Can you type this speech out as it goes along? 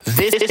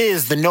This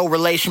is the No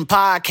Relation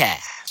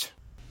Podcast.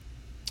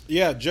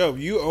 Yeah, Joe,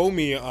 you owe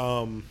me.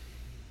 I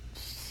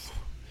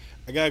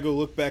gotta go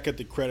look back at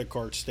the credit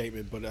card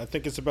statement, but I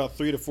think it's about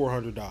 $300 to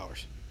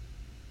 $400.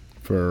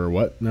 For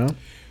what now?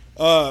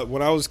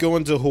 When I was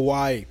going to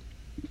Hawaii,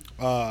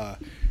 I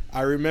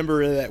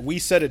remember that we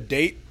set a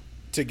date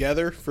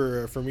together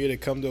for me to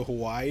come to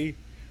Hawaii.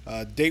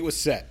 Date was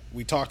set.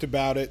 We talked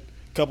about it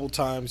a couple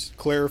times,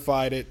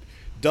 clarified it,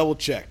 double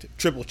checked,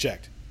 triple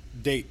checked,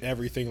 date,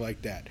 everything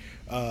like that.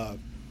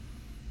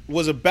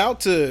 Was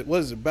about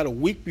a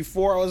week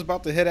before I was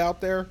about to head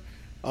out there.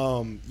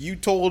 You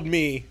told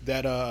me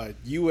that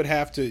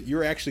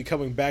you're actually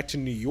coming back to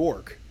New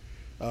York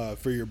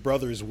for your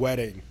brother's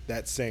wedding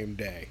that same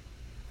day.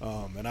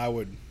 And I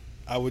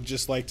would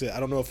just like to, I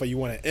don't know if you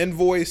want an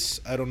invoice.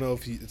 I don't know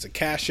if it's a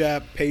Cash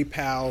App,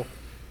 PayPal,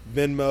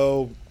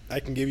 Venmo. I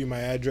can give you my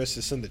address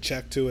to send the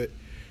check to it.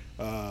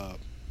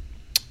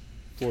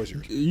 Floor is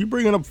yours. You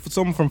bringing up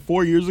something from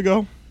 4 years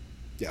ago?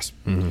 Yes.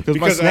 Because my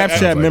Because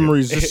Snapchat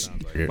memories, it.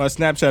 my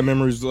Snapchat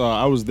memories.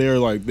 I was there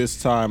like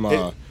this time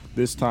 4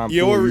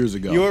 years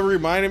ago. You know what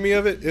reminded me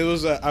of it? It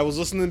was I was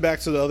listening back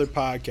to the other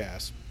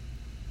podcast,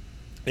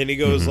 and he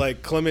goes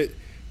like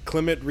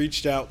Clement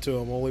reached out to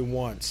him only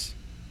once,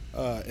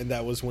 and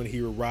that was when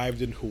he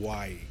arrived in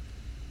Hawaii,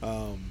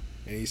 and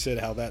he said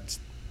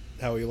that's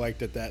how he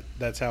liked it.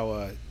 That's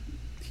how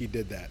he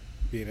did that.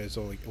 Being his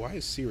only. Why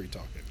is Siri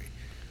talking to me?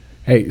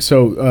 Hey,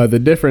 so the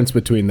difference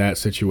between that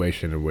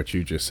situation and what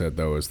you just said,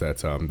 though, is that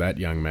that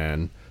young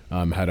man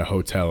had a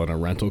hotel and a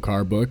rental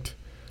car booked.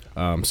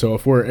 So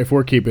if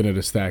we're keeping it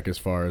a stack as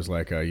far as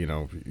like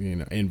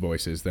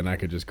invoices, then I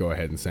could just go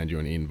ahead and send you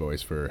an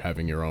invoice for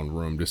having your own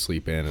room to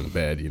sleep in and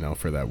bed,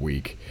 for that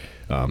week,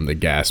 the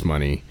gas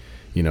money.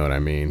 You know what I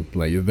mean,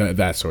 like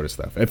that sort of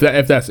stuff.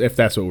 If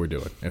that's what we're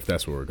doing, if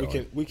that's where we're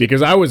going, we can,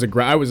 because I was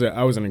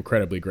an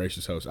incredibly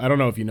gracious host. I don't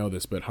know if you know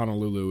this, but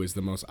Honolulu is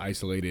the most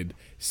isolated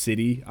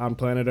city on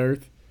planet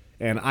Earth,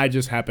 and I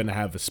just happen to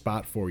have a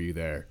spot for you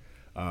there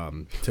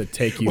to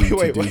take you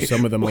to do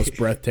some of the most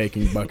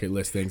breathtaking bucket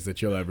list things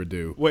that you'll ever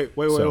do. Wait.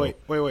 What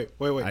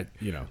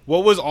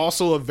was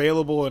also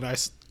available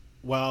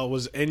while I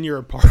was in your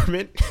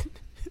apartment?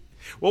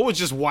 What was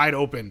just wide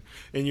open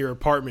in your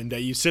apartment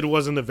that you said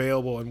wasn't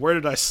available, and where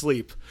did I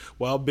sleep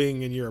while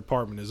being in your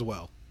apartment as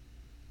well?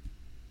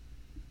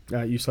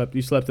 You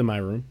slept in my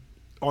room.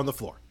 On the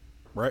floor,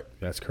 right?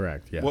 That's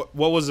correct. Yeah. What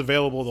was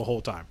available the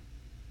whole time?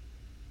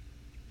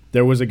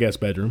 There was a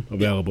guest bedroom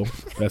available.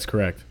 That's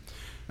correct.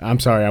 I'm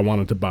sorry, I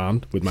wanted to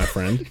bond with my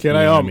friend. Can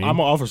I? I'm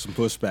gonna offer some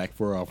pushback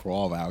for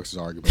all of Alex's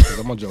arguments because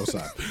I'm on Joe's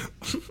side.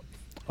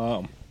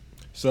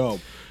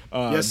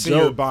 Yes, Joe,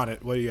 Joe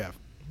Bonnet. What do you have?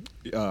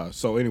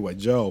 So anyway,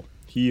 Joe,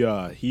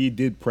 he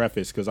did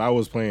preface because I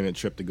was planning a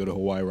trip to go to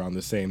Hawaii roughly around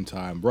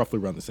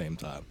the same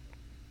time,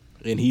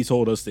 and he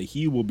told us that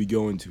he will be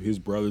going to his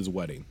brother's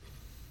wedding.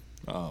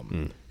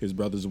 His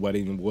brother's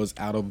wedding was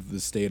out of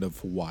the state of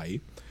Hawaii.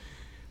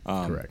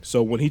 Correct.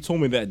 So when he told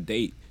me that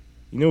date,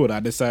 you know what I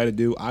decided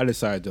to do? I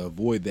decided to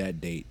avoid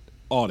that date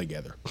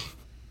altogether.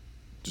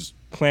 Just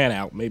plan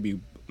out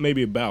maybe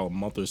about a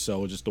month or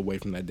so just away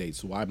from that date,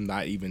 so I'm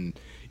not even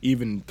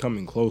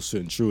coming close to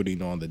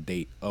intruding on the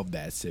date of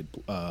that said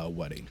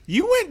wedding.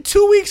 You went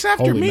 2 weeks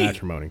after me.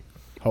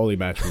 Holy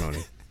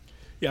matrimony.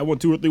 Yeah, I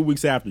went 2 or 3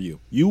 weeks after you.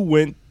 You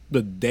went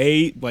the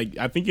day, like,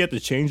 I think you had to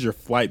change your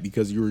flight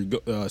because you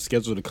were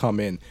scheduled to come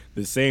in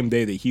the same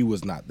day that he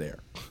was not there.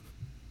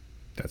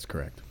 That's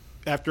correct.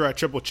 After I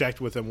triple checked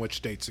with him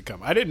which dates to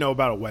come. I didn't know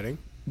about a wedding.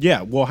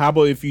 Yeah, well, how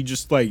about if you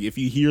just, like, if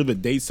you hear the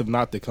dates of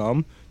not to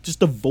come,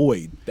 just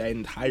avoid that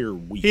entire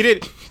week. He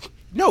did.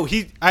 No,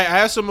 I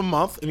asked him a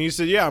month, and he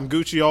said, "Yeah, I'm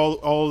Gucci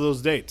all of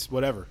those dates,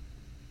 whatever."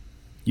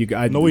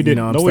 No, he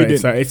didn't. No, he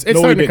didn't. It's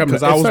starting to come. It's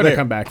starting to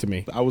come back to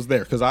me. I was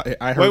there because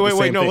I heard.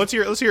 Wait. No, let's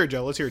hear it,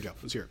 Joe. Let's hear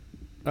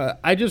it.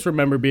 I just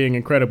remember being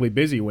incredibly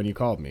busy when you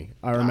called me.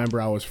 I remember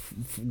I was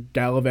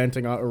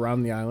gallivanting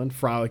around the island,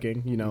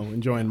 frolicking,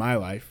 enjoying my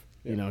life,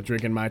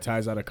 drinking Mai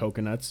Tais out of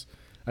coconuts.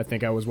 I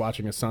think I was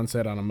watching a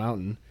sunset on a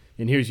mountain.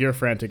 And here's your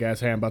frantic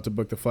ass, hey, I'm about to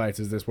book the flights.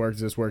 Does this work?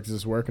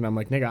 And I'm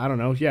like, nigga, I don't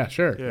know. Yeah,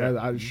 sure.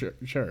 Yeah.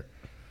 Sure.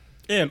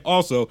 And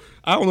also,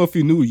 I don't know if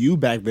you knew you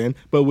back then,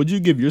 but would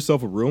you give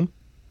yourself a room?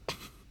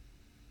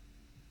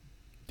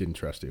 Didn't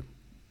trust you.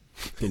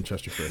 Didn't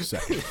trust you for a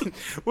second.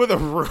 With a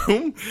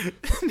room?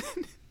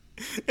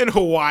 In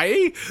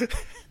Hawaii?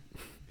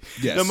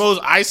 Yes. The most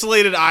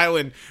isolated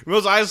island,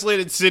 most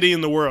isolated city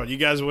in the world. You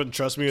guys wouldn't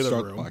trust me with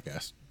Start a room?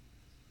 podcast.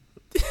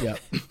 Yep.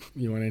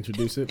 You want to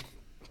introduce it?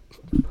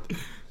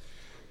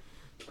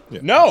 Yeah.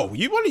 No,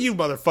 one of you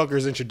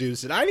motherfuckers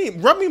introduced it.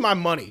 Rub me my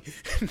money.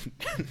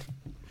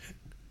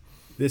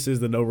 This is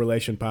the No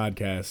Relation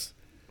Podcast.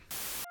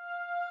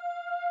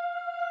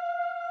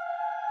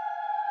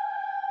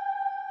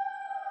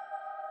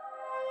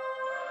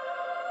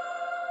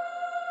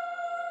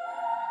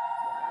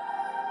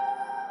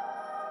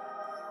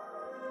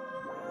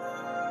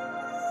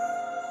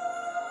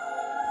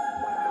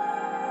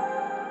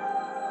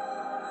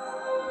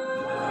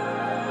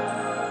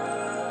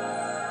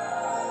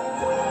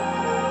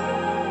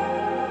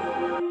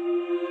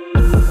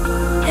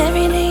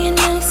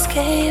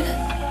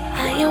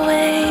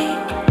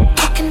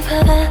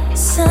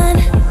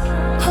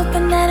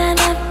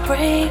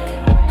 break.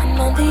 I'm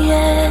on the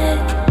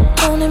edge,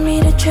 wanting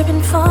me to trip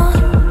and fall.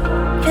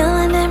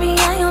 Feeling every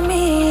eye on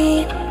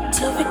me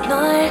to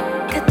ignore.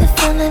 Got the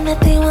feeling that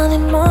they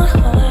wanted more.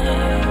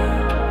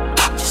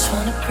 Just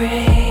wanna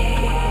break.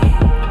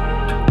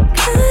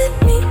 Cut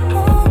me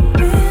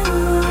open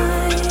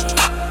wide.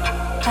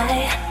 I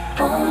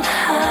won't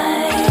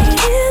hide.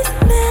 It's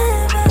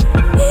never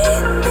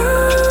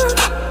enough.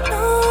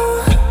 No,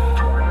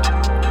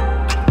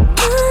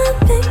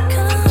 nothing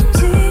comes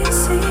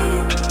easy.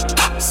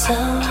 So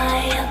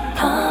I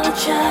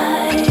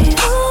apologize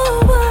for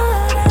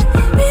what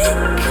I've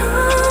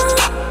become.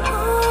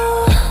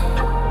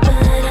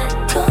 But I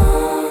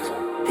don't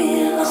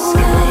belong.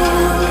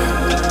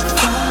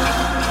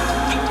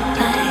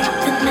 Like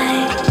the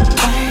night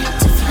burned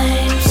to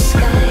flames.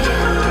 Sky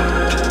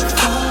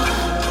fall.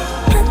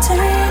 I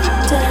turn to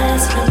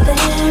dust, but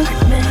there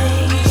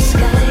remains.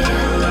 Sky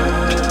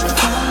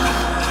fall.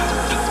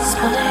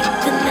 Spark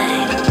the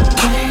night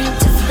burned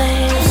to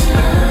flames.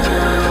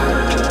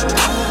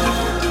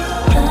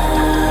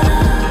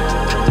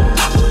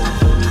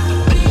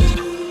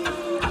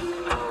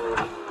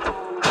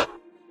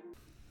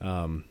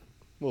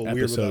 A little weird without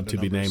Episode the to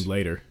be numbers. named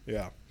later.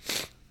 Yeah.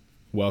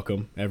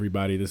 Welcome,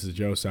 everybody. This is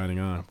Joe signing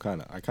on.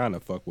 I kind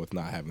of fuck with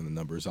not having the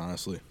numbers,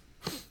 honestly.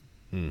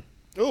 A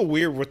little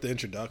weird with the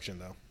introduction,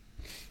 though.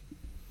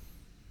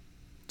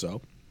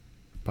 So,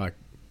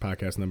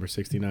 Podcast number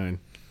 69,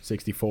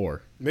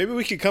 64. Maybe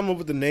we could come up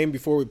with the name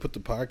before we put the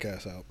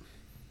podcast out.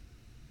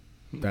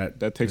 that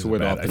takes is a away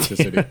the bad idea.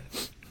 authenticity.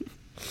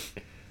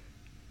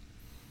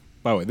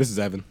 By the way, this is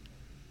Evan.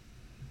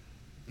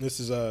 This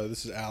is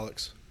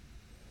Alex.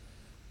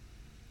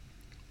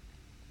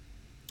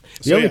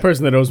 The only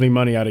person that owes me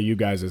money out of you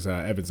guys is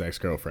Evan's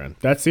ex-girlfriend.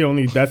 That's the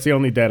only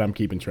debt I'm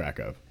keeping track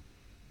of.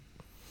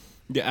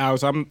 Yeah,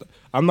 Alex, I'm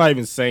not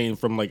even saying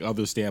from like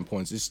other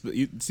standpoints.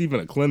 It's even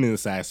a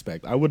cleanliness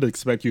aspect. I would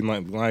expect you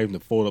not even to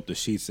fold up the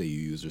sheets that you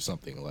use or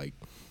something. Like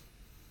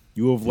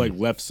you have like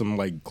left some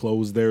like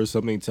clothes there or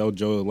something. Tell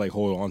Joe to like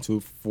hold on to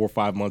it for 4 or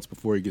 5 months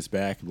before he gets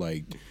back.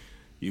 Like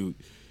you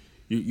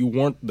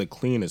weren't the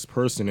cleanest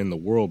person in the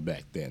world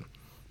back then.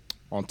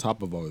 On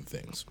top of other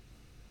things.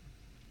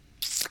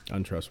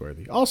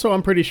 Untrustworthy. Also,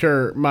 I'm pretty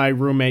sure my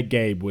roommate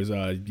Gabe was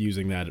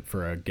using that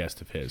for a guest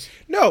of his.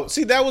 No,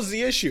 see, that was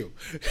the issue.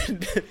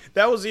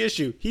 That was the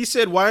issue. He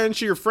said, "Why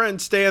didn't your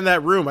friend stay in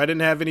that room? I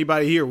didn't have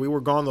anybody here. We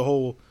were gone the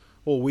whole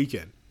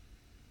weekend."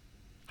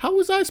 How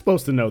was I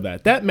supposed to know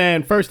that? That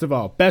man, first of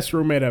all, best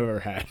roommate I've ever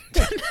had.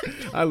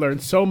 I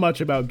learned so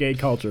much about gay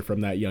culture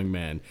from that young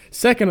man.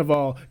 Second of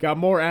all, got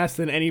more ass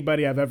than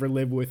anybody I've ever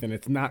lived with, and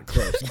it's not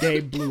close.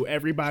 Gabe blew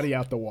everybody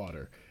out the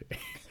water.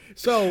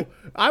 So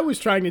I was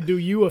trying to do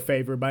you a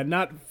favor by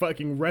not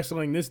fucking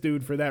wrestling this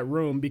dude for that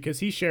room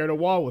because he shared a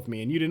wall with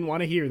me, and you didn't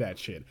want to hear that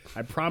shit.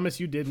 I promise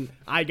you didn't.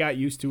 I got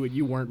used to it.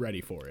 You weren't ready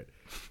for it.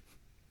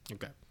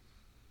 Okay.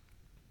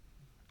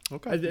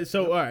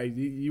 So, all right,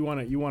 you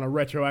want to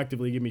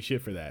retroactively give me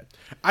shit for that?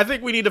 I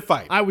think we need to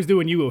fight. I was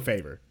doing you a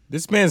favor.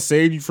 This man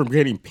saved you from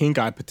getting pink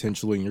eye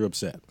potentially, and you're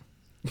upset.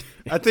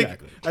 I think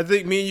Exactly. I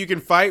think me and you can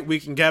fight. We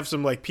can have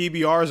some like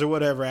PBRs or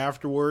whatever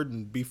afterward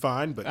and be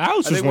fine. But Alex I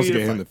just think wants we to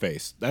need get him in fight.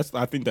 the face.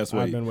 I think that's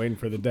what I've been waiting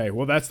for the day.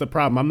 Well, that's the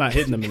problem. I'm not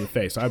hitting him in the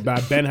face.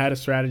 Ben had a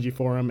strategy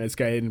for him. It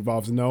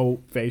involves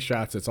no face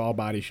shots. It's all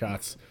body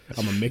shots.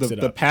 I'm going to mix it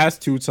the up.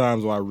 past 2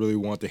 times where I really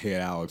want to hit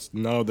Alex,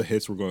 none of the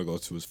hits were going to go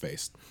to his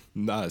face.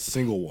 Not a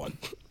single one.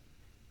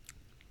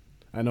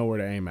 I know where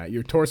to aim at.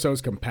 Your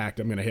torso's compact.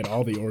 I'm going to hit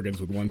all the organs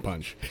with one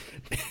punch.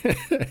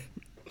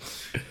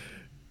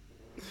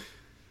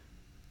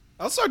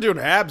 I'll start doing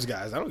abs,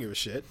 guys. I don't give a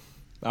shit.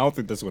 I don't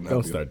think that's going to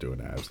help Don't you. start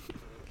doing abs.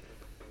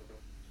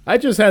 I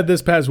just had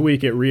this past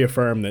week it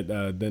reaffirmed that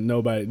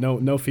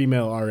no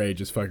female our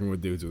age is fucking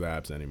with dudes with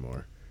abs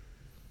anymore.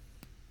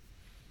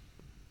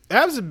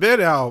 Abs have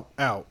been out.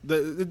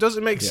 It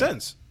doesn't make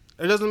sense.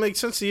 It doesn't make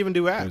sense to even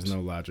do abs. There's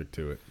no logic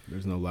to it.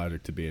 There's no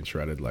logic to being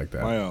shredded like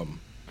that.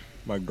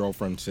 My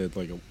girlfriend said,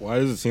 like, why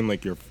does it seem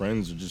like your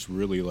friends are just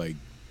really, like,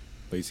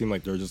 they seem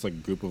like they're just, like, a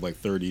group of, like,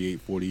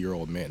 38,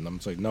 40-year-old men. And I'm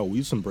just like, no, we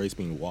just embrace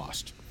being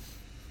washed.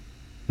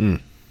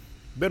 Been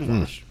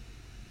washed.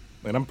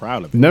 And I'm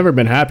proud of it. Never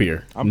been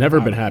happier. I'm Never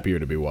proud been of it. happier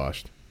to be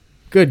washed.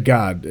 Good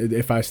God,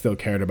 if I still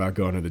cared about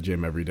going to the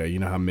gym every day, you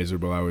know how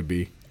miserable I would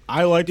be.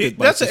 I like Dude, it.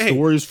 Like, that's the a- hey.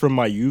 stories from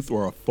my youth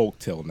are a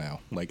folktale now.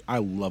 Like, I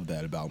love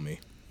that about me.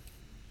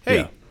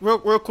 Hey, Yeah.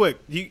 real quick.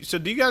 So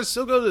do you guys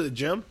still go to the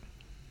gym?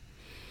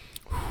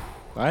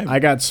 I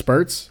got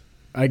spurts.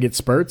 I get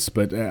spurts,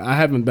 but I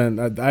haven't been.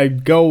 I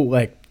go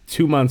like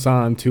 2 months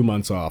on, 2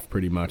 months off,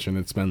 pretty much, and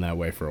it's been that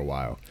way for a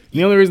while.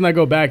 The only reason I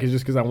go back is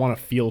just because I want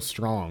to feel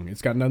strong.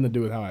 It's got nothing to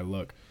do with how I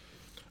look.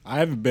 I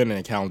haven't been in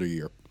a calendar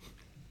year.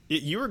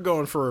 You were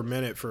going for a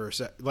minute for a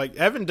sec. Like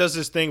Evan does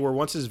this thing where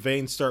once his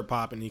veins start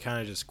popping, he kind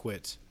of just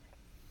quits.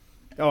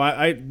 Oh,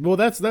 well,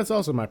 that's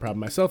also my problem.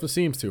 My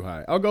self-esteem's too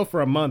high. I'll go for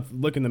a month,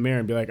 look in the mirror,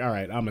 and be like, "All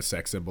right, I'm a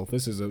sex symbol.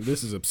 This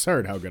is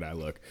absurd how good I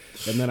look,"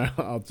 and then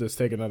I'll just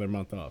take another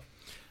month off.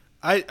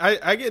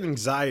 I get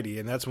anxiety,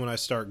 and that's when I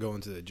start going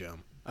to the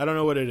gym. I don't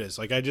know what it is.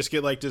 Like, I just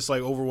get like this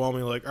like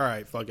overwhelming. Like, all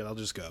right, fuck it, I'll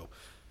just go.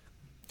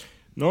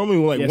 Normally,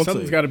 like Yeah, once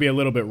something's got to be a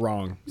little bit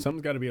wrong.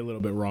 Something's got to be a little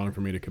bit wrong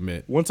for me to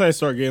commit. once I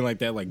start getting like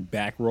that like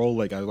back roll,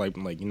 like I'm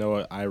like you know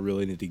what, I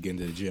really need to get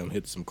into the gym,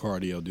 hit some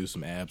cardio, do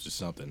some abs or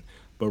something.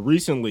 But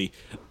recently,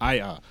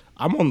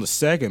 I'm on the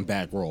second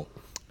back roll,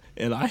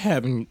 and I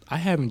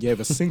haven't gave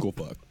a single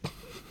fuck.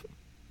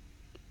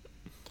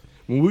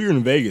 When we were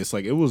in Vegas,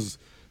 like it was,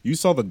 you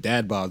saw the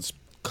dad bods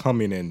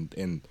coming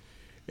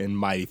in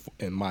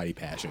mighty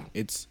passion.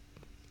 It's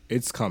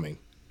coming,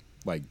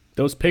 like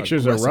Those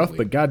pictures are rough, aggressively.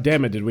 but god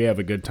damn it, did we have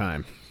a good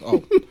time?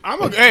 Oh,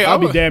 I'll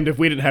be damned if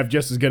we didn't have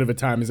just as good of a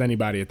time as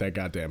anybody at that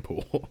goddamn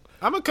pool.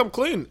 I'm gonna come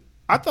clean.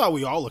 I thought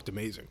we all looked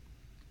amazing.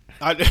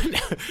 I've Hey,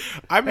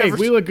 never.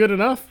 we look good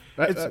enough,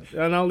 It's-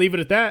 and I'll leave it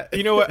at that.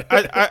 You know what?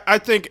 I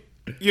think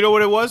you know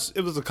what it was.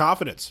 It was the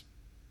confidence.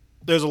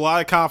 There's a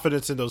lot of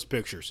confidence in those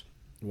pictures.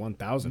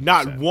 1,000%.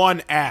 Not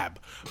one ab,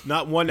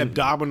 not one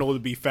abdominal to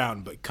be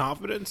found, but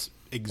confidence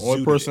only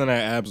exuded. person that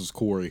had abs is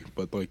Corey,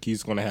 but like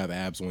he's gonna have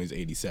abs when he's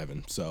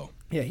 87. So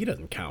Yeah, he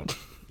doesn't count.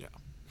 Yeah.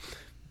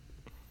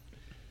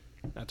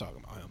 Not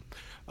talking about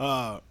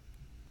him.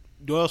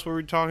 What else were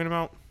we talking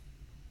about?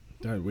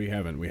 We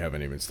haven't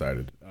even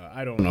started.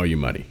 I don't know you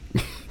money.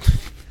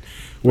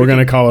 We're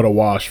gonna call it a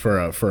wash for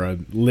a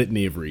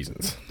litany of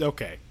reasons.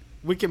 Okay,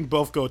 we can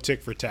both go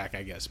tick for tack,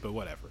 I guess, but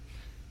whatever.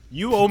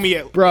 You owe me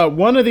at Bro,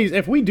 one of these,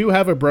 if we do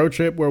have a bro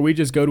trip where we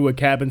just go to a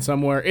cabin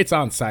somewhere, it's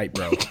on site,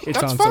 bro. It's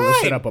That's on site. We'll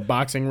fine. set up a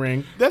boxing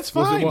ring. That's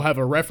fine. We'll have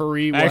a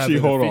referee. We'll Actually,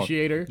 have an hold on.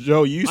 officiator.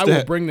 Joe, you used I to will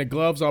ha- bring the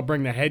gloves. I'll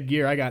bring the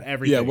headgear. I got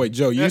everything. yeah, wait,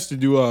 Joe, you used to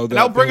do that and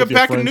I'll bring thing it with your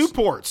back in friends.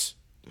 Newports.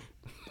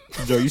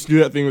 Joe, you used to do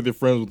that thing with your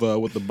friends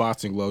with the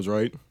boxing gloves,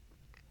 right?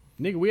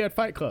 Nigga, we had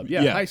Fight Club.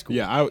 Yeah, high school.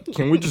 Yeah,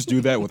 can we just do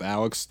that with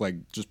Alex?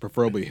 Like, just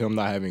preferably him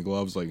not having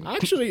gloves. Like,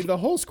 Actually, the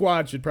whole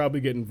squad should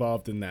probably get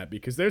involved in that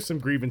because there's some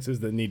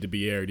grievances that need to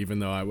be aired, even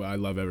though I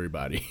love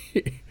everybody.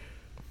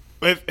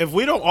 If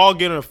we don't all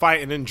get in a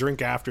fight and then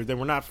drink after, then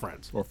we're not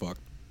friends. or fuck.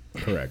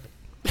 Correct.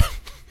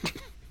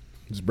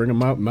 Just bring a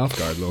mouth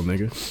guard, little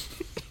nigga.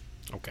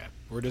 Okay,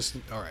 we're just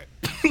all right.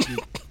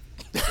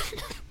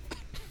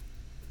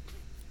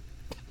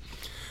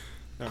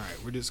 All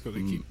right, we're just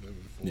going to keep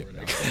moving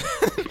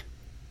forward.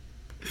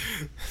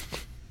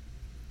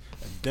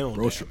 Don't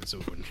Bro, damn, it's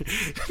open.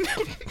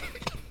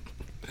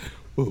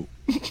 Ooh.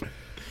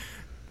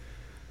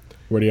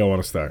 Where do y'all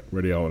want to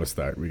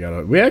start?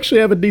 We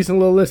actually have a decent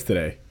little list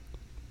today.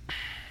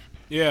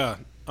 Yeah.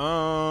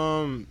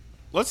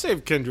 Let's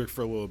save Kendrick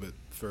for a little bit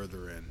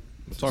further in.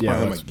 Talk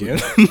Yeah, about him let's- again.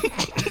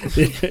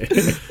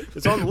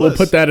 It's on the We'll list.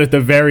 put that at the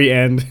very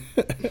end.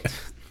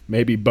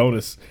 Maybe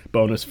bonus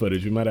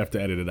footage. We might have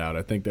to edit it out.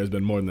 I think there's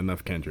been more than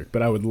enough Kendrick,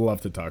 but I would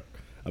love to talk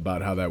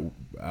about how that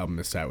album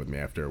has sat with me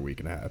after a week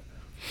and a half.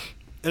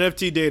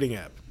 NFT dating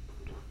app.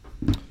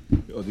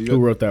 Oh, did Who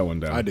wrote that one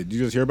down? I did. Did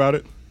you guys hear about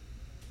it?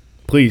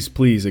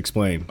 Please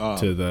explain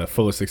to the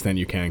fullest extent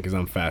you can, because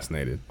I'm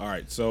fascinated. All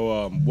right.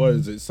 So, what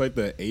is it? It's like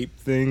the ape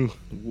thing.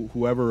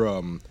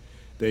 Whoever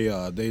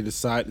they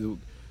decide.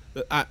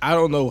 I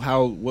don't know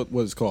what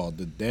it's called.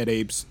 The dead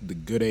apes, the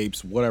good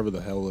apes, whatever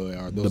the hell they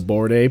are. The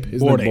Bored Ape?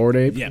 Is the Bored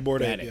Ape? Yeah,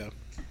 Bored that ape, ape.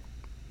 yeah.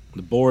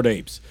 The Bored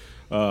Apes.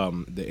 The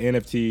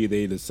NFT,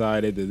 they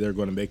decided that they're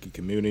going to make a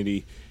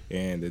community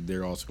and that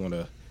they're also going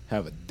to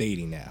have a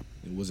dating app.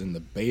 It was in the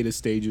beta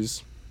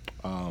stages.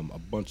 A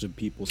bunch of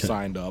people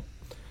signed up.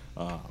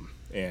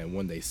 And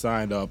when they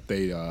signed up,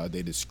 they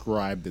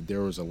described that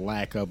there was a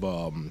lack of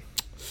what's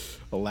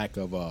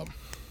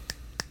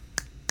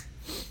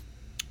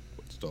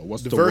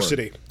Diversity. the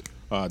word?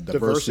 Diversity.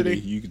 Diversity?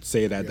 You could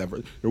say that.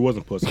 There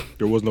wasn't pussy.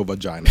 There was no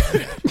vagina.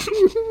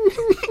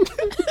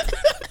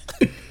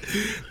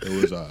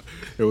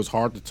 It was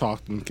hard to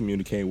talk and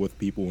communicate with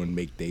people and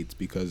make dates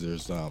because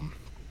there's no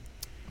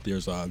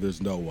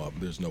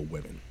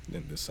women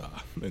in this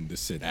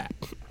app.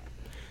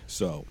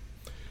 So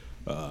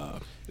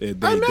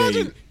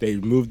they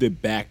moved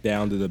it back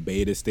down to the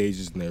beta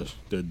stages and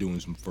they're doing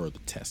some further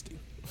testing.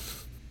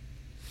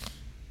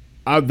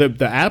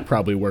 The app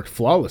probably worked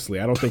flawlessly.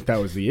 I don't think that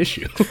was the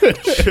issue.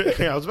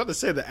 Yeah, I was about to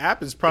say the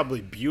app is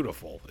probably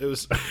beautiful.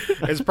 It's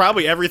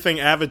probably everything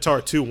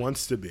Avatar 2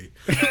 wants to be.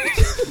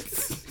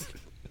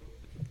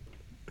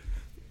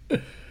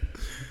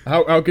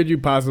 How could you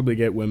possibly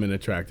get women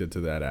attracted to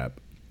that app?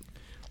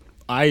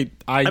 I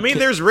mean,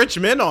 there's rich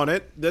men on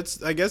it.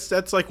 I guess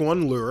that's like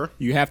one lure.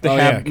 you have to Oh,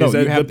 have yeah, because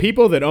you the have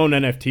people that own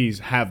NFTs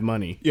have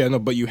money. yeah no,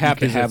 but you have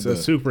to Because have it's the a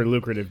super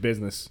lucrative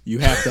business. you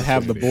have to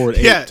have the board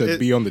ape Yeah, to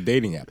be on the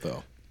dating app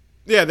though.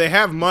 Yeah, they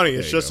have money.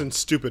 It's There you just go. in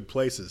stupid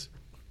places.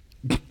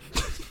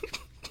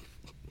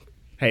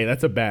 Hey,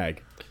 that's a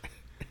bag.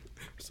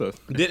 So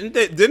Didn't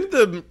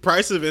the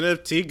price of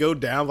NFT go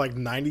down like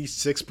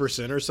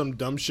 96% or some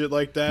dumb shit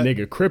like that?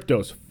 Nigga,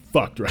 crypto's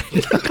fucked right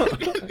now.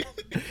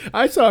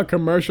 I saw a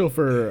commercial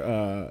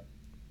for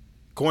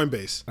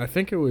Coinbase. I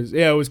think it was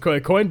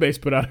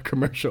Coinbase put out a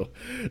commercial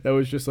that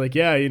was just like,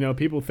 yeah,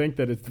 people think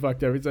that it's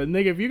fucked up. It's like,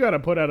 nigga, if you gotta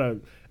put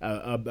out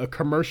a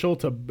commercial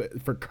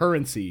for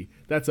currency,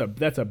 that's a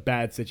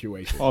bad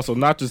situation. Also,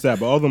 not just that,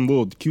 but all them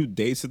little cute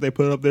dates that they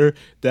put up there,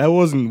 that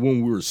wasn't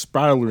when we were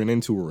spiraling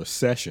into a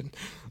recession.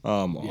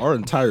 Our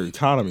entire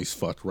economy's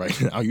fucked right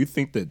now. You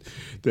think that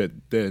the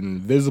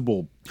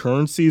invisible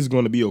currency is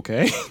going to be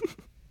okay?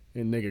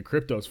 And nigga,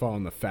 crypto's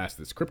falling the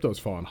fastest. Crypto's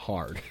falling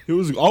hard.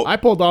 I I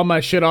pulled all my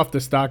shit off the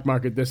stock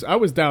market. I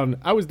was down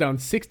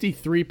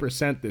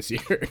 63% this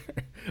year.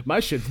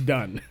 My shit's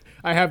done.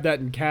 I have that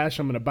in cash.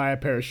 I'm gonna buy a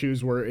pair of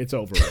shoes where it's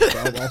over. So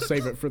I'll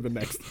save it for the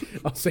next.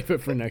 I'll save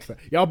it for next time.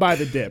 Y'all buy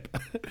the dip.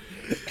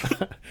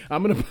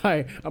 I'm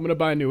gonna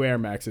buy new Air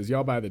Maxes.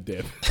 Y'all buy the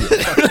dip.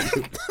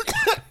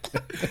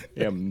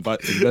 Yeah,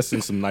 but invest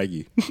in some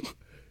Nike.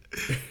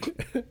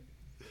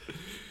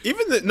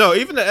 Even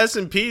the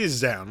S&P is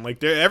down.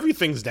 Like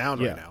everything's down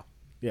right now.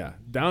 Yeah,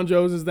 Dow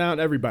Jones is down.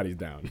 Everybody's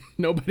down.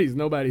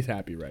 Nobody's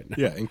happy right now.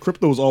 Yeah, and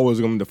crypto is always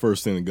going to be the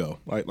first thing to go.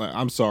 Like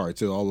I'm sorry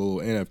to all the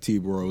little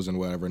NFT bros and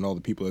whatever, and all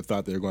the people that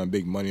thought they were going to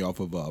make money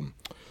off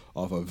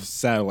of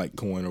satellite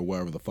coin or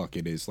whatever the fuck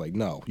it is. Like,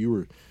 no,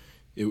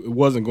 it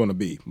wasn't going to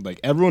be.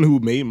 Like, everyone who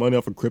made money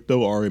off of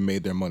crypto already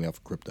made their money off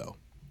of crypto.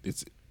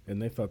 And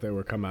they thought they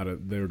were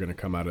going to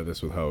come out of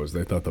this with hoes.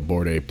 They thought the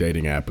Bored Ape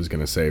dating app was going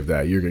to save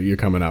that. You're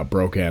coming out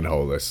broke and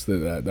holeless.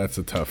 That's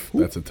a tough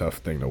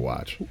thing to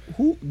watch.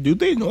 Who do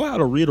they know how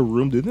to read a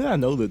room? Do they not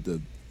know that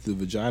the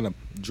vagina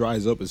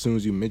dries up as soon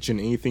as you mention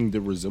anything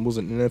that resembles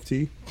an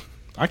NFT?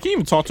 I can't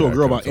even talk to a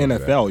girl about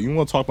NFL. You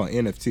want to talk about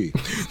NFT?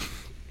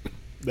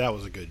 That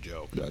was a good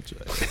joke. Gotcha.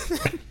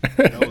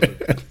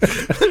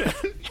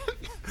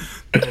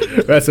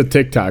 That's a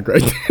TikTok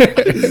right there.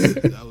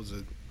 That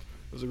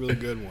was a really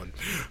good one.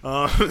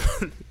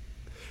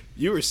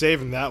 You were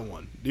saving that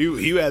one.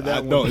 You had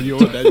that one. No, you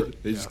know what?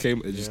 It just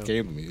came. It just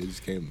came to me. It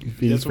just came to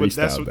me.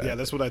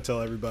 That's what I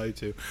tell everybody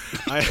too.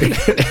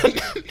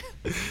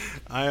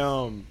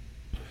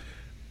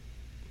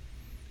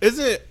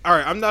 Isn't it all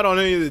right? I'm not on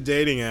any of the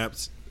dating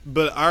apps,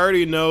 but I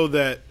already know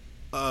that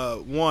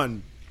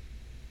one.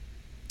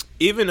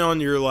 Even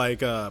on your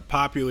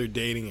popular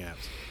dating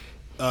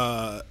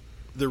apps,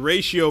 the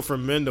ratio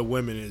from men to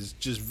women is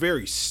just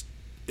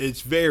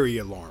it's very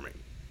alarming.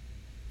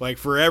 Like,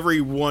 for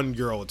every one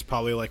girl, it's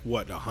probably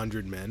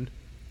 100 men.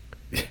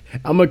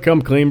 I'm gonna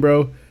come clean,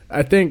 bro.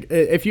 I think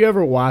if you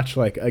ever watch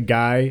a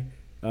guy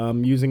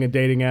using a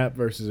dating app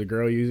versus a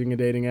girl using a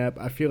dating app,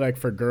 I feel like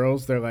for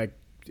girls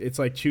it's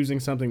like choosing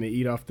something to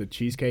eat off the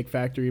Cheesecake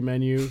Factory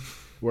menu,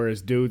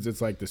 whereas dudes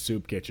it's like the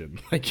soup kitchen.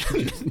 Like,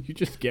 you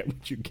just get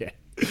what you get.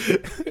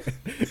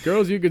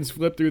 Girls, you can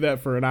flip through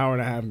that for an hour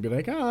and a half and be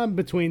like, I'm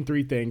between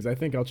three things. I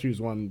think I'll choose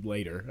one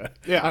later.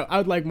 Yeah,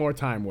 I'd like more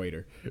time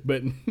waiter.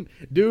 But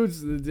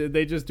dudes,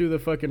 they just do the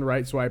fucking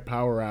right swipe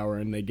power hour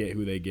and they get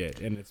who they get,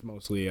 and it's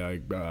mostly a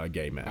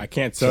gay man. I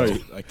can't tell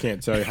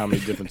you how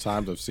many different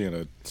times I've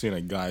seen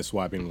a guy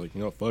swiping like,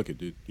 fuck it,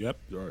 dude. Yep,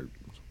 you're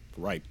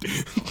right.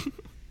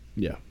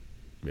 Yeah.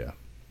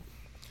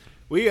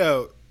 We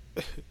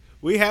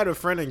had a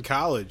friend in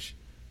college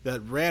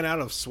that ran out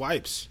of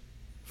swipes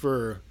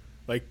for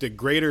the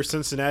greater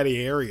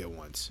Cincinnati area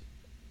once.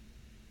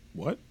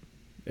 What?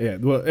 Yeah,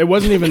 well, it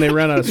wasn't even they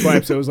ran out of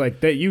swipes. It was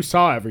that you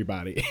saw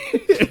everybody.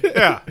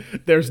 Yeah,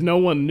 there's no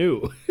one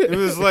new. It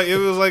was like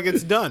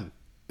it's done.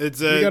 You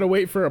gotta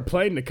wait for a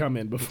plane to come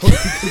in before you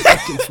can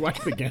fucking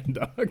swipe again,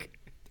 dog.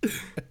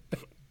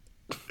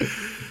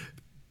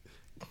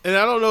 And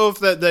I don't know if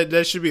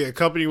that should be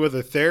accompanied with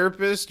a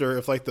therapist or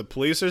if the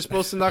police are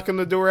supposed to knock on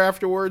the door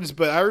afterwards.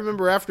 But I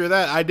remember after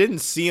that, I didn't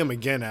see him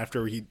again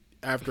after he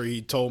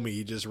told me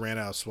he just ran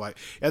out of swipe.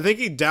 I think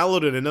he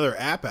downloaded another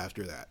app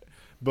after that.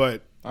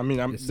 But I mean,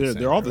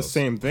 they're all the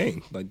same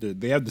thing. Like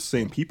they have the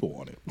same people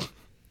on it.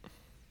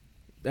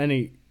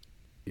 Any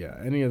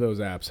of those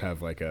apps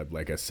have like a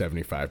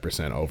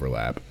 75%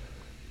 overlap.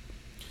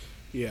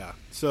 Yeah,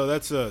 so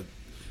that's a.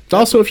 It's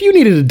also, if you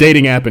needed a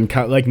dating app in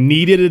college,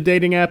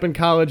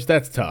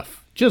 that's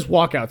tough. Just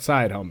walk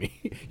outside,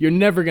 homie. You're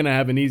never gonna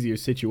have an easier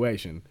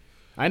situation.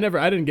 I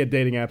didn't get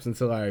dating apps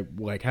until I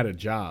had a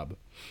job.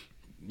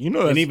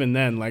 And even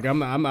then,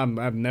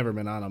 I've never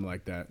been on them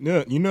like that.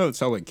 Yeah, that's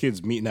how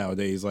kids meet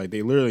nowadays.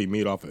 They literally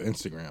meet off of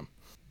Instagram.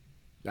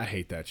 I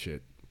hate that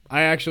shit.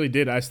 I actually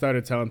did. I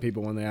started telling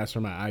people when they asked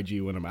for my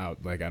IG when I'm out,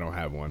 I don't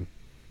have one,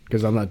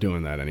 because I'm not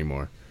doing that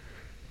anymore.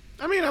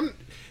 I mean, I'm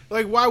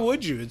why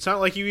would you? It's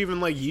not like you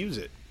even use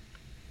it.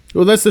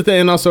 Well, that's the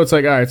thing. And also, it's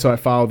all right. So I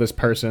follow this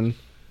person,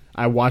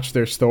 I watch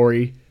their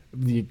story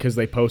because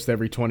they post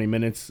every 20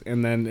 minutes,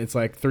 and then it's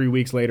 3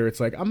 weeks later.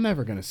 It's I'm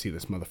never gonna see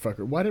this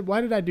motherfucker. Why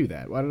did I do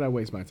that? Why did I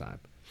waste my time?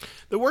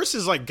 The worst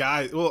is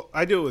guys. Well,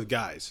 I do it with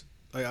guys.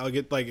 I'll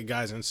get a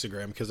guy's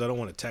Instagram because I don't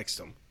want to text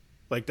them.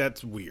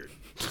 That's weird.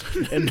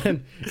 and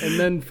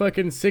then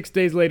fucking 6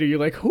 days later, you're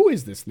like, who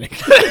is this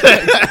nigga?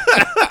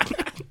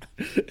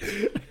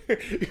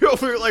 You're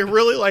over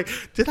really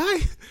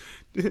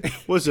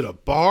Was it a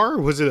bar?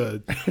 Was it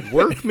a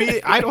work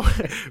meeting? I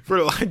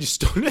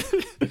just don't know.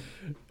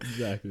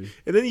 Exactly.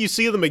 And then you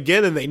see them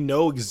again and they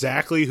know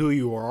exactly who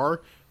you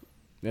are.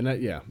 And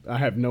I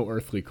have no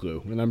earthly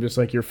clue. And I'm just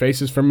like, your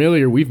face is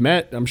familiar. We've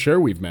met. I'm sure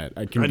we've met.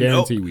 I can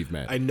guarantee we've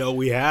met. I know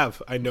we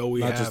have.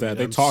 Not just that.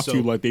 They talk to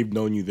you like they've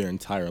known you their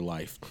entire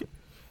life.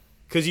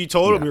 Because you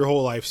told them your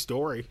whole life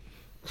story.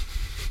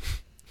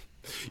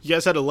 You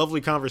guys had a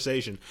lovely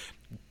conversation.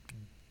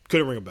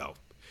 Couldn't ring a bell.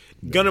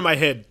 Gun in my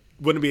head,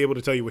 wouldn't be able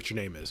to tell you what your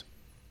name is.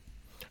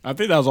 I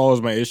think that was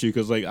always my issue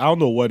because, like, I don't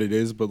know what it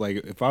is, but, like,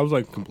 if I was,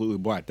 like, completely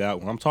blacked out,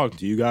 when I'm talking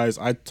to you guys,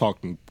 I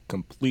talk in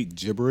complete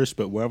gibberish,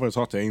 but whenever I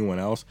talk to anyone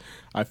else,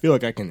 I feel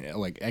like I can,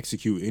 like,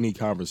 execute any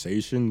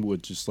conversation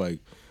with just, like,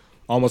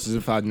 almost as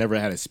if I'd never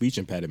had a speech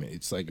impediment.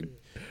 It's, like,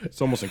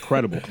 it's almost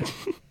incredible.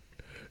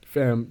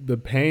 Fam, the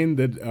pain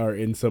that are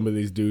in some of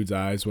these dudes'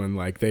 eyes when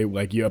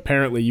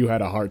apparently you had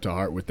a heart to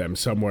heart with them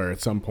somewhere at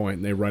some point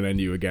and they run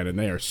into you again and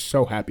they are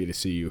so happy to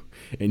see you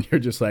and you're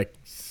just like,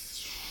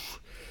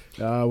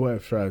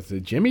 what was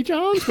it, Jimmy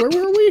John's? Where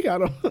were we? I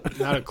don't.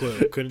 Not a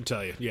clue. Couldn't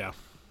tell you. Yeah.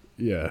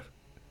 Yeah.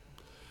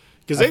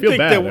 Because they think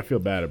that I feel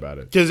bad about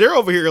it. Because they're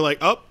over here like,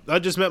 oh, I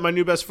just met my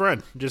new best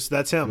friend. Just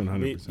that's him.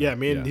 100%.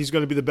 Me and he's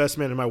going to be the best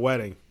man in my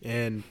wedding.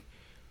 And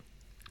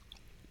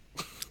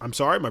I'm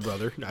sorry, my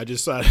brother. I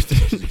just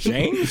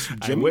James.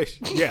 I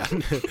wish. Yeah.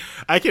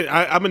 I'm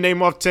gonna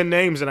name off 10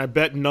 names, and I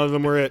bet none of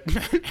them were it.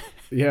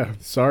 Yeah.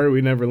 Sorry,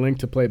 we never linked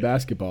to play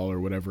basketball or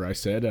whatever I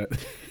said.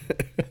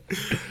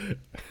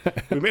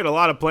 We made a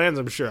lot of plans,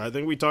 I'm sure. I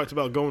think we talked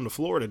about going to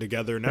Florida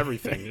together and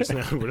everything. Just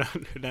now, we're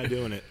not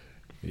doing it.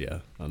 Yeah,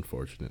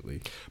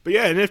 unfortunately. But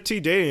yeah, an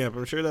NFT dating app.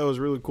 I'm sure that was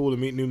really cool to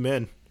meet new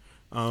men.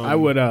 I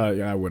would have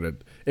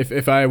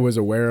if I was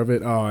aware of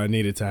it. Oh, I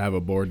needed to have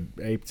a Bored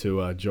Ape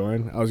to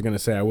join. I was gonna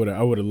say I would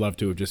have loved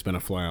to have just been a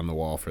fly on the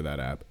wall for that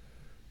app.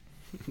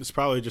 It's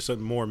probably just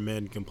more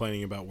men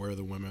complaining about where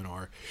the women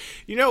are.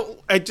 You know,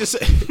 I just.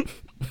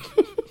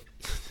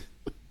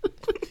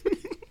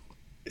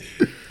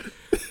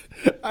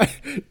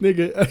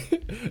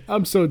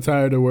 I'm so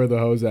tired of where the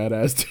hoes at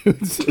ass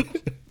dudes.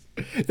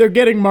 They're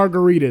getting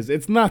margaritas.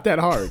 It's not that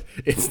hard.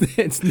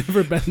 It's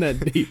never been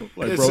that deep.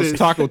 Like, bro, it's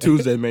Taco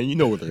Tuesday, man. You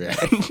know where they're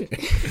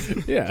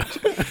at. Yeah.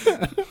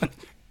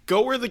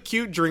 Go where the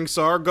cute drinks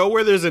are. Go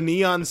where there's a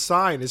neon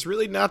sign. It's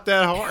really not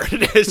that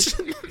hard.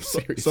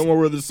 Somewhere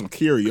where there's some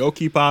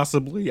karaoke,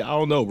 possibly. I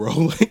don't know, bro.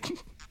 Like,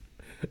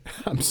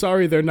 I'm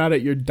sorry they're not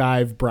at your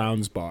Dive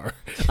Browns bar.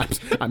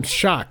 I'm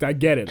shocked. I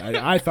get it.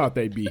 I thought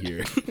they'd be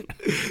here.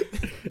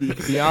 To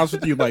be honest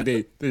with you, like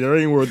they're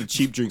anywhere where the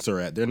cheap drinks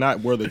are at. They're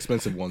not where the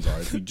expensive ones are.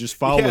 If you just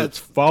follow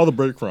the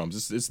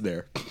breadcrumbs, it's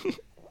there.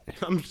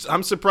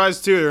 I'm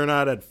surprised too they're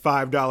not at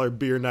 $5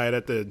 beer night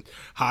at the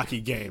hockey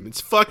game. It's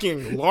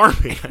fucking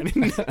alarming.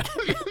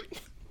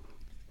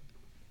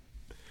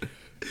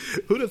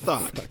 Who'd have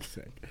thought?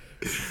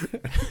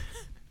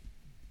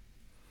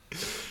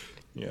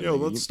 Yeah, Yo,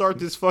 let's start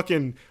this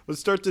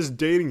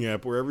dating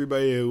app where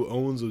everybody who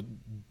owns a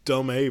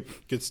dumb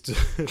ape gets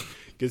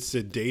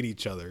to date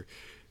each other.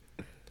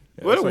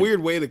 Yeah, what a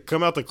weird way to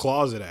come out the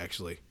closet,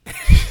 actually.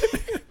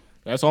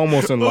 That's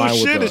almost in line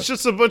with it's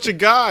just a bunch of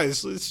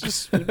guys.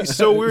 It'd be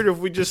so weird if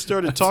we just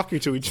started talking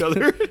to each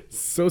other.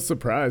 So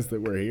surprised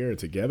that we're here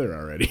together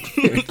already.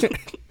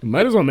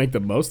 Might as well make the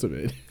most of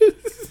it.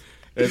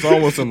 It's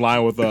almost in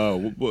line with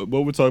what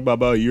we talked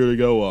about a year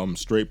ago,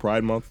 Straight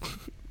Pride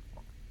Month.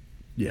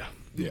 Yeah.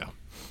 Yeah.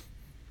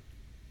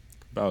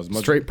 About as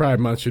much. Straight Pride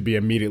Month should be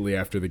immediately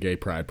after the Gay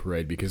Pride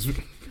Parade because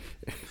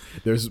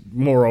there's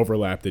more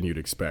overlap than you'd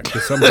expect.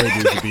 Some gay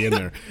dudes would be in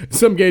there.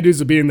 Some gay dudes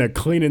would be in there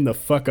cleaning the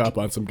fuck up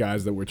on some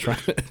guys that were trying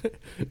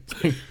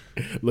to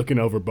looking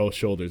over both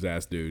shoulders,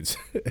 ass dudes.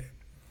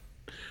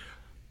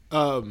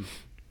 Low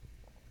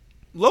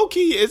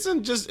key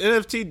isn't just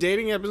NFT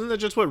dating app. Isn't that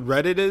just what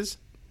Reddit is?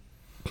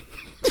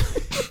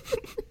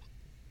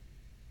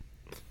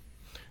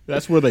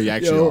 That's where they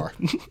actually are.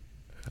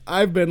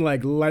 I've been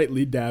like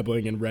lightly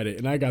dabbling in Reddit,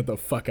 and I got the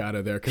fuck out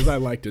of there because I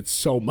liked it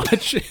so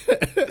much.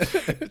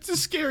 It's a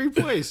scary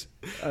place.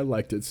 I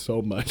liked it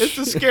so much. It's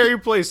a scary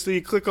place. So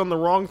you click on the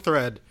wrong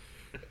thread,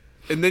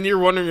 and then you're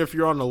wondering if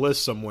you're on a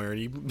list somewhere.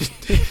 And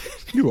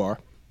You are,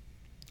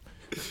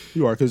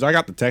 because I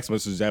got the text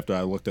messages after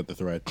I looked at the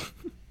thread.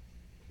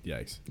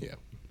 Yikes! Yeah,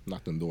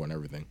 knocked on the door and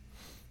everything.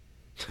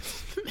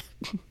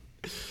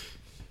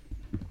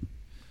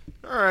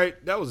 All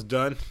right, that was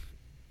done.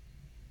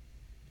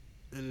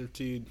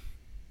 NFT.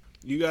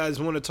 You guys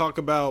want to talk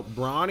about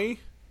Bronny?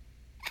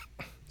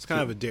 It's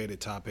kind of a dated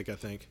topic, I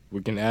think.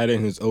 We can add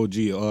in his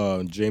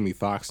OG, Jamie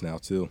Foxx now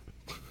too.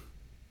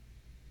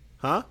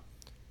 Huh?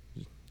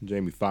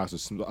 Jamie Foxx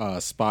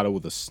was spotted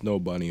with a snow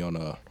bunny on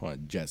a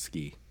jet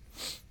ski.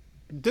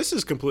 This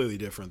is completely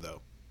different,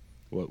 though.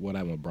 What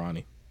happened with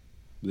Bronny?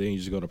 Didn't you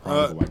just go to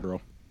prom with a white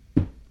girl?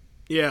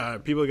 Yeah,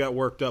 people got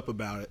worked up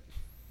about it.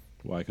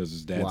 Why? Because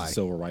his dad's a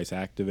civil rights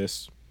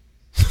activist.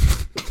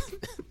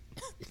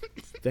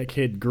 That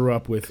kid grew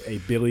up with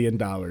 $1 billion,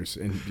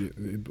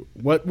 and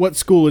what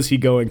school is he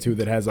going to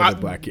that has other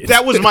black kids?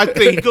 That was my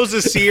thing. He goes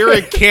to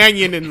Sierra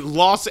Canyon in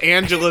Los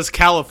Angeles,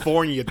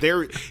 California.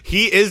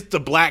 He is the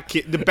black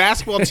kid. The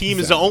basketball team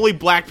is the only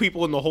black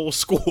people in the whole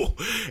school,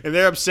 and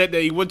they're upset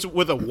that he went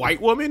with a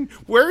white woman.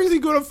 Where is he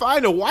going to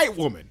find a white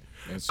woman?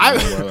 And so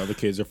where other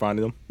kids are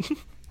finding them.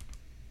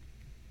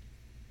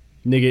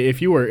 Nigga,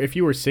 if you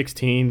were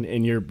 16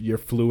 and you're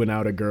fluing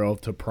out a girl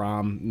to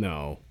prom,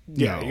 no.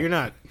 You're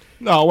not.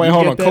 No, wait, You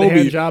hold get on. that Kobe,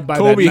 hand job by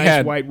Kobe that nice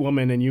had white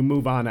woman, and you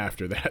move on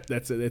after that.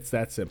 It's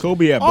that simple.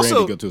 Kobe had Also-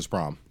 Brandy go to his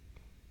prom.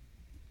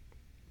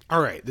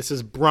 All right, this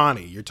is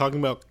Bronny. You're talking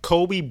about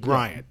Kobe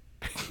Bryant.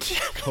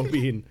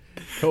 Kobe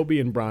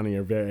and Bronny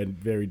are very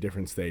very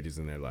different stages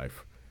in their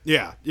life.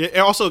 Yeah. And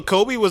also,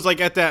 Kobe was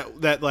like at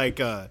that like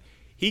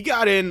he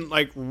got in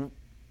like and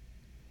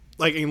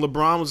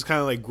LeBron was kind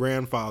of like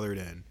grandfathered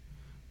in.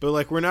 But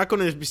like we're not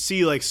going to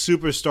see like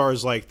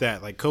superstars like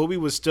that. Like Kobe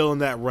was still in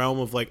that realm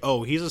of like,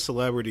 oh, he's a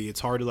celebrity. It's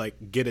hard to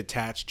like get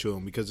attached to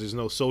him because there's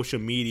no social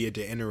media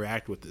to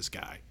interact with this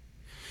guy.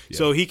 Yeah.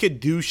 So he could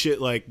do shit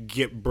like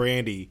get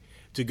Brandy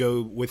to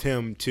go with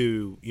him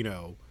to,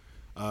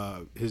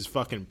 his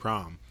fucking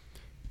prom.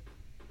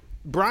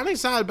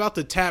 Bronny's not about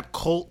to tap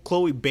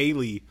Chloe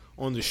Bailey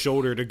on the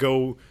shoulder to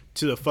go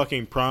to the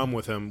fucking prom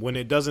with him when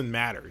it doesn't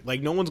matter.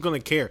 Like, no one's going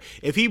to care.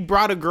 If he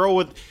brought a girl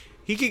with...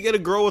 He could get a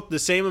girl with the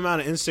same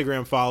amount of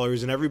Instagram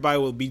followers and everybody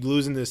will be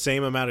losing the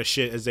same amount of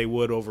shit as they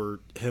would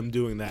over him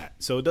doing that.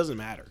 So it doesn't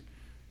matter.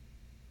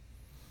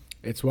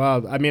 It's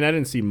wild. I mean, I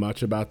didn't see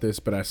much about this,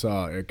 but I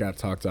saw it got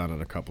talked on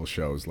in a couple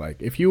shows.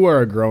 Like, if you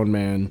are a grown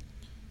man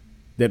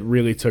that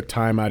really took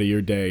time out of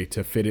your day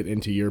to fit it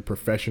into your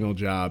professional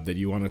job that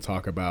you want to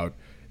talk about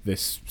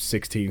this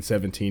 16,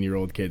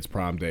 17-year-old kid's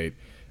prom date,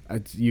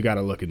 you got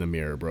to look in the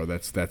mirror, bro.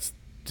 That's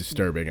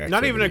disturbing activity.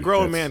 Not even a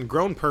grown man,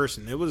 grown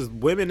person. It was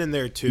women in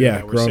there too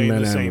that were saying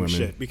the same women.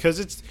 shit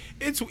because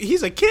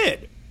he's a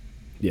kid.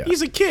 Yeah.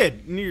 He's a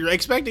kid, and you're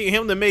expecting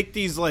him to make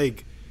these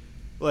like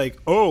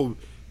oh,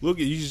 look,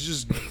 he's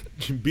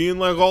just being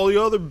like all the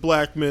other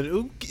black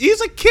men.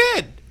 He's a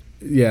kid.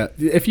 Yeah,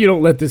 if you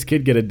don't let this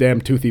kid get a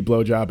damn toothy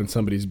blowjob in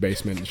somebody's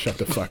basement and shut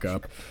the fuck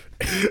up.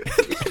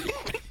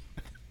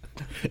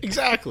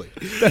 Exactly.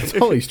 That's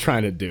all he's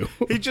trying to do.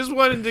 He just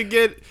wanted to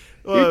get...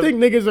 you think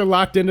niggas are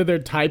locked into their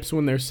types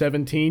when they're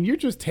 17? You're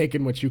just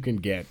taking what you can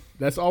get.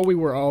 That's all we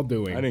were all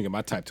doing. I didn't get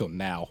my type till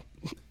now.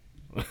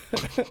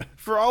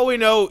 For all we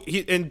know,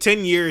 in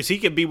 10 years, he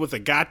could be with a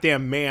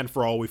goddamn man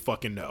for all we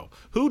fucking know.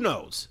 Who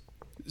knows?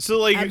 So,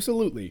 like...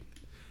 Absolutely.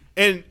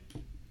 And,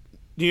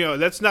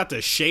 that's not to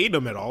shade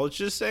him at all. It's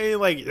just saying,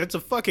 like, that's a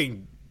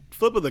fucking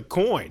flip of the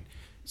coin.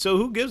 So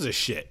who gives a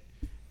shit?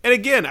 And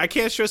again, I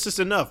can't stress this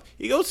enough.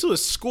 He goes to a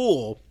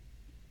school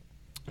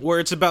where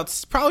it's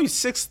about probably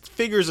 6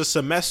 figures a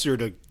semester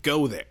to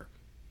go there.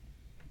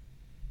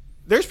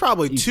 There's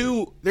probably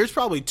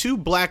two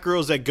black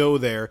girls that go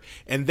there,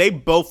 and they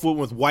both went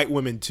with white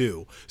women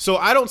too. So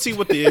I don't see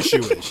what the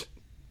issue is.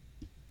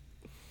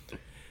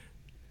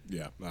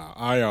 Yeah,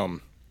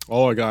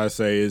 all I gotta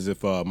say is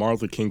if Martin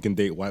Luther King can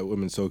date white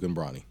women, so can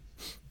Bronny.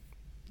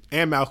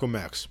 And Malcolm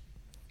X.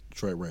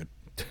 Detroit Red.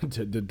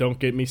 Don't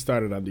get me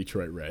started on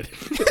Detroit Red.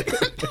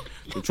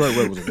 Detroit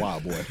Red was a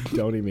wild boy.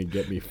 Don't even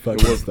get me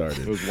fucking started.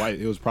 It was white.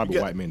 It was probably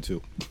white men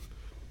too.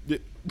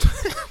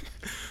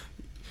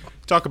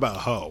 Talk about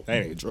hoe.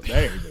 That ain't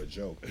even a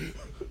joke.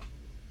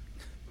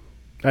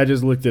 I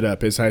just looked it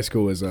up. His high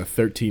school is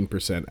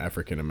 13%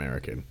 African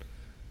American.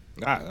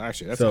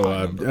 Actually, that's So a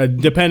high number.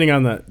 depending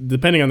on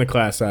the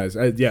class size,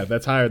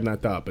 that's higher than I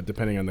thought. But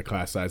depending on the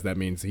class size, that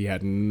means he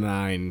had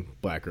 9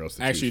 black girls.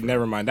 To Actually, choose from.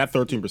 never mind. That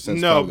 13% is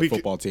No, probably the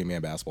football team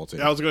and basketball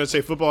team. I was going to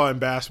say football and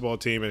basketball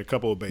team and a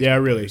couple of baseball Yeah,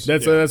 really. players.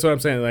 That's what I'm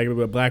saying. Like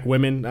with black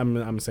women,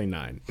 I'm saying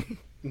 9.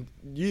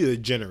 You're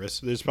generous.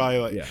 There's probably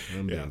like... Yeah,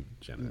 I'm being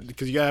generous.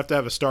 Because you have to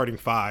have a starting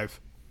 5.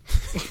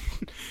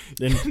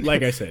 And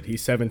like I said,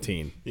 he's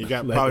 17. You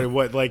got Like,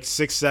 probably, like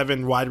 6,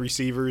 7 wide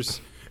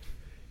receivers.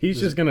 He's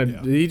just gonna.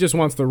 Yeah. He just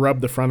wants to rub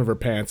the front of her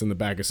pants in the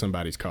back of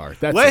somebody's car.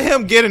 That's Let it.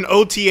 him get an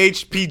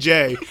OTH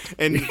PJ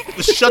and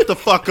shut the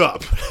fuck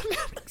up.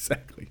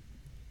 Exactly.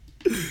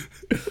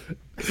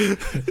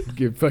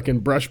 Give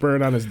fucking brush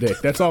burn on his dick.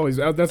 That's all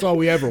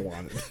we ever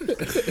wanted.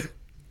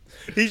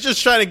 He's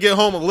just trying to get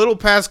home a little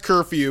past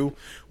curfew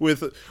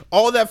with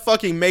all that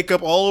fucking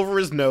makeup all over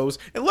his nose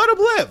and let him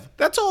live.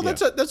 That's all. Yeah.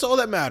 That's all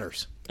that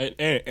matters.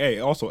 Hey,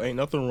 also, ain't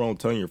nothing wrong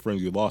telling your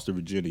friends you lost your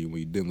virginity when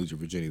you didn't lose your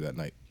virginity that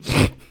night.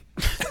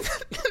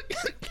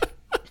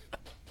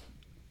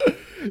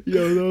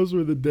 Yo, those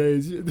were the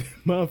days.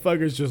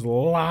 Motherfuckers just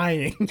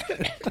lying.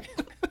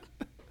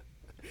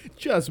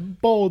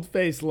 Just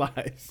bold-faced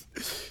lies.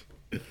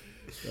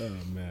 Oh,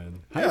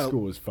 man. High Yeah.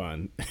 school was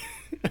fun.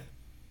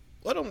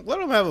 Let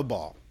him have a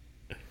ball.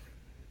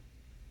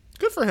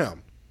 Good for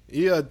him.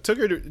 He took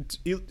her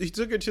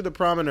to the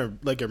prom in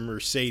a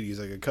Mercedes,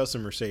 like a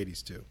custom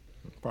Mercedes too.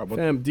 Probably.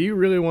 Fam, do you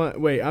really want?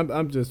 Wait,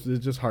 I'm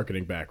just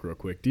harkening back real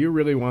quick. Do you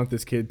really want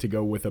this kid to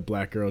go with a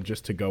black girl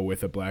just to go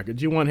with a black girl?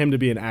 Do you want him to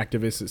be an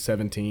activist at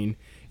 17?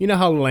 You know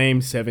how lame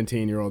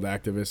 17-year-old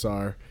activists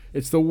are.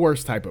 It's the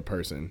worst type of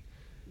person.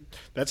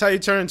 That's how you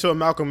turn into a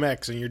Malcolm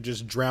X, and you're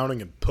just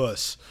drowning in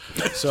puss.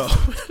 So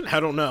I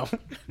don't know.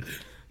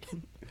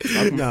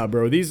 Nah,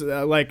 bro. These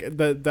like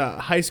the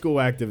high school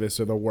activists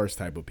are the worst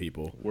type of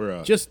people.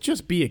 We're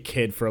Just be a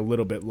kid for a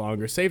little bit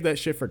longer. Save that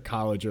shit for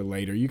college or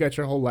later. You got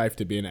your whole life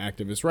to be an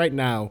activist. Right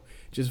now,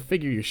 just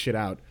figure your shit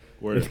out.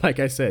 Like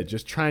I said,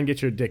 just try and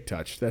get your dick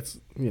touched.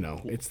 That's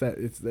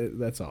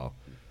that's all.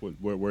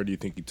 where do you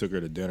think he took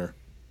her to dinner?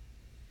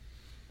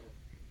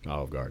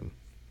 Olive Garden.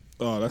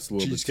 Oh, that's a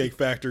little Cheesecake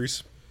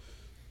Factories. bit.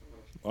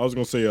 I was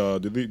gonna say,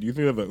 do you think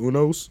they have an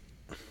Uno's?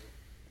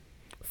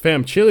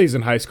 Fam, Chili's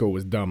in high school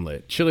was dumb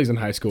lit. Chili's in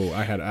high school,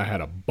 I had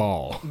a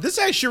ball. This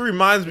actually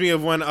reminds me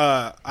of when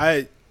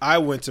I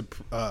went to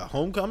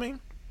homecoming,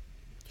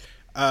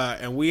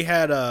 and we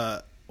had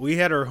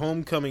our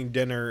homecoming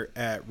dinner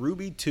at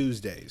Ruby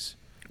Tuesdays.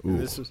 Ooh.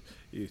 This was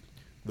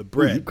the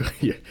bread.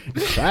 Yeah,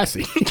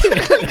 classy.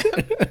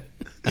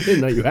 I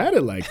didn't know you had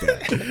it like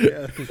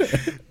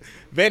that.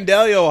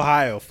 Vandalia,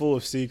 Ohio, full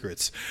of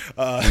secrets.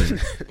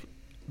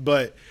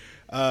 But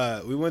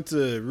we went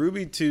to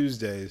Ruby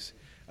Tuesdays,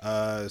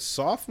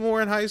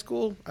 sophomore in high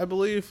school, I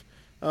believe.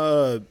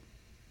 And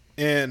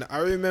I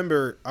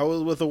remember I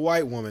was with a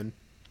white woman,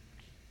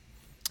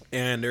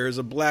 and there's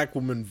a black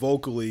woman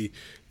vocally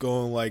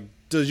going like,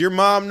 "Does your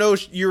mom know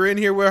you're in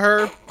here with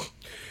her?"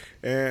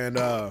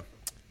 And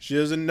she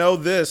doesn't know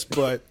this,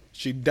 but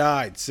she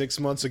died 6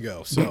 months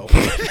ago. So,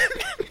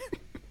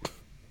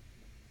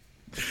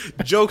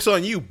 joke's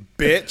on you,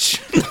 bitch.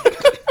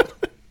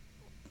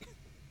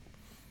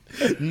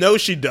 No,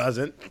 she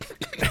doesn't.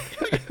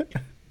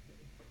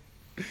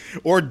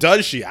 Or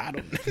does she? I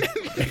don't know.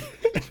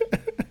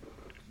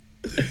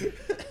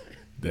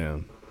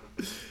 Damn.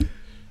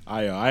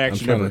 I I'm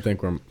actually trying never to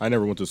think where I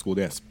never went to a school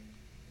dance.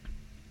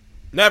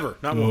 Never.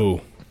 Not one.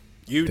 Ooh.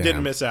 You Damn.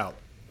 didn't miss out.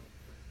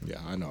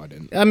 Yeah, I know I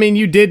didn't. I mean,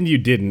 you did and you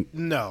didn't.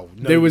 No.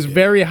 There you was didn't.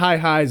 very high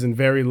highs and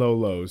very low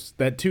lows.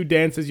 That 2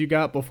 dances you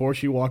got before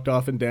she walked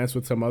off and danced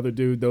with some other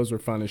dude, those were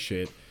fun as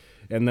shit.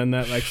 And then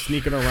that like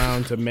sneaking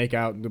around to make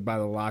out by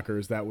the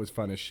lockers, that was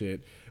fun as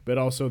shit. But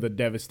also the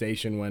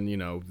devastation when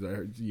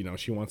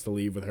she wants to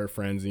leave with her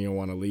friends and you don't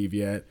want to leave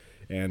yet,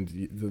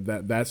 and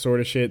that sort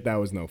of shit, that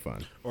was no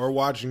fun. Or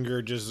watching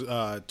her just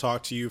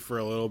talk to you for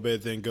a little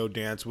bit, then go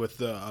dance with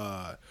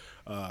the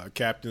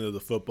captain of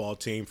the football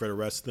team for the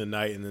rest of the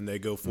night, and then they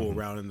go full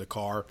round in the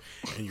car,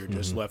 and you're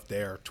just left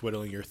there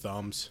twiddling your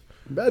thumbs.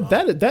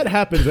 That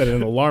happens at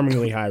an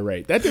alarmingly high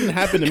rate. That didn't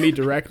happen to me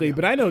directly,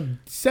 but I know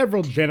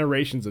several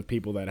generations of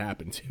people that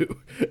happened to.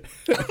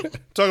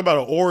 Talk about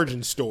an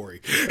origin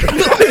story.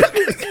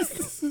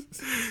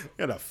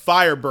 Got a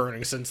fire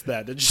burning since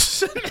that. It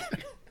just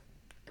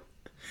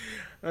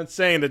I'm not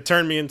saying it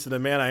turned me into the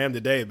man I am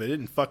today, but it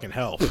didn't fucking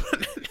help.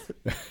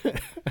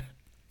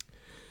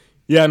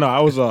 Yeah, no, I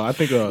was. I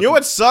think. You know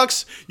what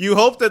sucks? You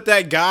hope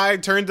that guy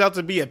turns out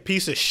to be a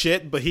piece of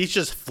shit, but he's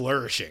just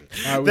flourishing.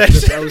 I was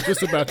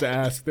just about to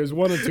ask. There's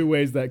one or two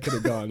ways that could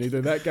have gone.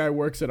 Either that guy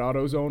works at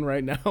AutoZone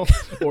right now,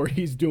 or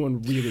he's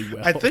doing really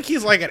well. I think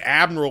he's like an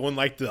admiral in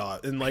like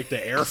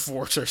the Air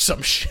Force or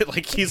some shit.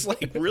 Like he's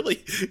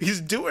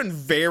doing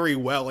very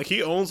well. Like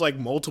he owns like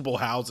multiple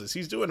houses.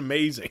 He's doing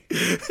amazing.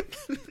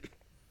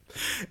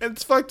 And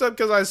it's fucked up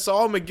because I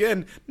saw him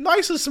again.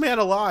 Nicest man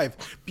alive.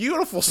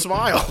 Beautiful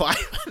smile.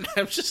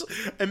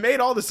 It made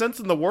all the sense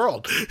in the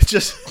world.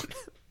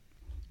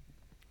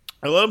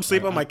 I let him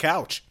sleep on my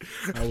couch.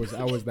 I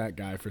was that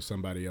guy for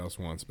somebody else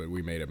once, but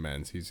we made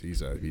amends.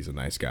 He's a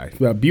nice guy.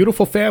 A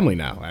beautiful family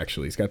now.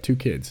 Actually, he's got 2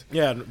 kids.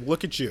 Yeah,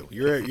 look at you.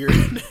 You're.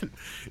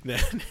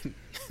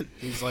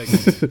 He's like.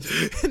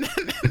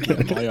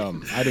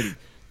 I didn't.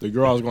 The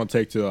girl I was going to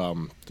take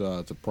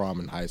to prom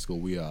in high school.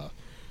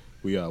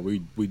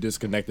 We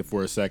disconnected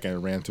for a second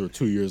and ran to her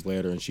 2 years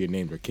later, and she had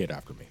named her kid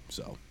after me.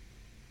 So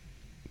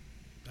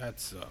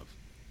That's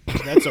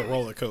a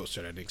roller coaster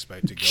I didn't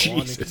expect to go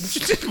on.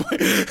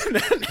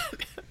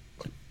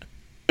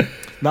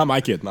 not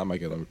my kid. Let me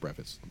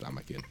preface. Not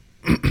my kid.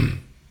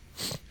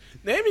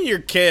 Naming your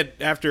kid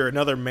after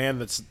another man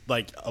that's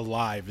like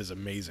alive is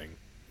amazing.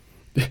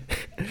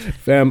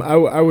 Fam,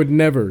 I would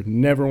never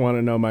want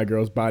to know my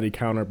girl's body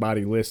count or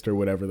body list or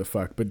whatever the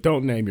fuck. But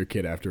don't name your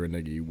kid after a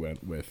nigga you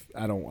went with.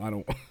 I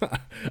don't.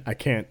 I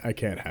can't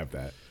have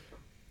that.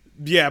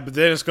 Yeah, but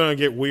then it's gonna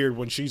get weird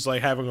when she's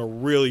like having a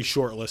really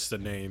short list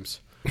of names.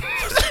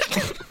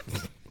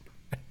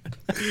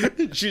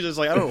 She's just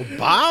like, I don't know,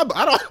 Bob.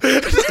 I don't.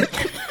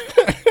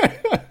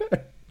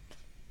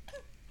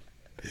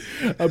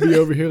 I'll be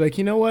over here like,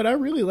 you know what? I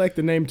really like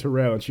the name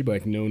Terrell, and she'd be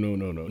like, no.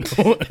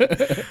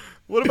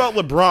 What about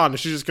LeBron? And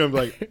she's just gonna be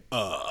like,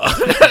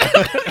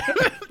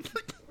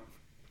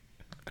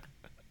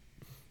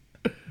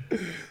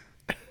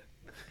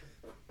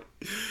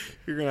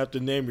 You're gonna have to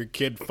name your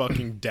kid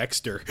fucking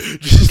Dexter.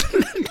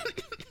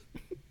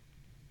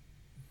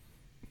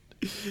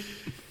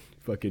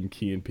 fucking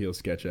Key and Peele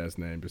sketch ass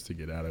name just to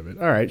get out of it.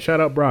 All right, shout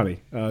out Bronny.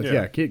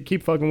 Yeah,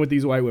 keep fucking with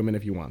these white women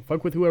if you want.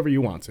 Fuck with whoever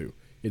you want to.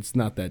 It's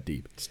not that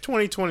deep. It's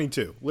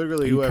 2022.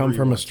 Literally, You whoever come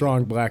from a want.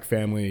 strong black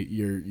family,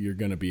 you're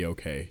gonna be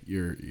okay.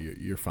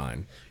 You're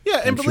fine. Yeah,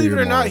 and I'm sure believe it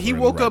your or not, morals he are in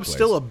the woke right up place.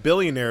 still a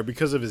billionaire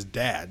because of his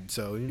dad.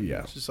 So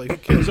Yeah. it's just like, who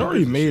cares? He's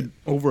already made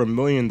over $1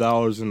 million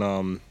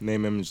in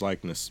name, image,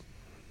 likeness.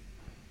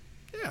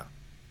 Yeah.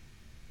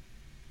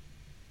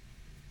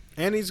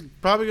 And he's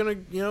probably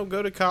gonna,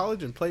 go to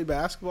college and play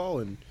basketball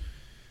and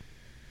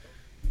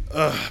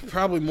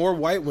probably more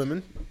white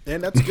women,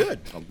 and that's good.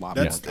 A lot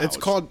That's more. it's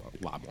called.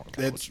 a lot more.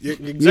 That's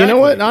exactly. You know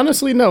what?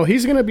 Honestly, no.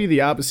 He's going to be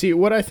the opposite. See,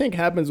 what I think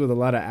happens with a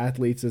lot of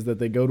athletes is that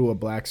they go to a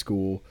black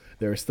school,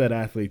 they're a stud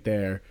athlete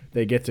there,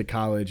 they get to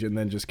college, and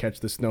then just catch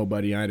the snow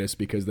buddyitis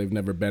because they've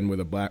never been with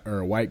a black or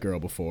a white girl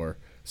before.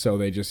 So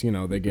they just,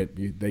 they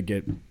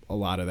get a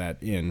lot of that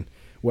in.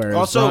 Whereas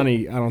Also-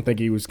 Ronnie, I don't think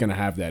he was going to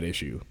have that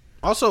issue.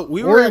 Also,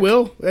 we Or were he at,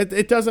 will.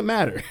 It doesn't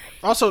matter.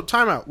 also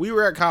timeout. We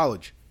were at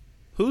college.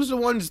 Who's the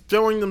ones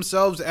throwing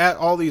themselves at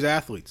all these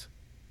athletes?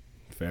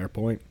 Fair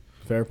point.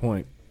 Fair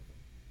point.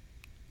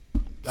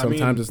 I mean-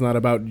 Sometimes it's not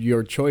about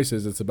your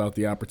choices; it's about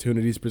the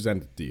opportunities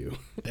presented to you.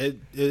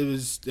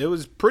 It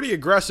was pretty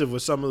aggressive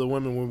with some of the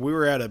women when we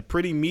were at a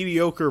pretty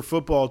mediocre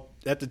football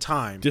at the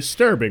time.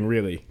 Disturbing,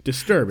 really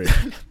disturbing.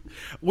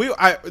 Actually,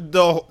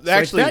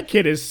 Like, that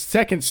kid is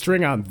second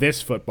string on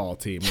this football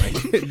team. Like,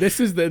 this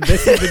is the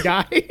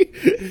guy.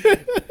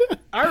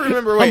 I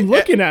remember. I'm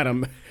looking at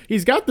him.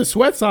 He's got the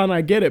sweats on.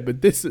 I get it,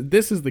 but this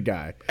is the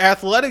guy.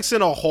 athletics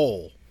in a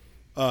whole.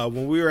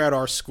 When we were at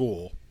our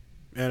school,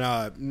 and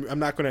I'm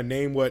not going to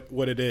name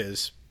what it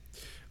is.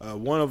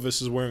 One of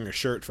us is wearing a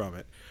shirt from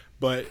it,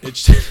 but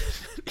it's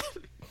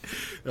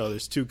no.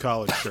 There's 2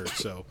 college shirts,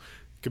 so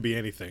it could be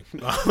anything.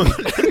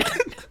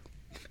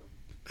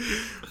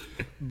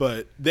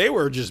 But they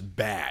were just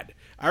bad.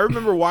 I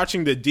remember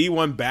watching the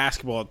D1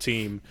 basketball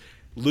team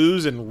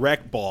lose in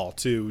rec ball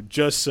to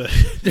just a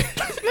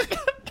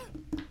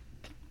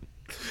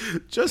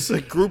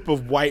group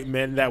of white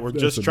men that were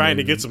just trying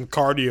to get some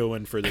cardio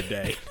in for the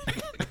day.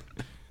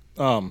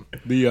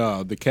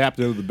 The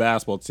captain of the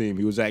basketball team,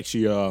 he was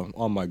actually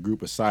on my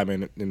group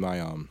assignment in my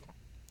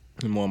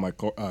in one of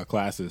my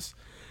classes,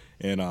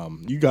 and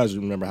you guys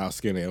remember how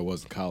skinny I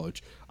was in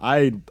college.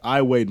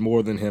 I weighed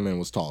more than him and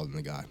was taller than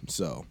the guy.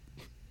 So,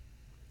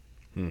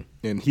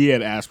 and he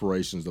had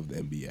aspirations of the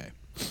NBA.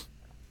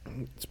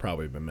 It's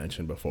probably been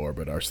mentioned before,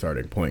 but our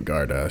starting point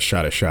guard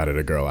shot a shot at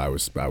a girl I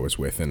was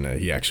with, and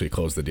he actually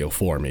closed the deal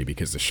for me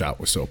because the shot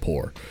was so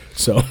poor.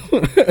 So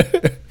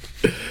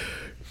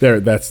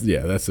that's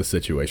the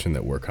situation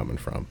that we're coming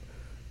from.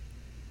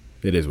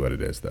 It is what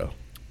it is, though.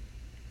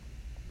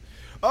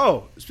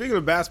 Oh, speaking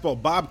of basketball,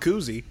 Bob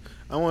Cousy,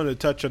 I wanted to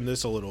touch on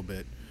this a little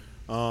bit.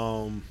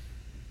 I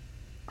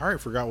already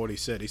forgot what he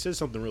said. He said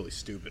something really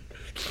stupid.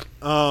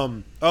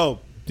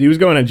 He was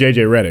going at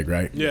JJ Redick,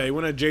 right? Yeah, he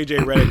went at J.J.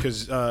 Redick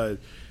because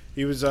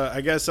he was,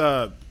 I guess,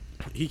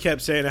 he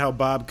kept saying how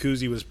Bob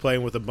Cousy was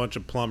playing with a bunch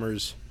of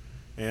plumbers.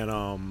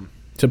 And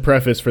To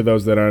preface, for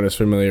those that aren't as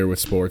familiar with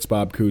sports,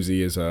 Bob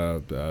Cousy is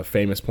a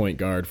famous point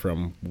guard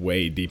from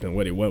way deep in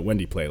when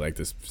did he play? Like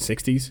the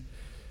 60s?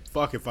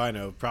 fuck if I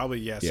know.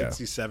 Probably,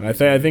 67. I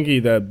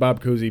think the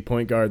Bob Cousy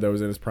point guard that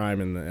was in his prime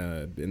in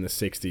the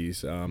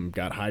 60s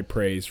got high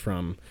praise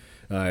from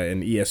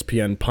an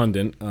ESPN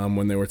pundit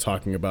when they were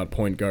talking about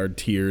point guard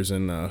tiers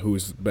and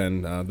who's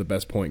been the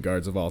best point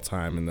guards of all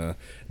time in the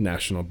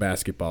National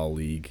Basketball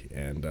League.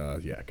 And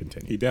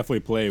continue. He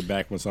definitely played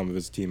back when some of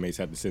his teammates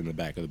had to sit in the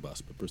back of the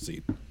bus. But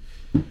proceed.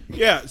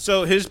 Yeah,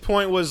 so his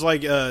point was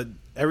like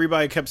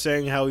everybody kept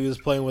saying how he was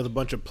playing with a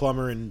bunch of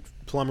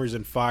plumbers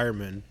and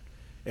firemen.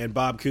 And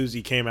Bob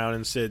Cousy came out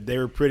and said they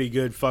were pretty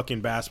good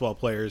fucking basketball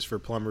players for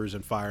plumbers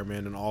and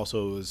firemen. And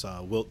also it was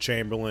Wilt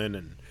Chamberlain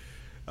and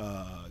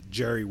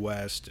Jerry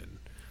West and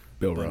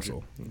Bill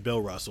Russell.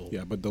 Bill Russell.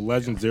 Yeah, but the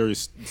legendary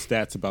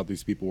stats about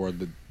these people were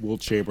that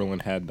Wilt Chamberlain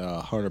had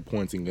 100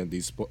 points against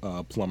these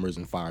plumbers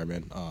and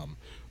firemen.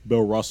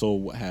 Bill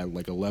Russell had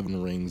like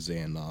 11 rings,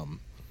 and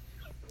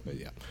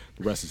the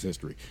rest is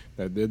history.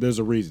 There's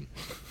a reason.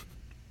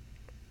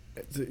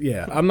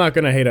 Yeah, I'm not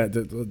going to hate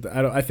it.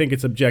 I think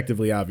it's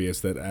objectively obvious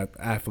that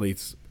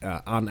athletes,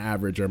 on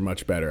average, are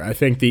much better. I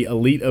think the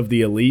elite of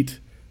the elite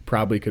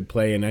probably could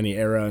play in any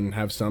era and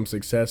have some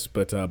success,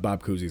 but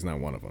Bob Cousy's not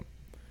one of them.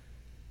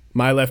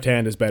 My left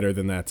hand is better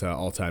than that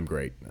all-time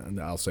great.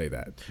 I'll say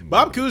that.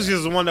 Bob Cousy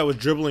is the one that was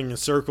dribbling in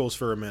circles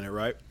for a minute,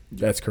 right?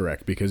 That's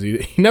correct, because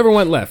he never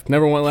went left.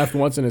 Never went left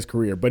once in his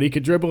career, but he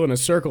could dribble in a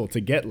circle to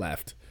get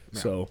left. Yeah.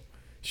 So,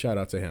 shout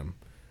out to him.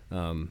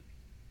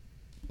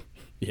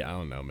 Yeah, I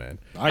don't know, man.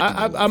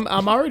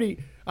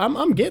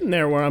 I'm getting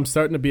there where I'm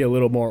starting to be a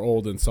little more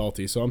old and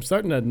salty, so I'm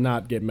starting to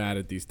not get mad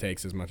at these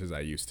takes as much as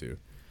I used to.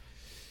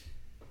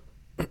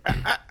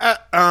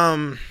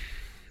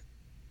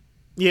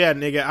 Yeah,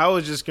 nigga, I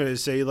was just gonna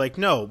say like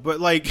no, but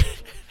like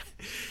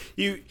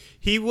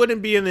he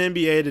wouldn't be in the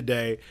NBA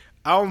today.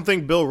 I don't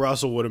think Bill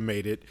Russell would have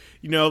made it.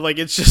 You know, like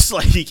it's just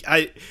like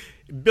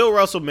Bill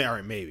Russell, all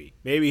right, maybe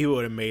he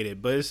would have made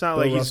it, but it's not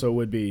Bill like Russell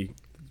would be,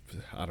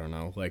 I don't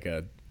know, like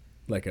a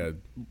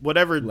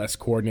whatever less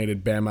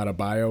coordinated Bam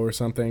Adebayo or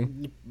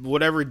something.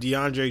 whatever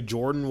DeAndre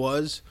Jordan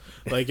was.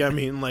 Like, I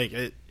mean,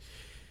 like,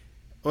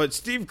 what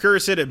Steve Kerr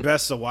said it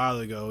best a while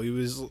ago. He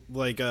was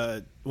like,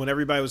 when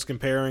everybody was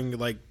comparing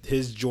like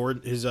his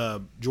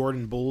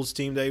Jordan Bulls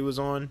team that he was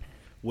on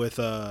with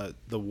the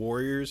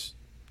Warriors,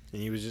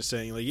 and he was just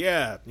saying like,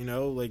 yeah, you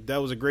know, like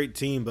that was a great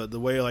team, but the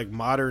way like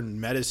modern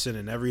medicine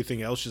and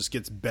everything else just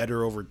gets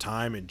better over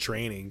time and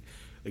training,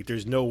 like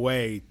there's no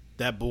way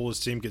that Bulls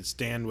team could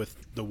stand with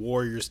the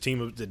Warriors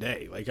team of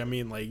today. Like, I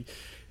mean, like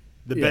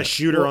the best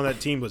shooter on that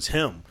team was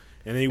him,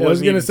 and he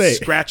wasn't even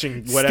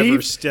scratching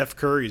whatever Steph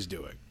Curry's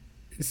doing.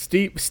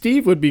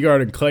 Steve would be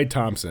guarding Klay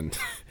Thompson.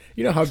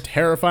 You know how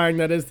terrifying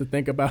that is to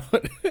think about?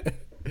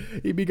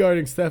 He'd be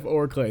guarding Steph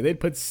or Klay. They'd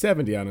put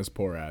 70 on his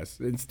poor ass,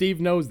 and Steve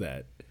knows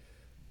that.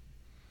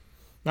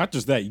 Not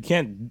just that, you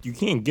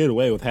can't get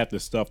away with half the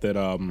stuff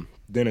that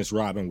Dennis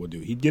Rodman would do.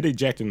 He'd get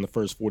ejected in the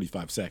first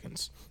 45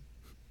 seconds.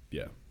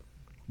 Yeah.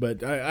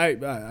 But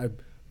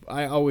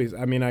I always,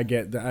 I mean, I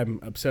get that I'm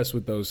obsessed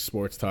with those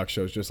sports talk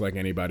shows just like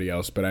anybody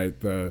else.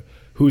 But the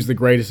who's the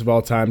greatest of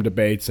all time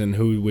debates and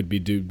who would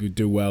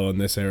do well in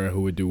this era,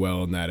 who would do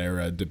well in that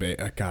era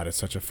debate. God, it's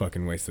such a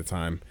fucking waste of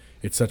time.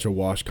 It's such a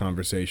wash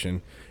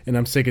conversation, and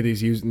I'm sick of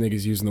these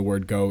niggas using the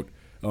word GOAT.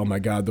 Oh my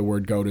God, the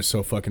word GOAT is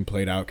so fucking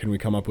played out. Can we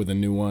come up with a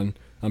new one?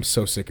 I'm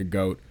so sick of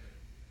GOAT.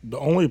 The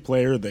only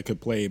player that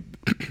could play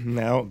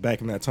now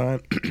back in that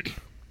time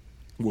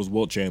was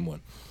Wilt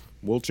Chamberlain.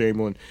 Wilt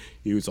Chamberlain,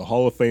 he was a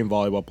Hall of Fame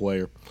volleyball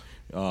player.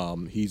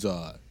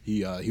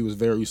 He was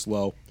very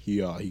slow. He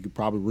could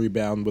probably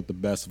rebound with the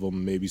best of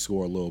them, maybe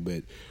score a little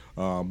bit.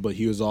 But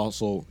he was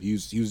also he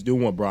was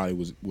doing what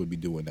Bronny would be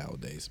doing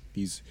nowadays.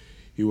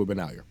 He would have been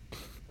out here.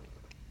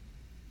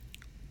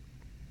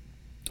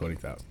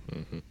 20,000.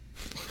 Mm-hmm.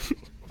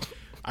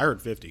 I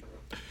heard 50.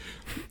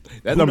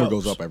 That number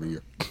goes up every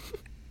year.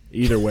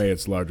 Either way,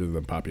 it's larger than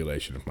the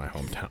population of my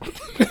hometown.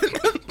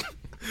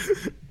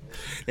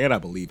 And I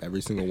believe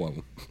every single one of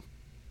them.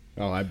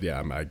 Oh, I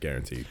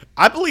guarantee.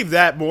 I believe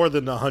that more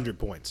than 100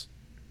 points.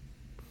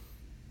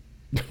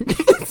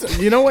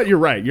 You know what? You're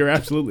right. You're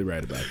absolutely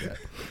right about that.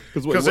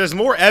 Because there's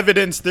more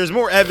evidence. There's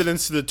more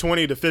evidence to the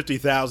 20 to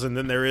 50,000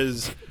 than there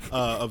is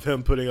of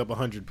him putting up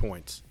 100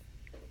 points.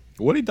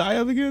 What did he die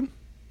of again?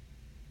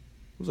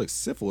 It was like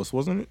syphilis,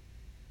 wasn't it?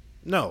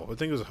 No, I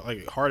think it was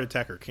like a heart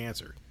attack or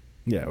cancer.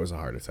 Yeah, it was a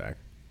heart attack.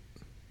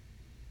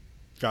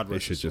 God They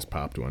rest should his soul. just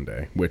popped one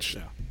day. Which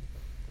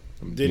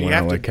Did he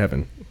have to? like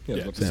Kevin?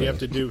 Yeah, does he have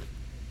to do?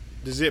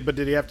 But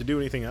did he have to do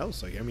anything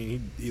else? Like, I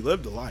mean, he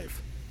lived a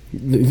life. He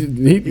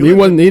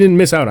didn't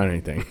miss out on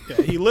anything.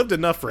 Yeah, he lived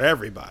enough for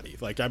everybody.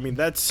 Like, I mean,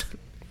 that's.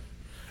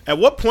 At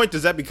what point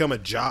does that become a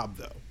job,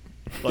 though?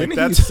 Like,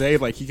 Didn't he say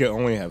like he could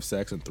only have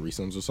sex in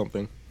threesomes or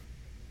something?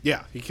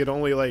 Yeah, he could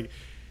only like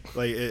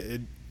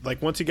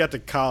once he got to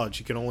college,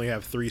 he could only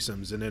have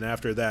threesomes, and then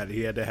after that,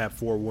 he had to have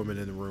 4 women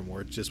in the room,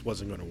 or it just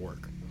wasn't going to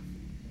work.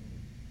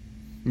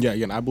 Yeah,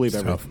 again, I believe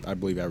tough.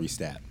 every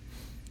stat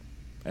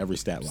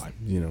line.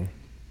 You know,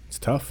 it's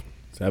tough.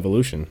 It's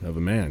evolution of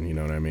a man. You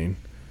know what I mean?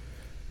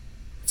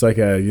 It's like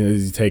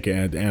you take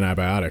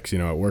antibiotics. You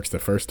know, it works the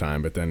first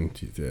time, but then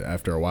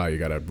after a while, you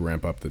got to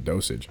ramp up the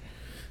dosage.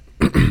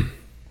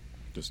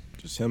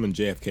 Just him and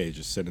JFK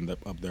just sitting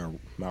up there,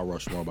 Mount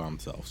Rushmore by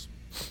themselves.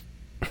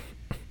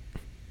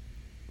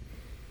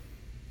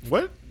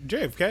 What?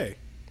 JFK?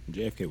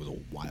 JFK was a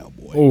wild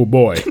boy. Oh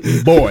boy,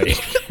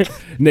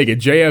 nigga,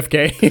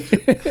 JFK.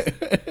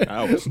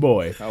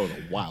 Boy, that was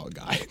a wild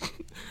guy.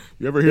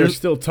 You ever hear? There's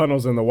still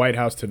tunnels in the White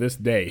House to this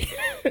day.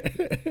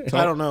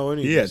 I don't know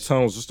any. He had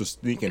tunnels just to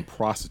sneak in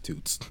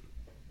prostitutes.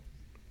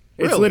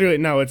 It's Really? literally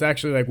no. It's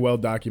actually like well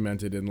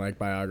documented in like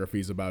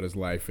biographies about his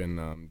life and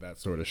that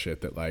sort of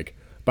shit. That like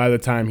by the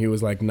time he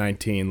was like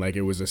 19, like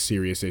it was a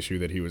serious issue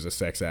that he was a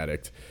sex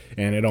addict,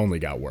 and it only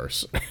got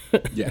worse.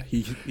 Yeah,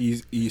 he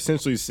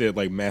essentially said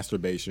like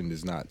masturbation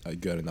is not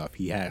good enough.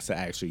 He has to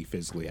actually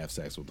physically have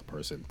sex with the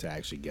person to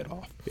actually get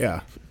off.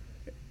 Yeah.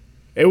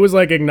 It was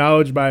like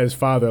acknowledged by his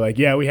father, like,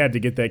 yeah, we had to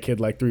get that kid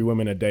like 3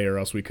 women a day or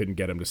else we couldn't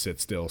get him to sit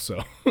still.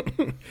 So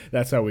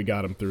that's how we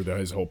got him through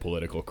his whole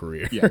political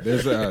career. Yeah,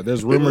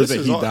 there's rumors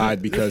that he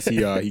died because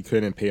he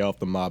couldn't pay off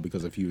the mob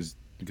because he was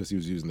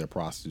using their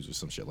prostitutes or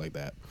some shit like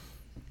that.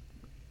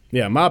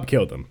 Yeah, mob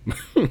killed him.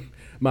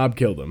 Mob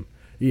killed him.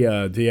 He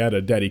had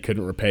a debt he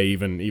couldn't repay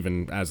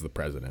even as the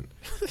president.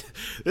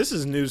 This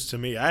is news to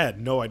me. I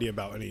had no idea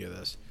about any of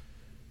this.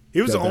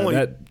 He was the only.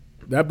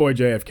 That boy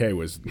JFK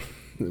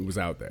was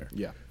out there.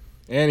 Yeah,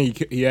 and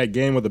he had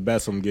game with the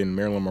best of them, getting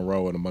Marilyn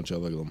Monroe and a bunch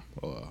of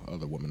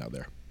other women out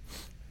there.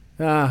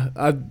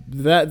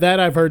 That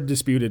I've heard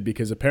disputed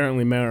because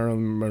apparently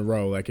Marilyn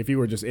Monroe, like if you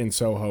were just in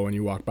Soho and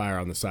you walked by her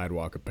on the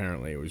sidewalk,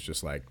 apparently it was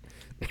just like,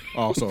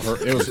 oh, so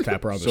it was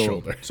tap her on the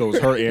shoulder. So it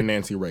was her and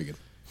Nancy Reagan.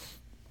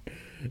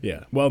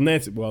 Yeah,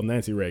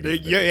 Nancy Reagan.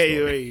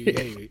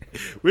 Yeah.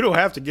 We don't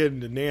have to get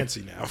into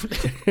Nancy now.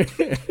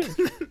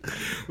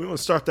 We want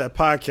to start that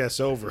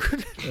podcast over.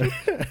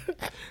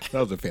 That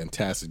was a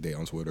fantastic day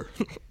on Twitter.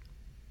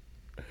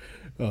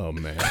 Oh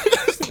man.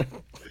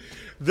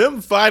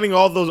 Them finding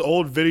all those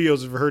old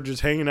videos of her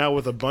just hanging out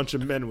with a bunch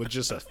of men was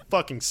just a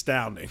fucking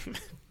astounding.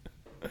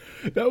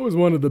 That was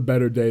one of the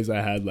better days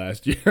I had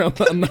last year.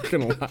 I'm not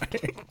gonna lie.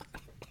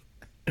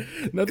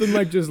 Nothing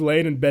like just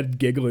laying in bed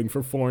giggling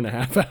for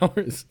 4.5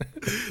 hours.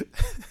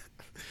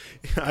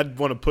 I'd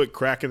want to put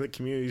crack in the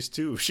communities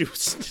too. She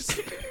was just.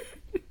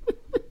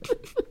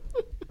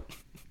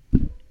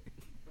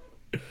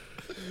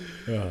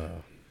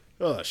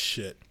 Oh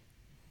shit!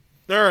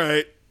 All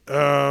right.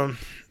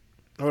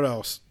 What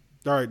else?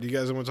 All right. Do you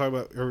guys want to talk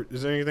about? Or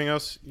is there anything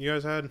else you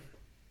guys had?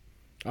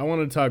 I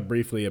want to talk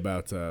briefly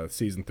about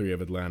season 3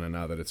 of Atlanta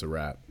now that it's a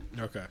wrap.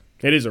 Okay.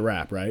 It is a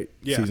wrap, right?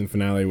 Yeah. Season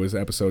finale was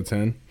episode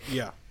 10.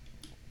 Yeah.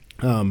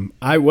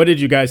 What did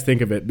you guys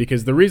think of it?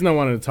 Because the reason I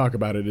wanted to talk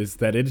about it is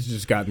that it's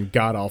just gotten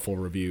god-awful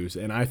reviews,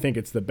 and I think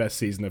it's the best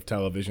season of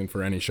television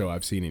for any show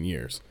I've seen in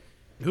years.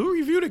 Who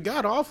reviewed it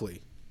god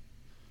awfully?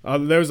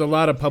 There was a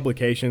lot of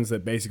publications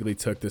that basically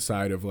took the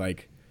side of,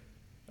 like,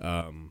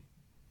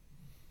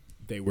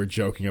 they were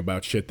joking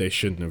about shit they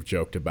shouldn't have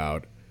joked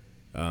about.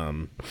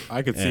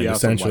 I could see And how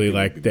essentially, some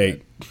white like, people would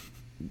be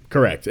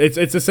correct. It's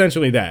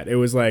essentially that. It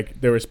was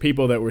like there was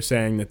people that were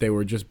saying that they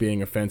were just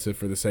being offensive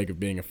for the sake of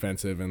being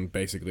offensive, and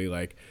basically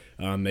like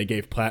they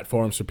gave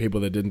platforms for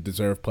people that didn't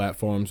deserve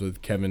platforms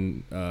with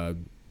Kevin Samuels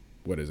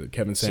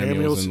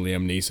and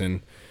Liam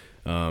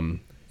Neeson,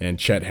 and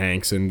Chet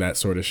Hanks and that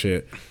sort of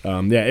shit.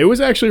 Yeah, it was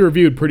actually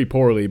reviewed pretty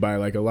poorly by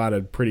like a lot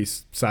of pretty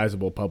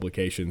sizable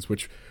publications,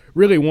 which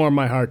really warmed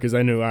my heart because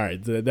I knew, all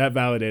right, that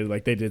validated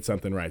like they did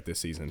something right this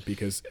season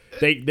because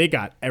they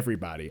got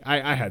everybody.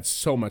 I had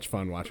so much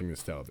fun watching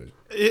this television.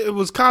 It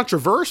was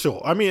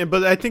controversial. I mean,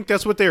 but I think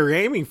that's what they were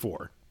aiming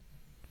for.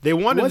 They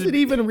wanted. Was it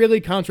even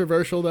really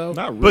controversial though?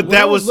 Not really. But When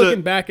that I was was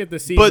looking back at the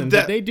season.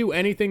 that- Did they do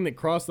anything that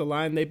crossed the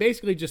line? They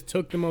basically just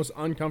took the most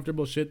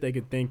uncomfortable shit they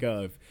could think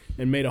of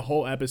and made a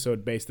whole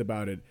episode based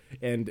about it.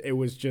 And it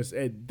was just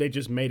they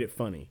just made it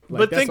funny. Like,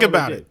 But that's think all they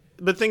about did. it.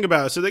 But think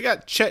about it. So they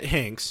got Chet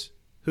Hanks,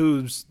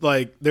 who's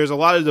like, there's a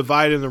lot of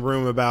divide in the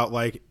room about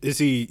like, is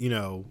he,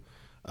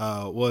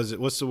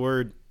 what's the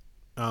word?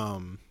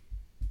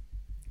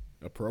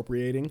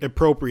 Appropriating.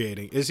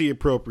 Appropriating. Is he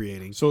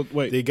appropriating? So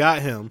wait, They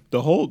got him.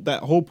 that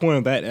whole point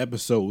of that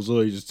episode was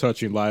literally just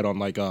touching light on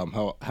like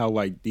how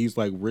like these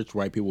like rich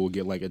white people will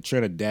get like a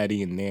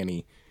Trinidadian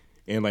nanny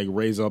and like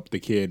raise up the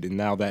kid, and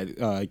now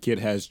that kid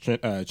has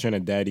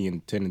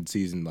Trinidadian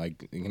tendencies and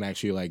like it can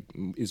actually like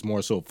is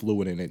more so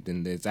fluent in it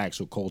than its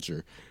actual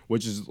culture,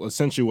 which is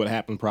essentially what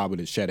happened probably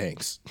to Chet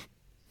Hanks.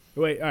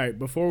 Wait, all right.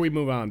 Before we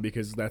move on,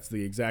 because that's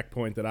the exact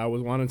point that I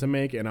was wanting to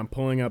make, and I'm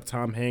pulling up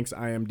Tom Hanks'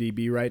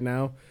 IMDb right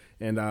now.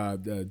 And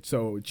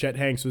so Chet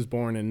Hanks was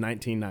born in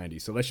 1990.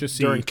 So let's just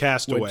see During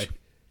Castaway.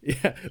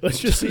 Yeah, let's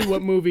just see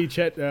what movie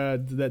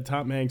that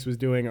Tom Hanks was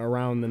doing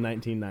around the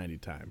 1990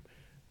 time.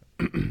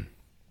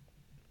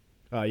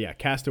 Yeah,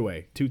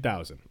 Castaway,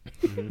 2000.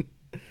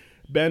 Mm-hmm.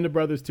 Band of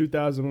Brothers,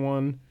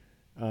 2001.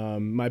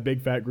 My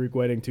Big Fat Greek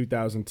Wedding,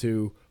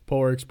 2002.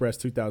 Polar Express,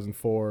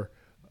 2004.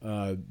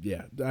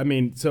 Yeah, I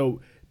mean,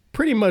 so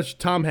pretty much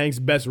Tom Hanks'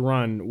 best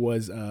run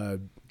was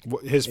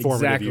His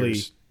formative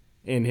years.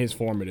 in his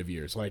formative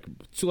years, like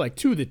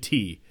to the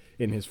T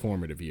in his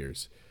formative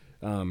years.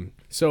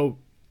 So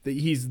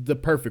he's the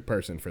perfect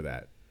person for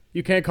that.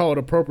 You can't call it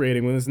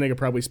appropriating when this nigga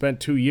probably spent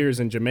 2 years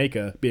in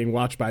Jamaica being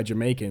watched by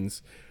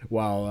Jamaicans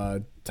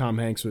while Tom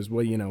Hanks was,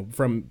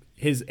 from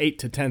his 8th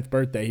to 10th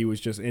birthday, he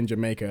was just in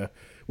Jamaica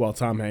while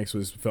Tom Hanks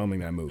was filming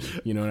that movie.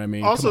 You know what I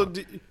mean? Also,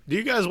 do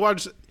you guys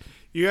watch?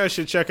 You guys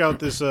should check out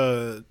this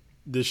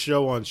this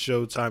show on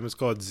Showtime. It's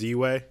called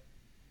Z-Way.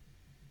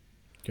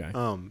 Okay.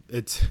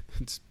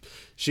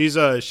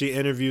 She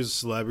interviews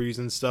celebrities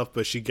and stuff,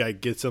 but she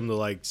gets them to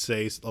like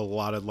say a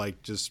lot of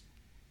like just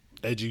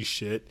edgy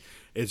shit.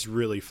 It's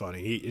really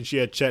funny. And she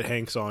had Chet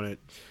Hanks on it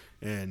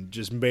and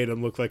just made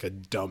him look like a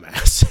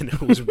dumbass, and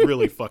it was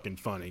really fucking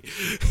funny.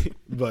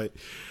 But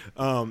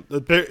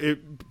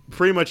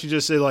pretty much he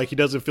just said like he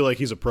doesn't feel like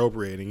he's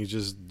appropriating. He's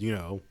just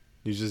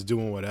he's just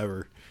doing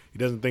whatever. He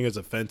doesn't think it's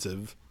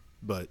offensive,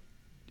 but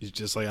he's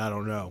just like, I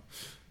don't know.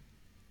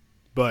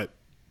 But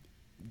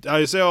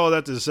I say all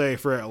that to say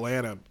for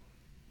Atlanta,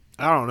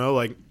 I don't know.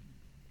 Like,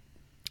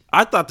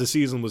 I thought the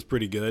season was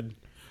pretty good.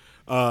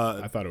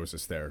 I thought it was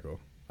hysterical.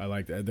 I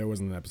liked it. There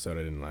wasn't an episode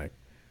I didn't like.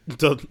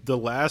 The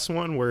last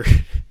one where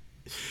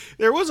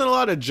there wasn't a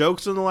lot of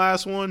jokes in the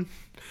last one,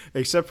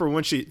 except for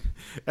when she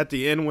at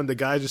the end when the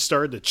guy just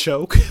started to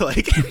choke.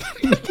 Like,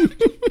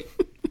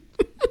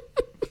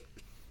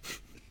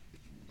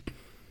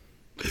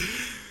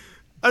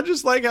 I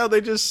just like how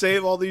they just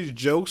save all these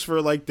jokes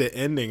for like the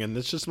ending, and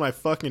that's just my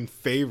fucking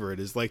favorite.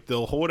 Is like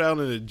they'll hold out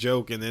in a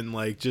joke, and then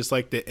like just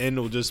like the end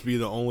will just be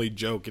the only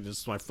joke, and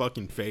it's my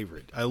fucking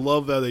favorite. I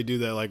love how they do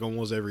that like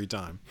almost every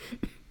time.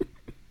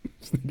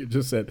 You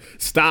just said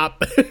stop.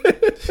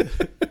 That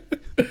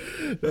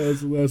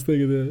was the last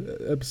thing of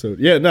the episode.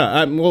 Yeah,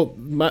 no.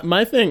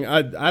 My thing.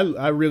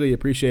 I really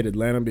appreciate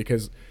Atlanta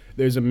because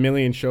there's a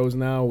million shows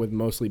now with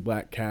mostly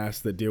black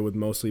casts that deal with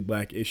mostly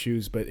black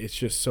issues, but it's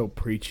just so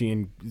preachy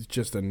and it's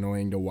just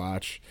annoying to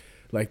watch.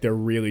 Like they're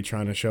really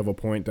trying to shove a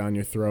point down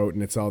your throat,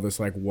 and it's all this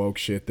like woke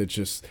shit that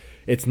just,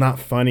 it's not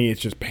funny.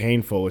 It's just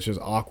painful. It's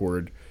just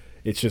awkward.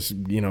 It's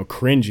just,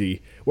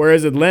 cringy.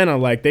 Whereas Atlanta,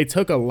 like they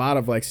took a lot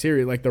of like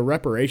serious, like the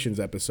reparations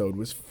episode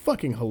was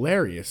fucking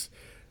hilarious.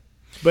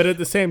 But at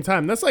the same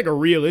time, that's like a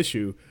real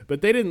issue.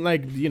 But they didn't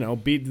like, they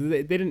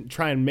didn't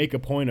try and make a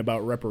point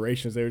about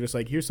reparations. They were just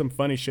like, here's some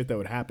funny shit that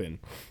would happen.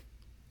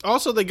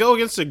 Also, they go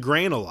against the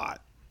grain a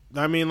lot.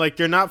 I mean, like,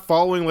 they're not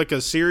following, like,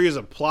 a series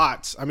of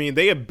plots. I mean,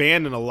 they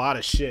abandon a lot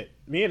of shit.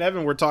 Me and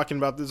Evan were talking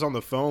about this on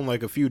the phone,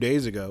 like, a few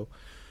days ago,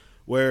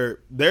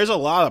 where there's a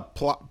lot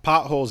of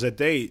potholes that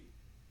they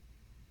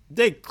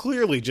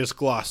clearly just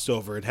glossed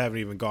over and haven't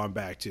even gone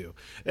back to.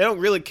 They don't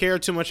really care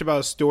too much about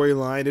a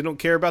storyline. They don't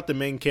care about the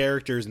main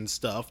characters and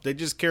stuff. They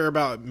just care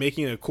about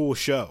making a cool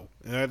show.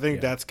 And I think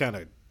that's kind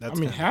of...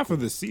 half of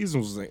the season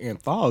was an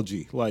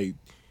anthology. Like...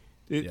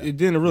 It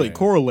didn't really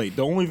correlate.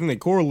 The only thing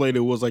that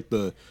correlated was like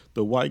the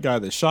white guy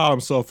that shot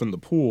himself in the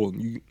pool.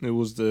 It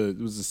was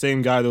the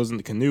same guy that was in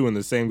the canoe and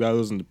the same guy that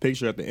was in the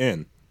picture at the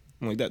end.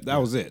 I'm like that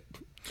was it.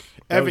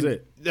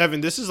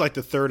 Evan, this is like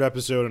the third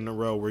episode in a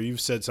row where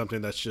you've said something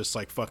that's just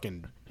like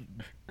fucking.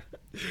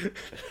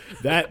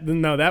 That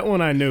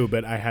one I knew,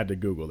 but I had to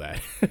Google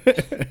that.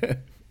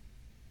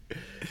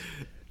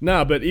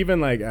 No, but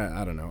even like,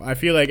 I don't know. I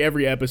feel like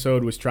every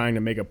episode was trying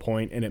to make a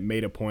point, and it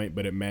made a point,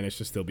 but it managed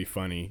to still be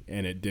funny,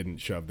 and it didn't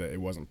shove that.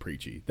 It wasn't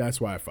preachy. That's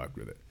why I fucked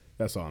with it.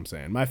 That's all I'm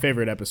saying. My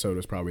favorite episode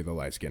was probably the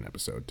light skin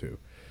episode, too.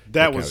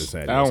 That one was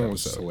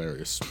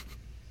hilarious.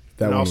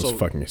 That one was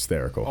fucking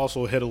hysterical.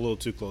 Also hit a little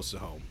too close to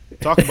home.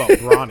 Talk about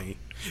Bronny.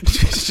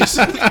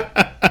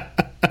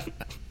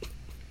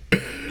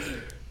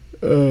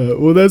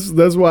 Well,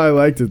 that's why I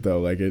liked it though.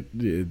 Like it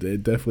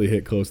definitely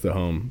hit close to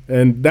home,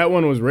 and that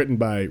one was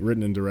written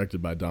and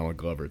directed by Donald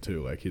Glover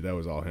too. Like that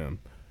was all him.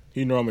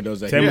 He normally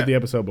does that. Same with the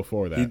episode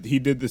before that. He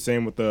did the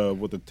same with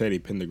the Teddy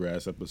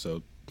Pendergrass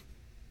episode.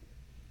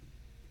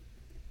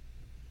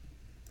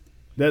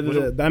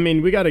 I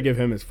mean, we got to give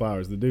him his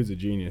flowers. The dude's a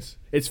genius.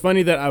 It's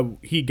funny that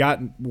he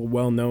got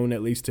well known,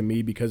 at least to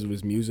me, because of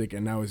his music,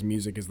 and now his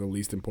music is the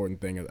least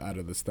important thing out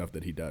of the stuff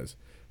that he does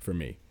for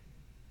me.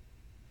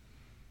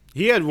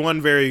 He had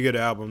one very good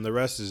album. The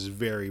rest is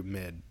very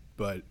mid.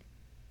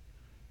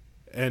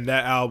 And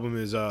that album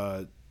is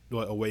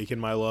Awaken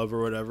My Love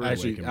or whatever.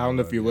 Actually, I don't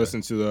know if you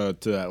listened to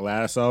that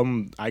last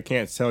album. I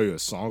can't tell you a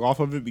song off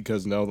of it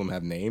because none of them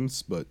have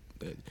names, but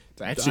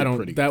it's actually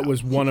pretty good. That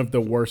was one of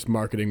the worst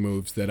marketing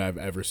moves that I've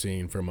ever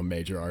seen from a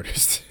major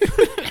artist.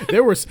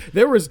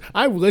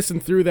 I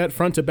listened through that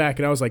front to back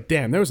and I was like,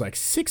 damn, there was like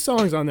 6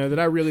 songs on there that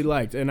I really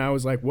liked. And I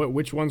was like,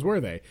 which ones were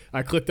they?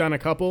 I clicked on a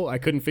couple. I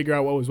couldn't figure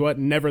out what was what.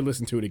 Never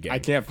listened to it again. I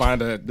can't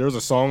find it. There's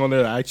a song on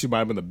there that actually might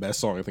have been the best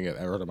song I think I've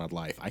ever heard in my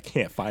life. I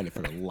can't find it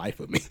for the life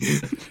of me.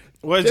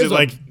 What is it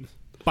like?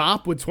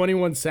 Bop with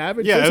 21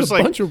 Savage? Yeah, there's a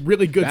bunch of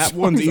really good songs. That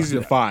one's easy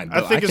to find.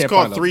 I think it's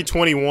called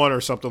 321 or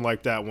something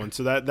like that one.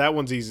 So that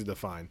one's easy to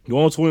find. The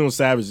one with 21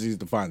 Savage is easy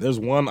to find. There's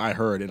one I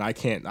heard, and I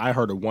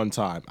heard it one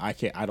time. I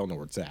don't know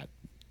where it's at.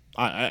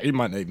 It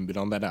might not even been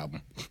on that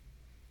album.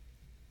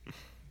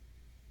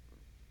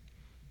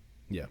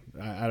 Yeah,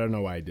 I don't know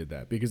why he did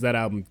that, because that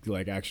album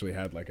like actually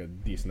had like a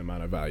decent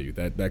amount of value.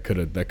 That could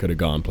have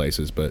gone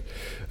places, but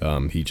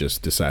he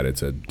just decided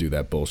to do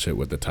that bullshit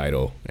with the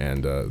title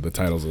and the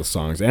titles of the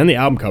songs and the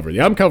album cover.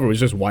 The album cover was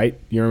just white.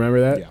 You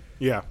remember that?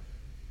 Yeah.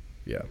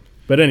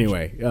 But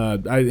anyway,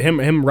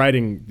 him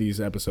writing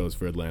these episodes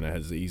for Atlanta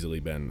has easily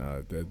been.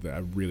 I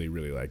really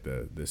really like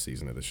this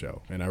season of the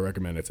show, and I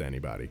recommend it to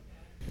anybody.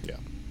 Yeah.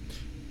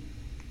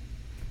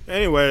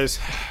 Anyways.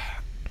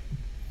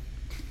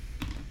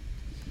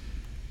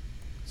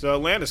 So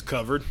Atlanta's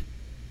covered.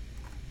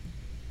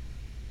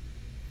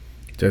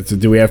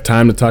 Do we have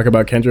time to talk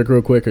about Kendrick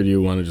real quick, or do you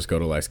want to just go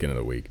to Light Skin of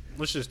the Week?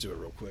 Let's just do it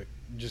real quick,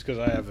 just because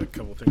I have a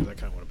couple things I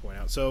kind of want to point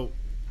out. So,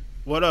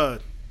 So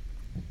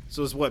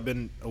it's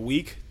been a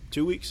week,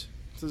 2 weeks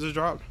since it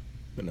dropped?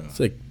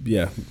 It's like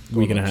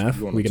week and a half,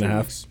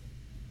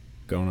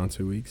 going on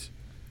 2 weeks.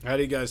 How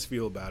do you guys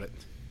feel about it?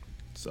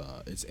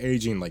 It's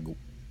aging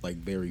like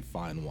very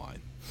fine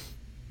wine.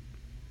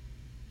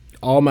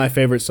 All my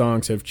favorite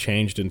songs have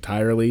changed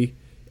entirely,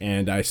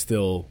 and I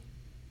still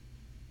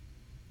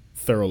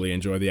thoroughly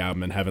enjoy the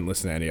album and haven't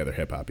listened to any other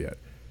hip hop yet.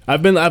 I've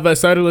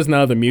started listening to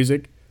other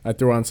music. I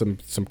threw on some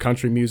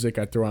country music.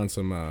 I threw on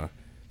some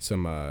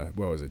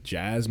what was it,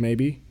 jazz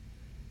maybe,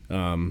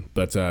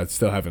 but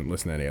still haven't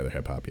listened to any other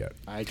hip hop yet.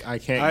 I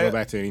can't go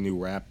back to any new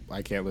rap.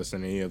 I can't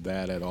listen to any of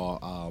that at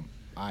all.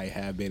 I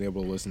have been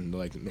able to listen to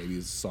like maybe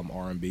some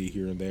R&B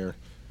here and there.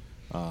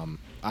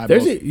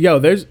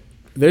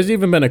 There's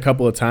even been a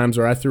couple of times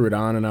where I threw it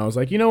on and I was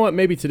like, you know what,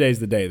 maybe today's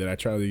the day that I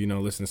try to,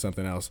 listen to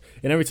something else.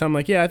 And every time I'm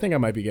like, yeah, I think I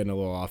might be getting a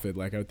little off it.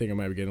 Like, I think I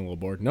might be getting a little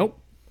bored. Nope.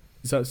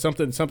 So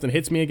something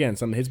hits me again.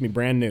 Something hits me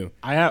brand new.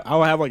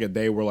 I'll have like a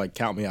day where like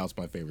Count Me Out's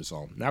my favorite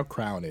song. Now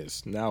Crown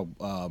is. Now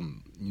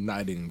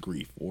United in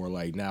Grief. Or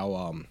like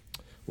now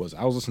was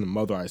I was listening to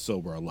Mother I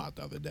Sober a lot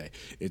the other day.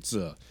 It's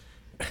a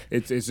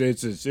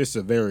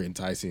very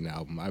enticing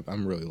album.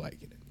 I'm really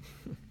liking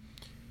it.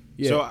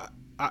 Yeah.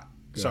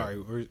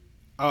 So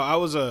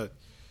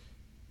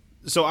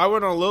So I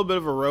went on a little bit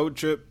of a road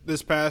trip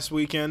this past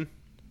weekend,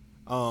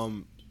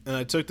 and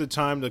I took the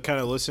time to kind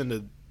of listen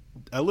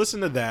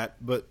to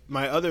that, but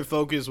my other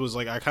focus was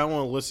like I kind of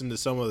want to listen to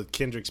some of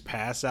Kendrick's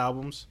past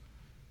albums,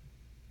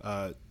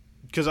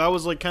 because I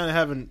was like kind of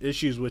having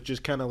issues with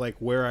just kind of like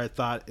where I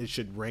thought it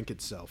should rank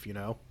itself, you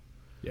know?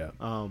 Yeah.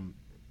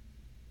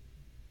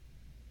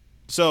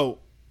 So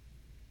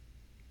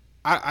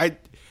I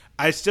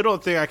still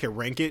don't think I can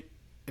rank it,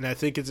 and I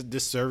think it's a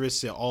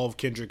disservice to all of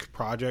Kendrick's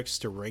projects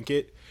to rank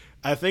it.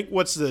 I think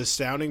what's the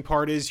astounding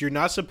part is you're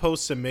not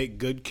supposed to make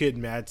Good Kid,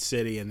 Mad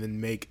City and then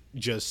make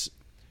just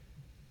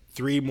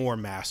 3 more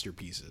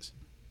masterpieces.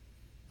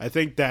 I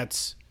think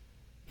that's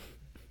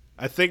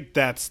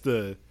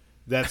the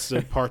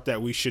part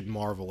that we should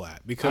marvel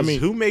at, because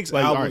who makes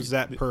like, albums all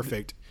right, that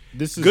perfect?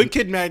 This is Good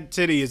Kid, Mad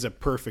City is a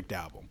perfect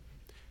album.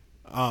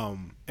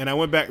 And I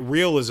went back.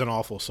 Real is an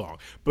awful song,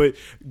 but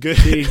good.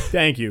 See,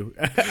 thank you.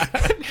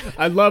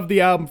 I love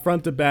the album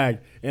front to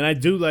back, and I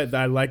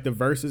like the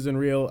verses in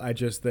Real.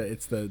 it's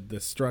the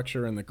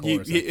structure and the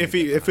chorus. If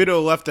he'd have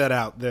left that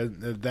out,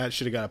 then that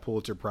should have got a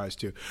Pulitzer Prize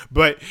too.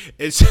 But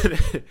it's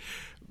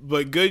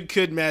but Good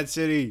Kid, Mad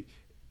City.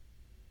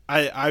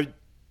 I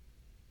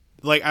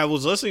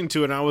was listening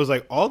to it and I was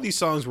like, all these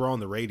songs were on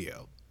the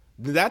radio.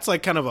 That's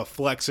like kind of a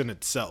flex in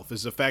itself.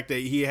 Is the fact that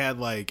he had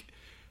like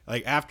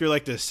after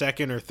like the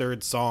second or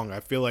third song, I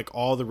feel like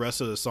all the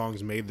rest of the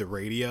songs made the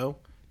radio.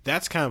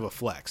 That's kind of a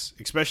flex,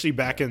 especially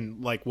back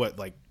in like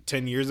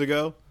 10 years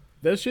ago.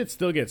 Those shit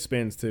still get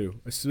spins too.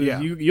 So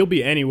Yeah. You'll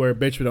be anywhere.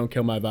 Bitch, we don't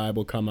kill my vibe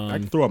will come on. I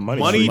can throw a Money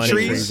Money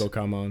Trees will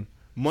come on.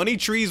 Money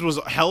Trees was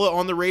hella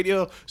on the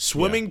radio.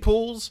 Swimming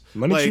pools.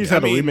 Money like, Trees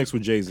had I mean, a remix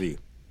with Jay-Z.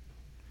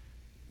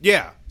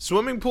 Yeah,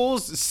 Swimming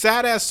Pools,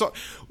 sad ass song.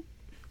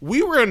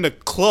 We were in the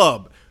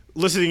club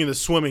listening in the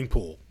Swimming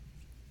Pool.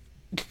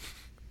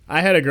 I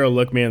had a girl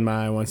look me in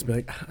my eye once and be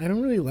like, I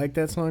don't really like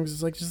that song.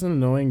 It's like just an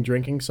annoying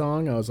drinking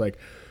song. I was like,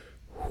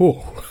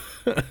 whew.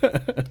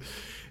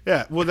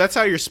 Yeah, well, that's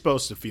how you're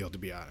supposed to feel, to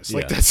be honest.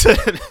 Like Yeah. that's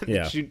it.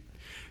 Yeah.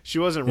 She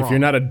wasn't wrong. If you're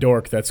not a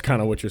dork, that's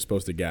kind of what you're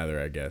supposed to gather,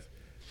 I guess.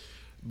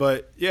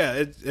 But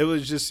yeah, it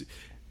was just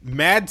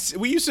Mad.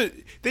 They used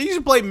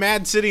to play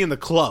Mad City in the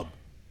club.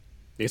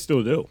 They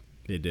still do.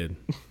 They did.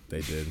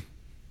 They did.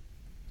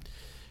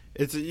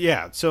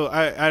 So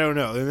I don't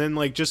know. And then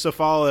like just to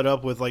follow it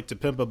up with like To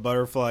Pimp a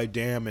Butterfly,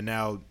 Damn, and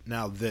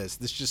now this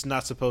is just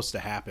not supposed to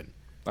happen.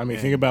 I mean,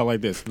 think about it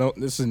like this. No,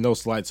 this is no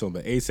slight to him,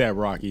 but A$AP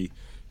Rocky,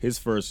 his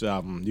first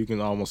album, you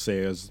can almost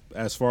say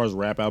as far as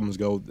rap albums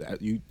go,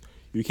 that you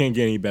can't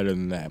get any better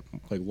than that.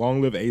 Like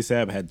Long Live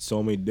A$AP had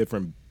so many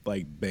different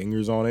like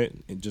bangers on it,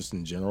 and just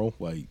in general,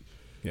 like.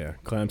 Yeah,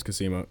 Clams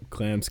Casino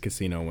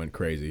went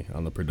crazy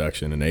on the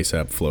production, and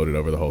A$AP floated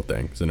over the whole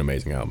thing. It's an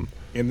amazing album.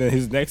 And then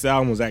his next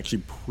album was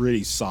actually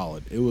pretty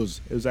solid. It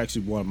was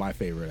actually one of my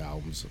favorite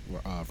albums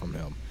from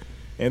him.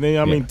 And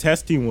then I mean,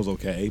 Test Team was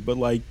okay, but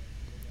like,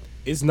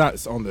 it's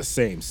not on the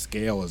same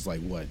scale as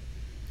like what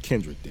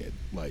Kendrick did.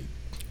 Like,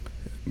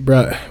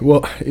 Bruh,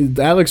 well,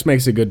 Alex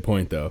makes a good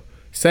point though.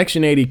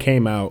 Section 80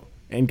 came out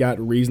and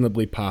got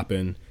reasonably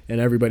poppin'. And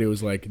everybody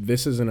was like,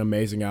 this is an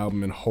amazing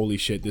album, and holy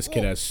shit, this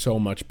kid has so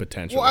much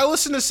potential. Well, I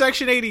listened to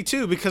Section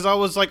 82 because I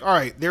was like, all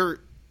right,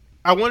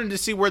 I wanted to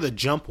see where the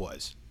jump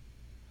was.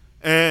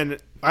 And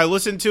I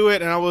listened to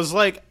it, and I was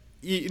like,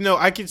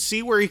 I could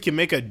see where he can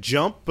make a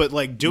jump, but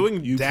like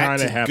doing you that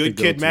to Good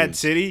Kid, Mad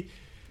City,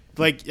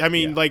 like, I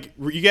mean, like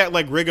you got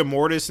like Rigor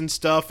Mortis and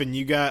stuff, and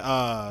you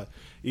got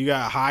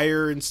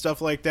Higher and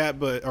stuff like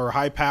that, or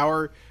High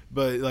Power.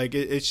 But like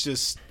it's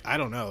just, I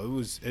don't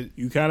know.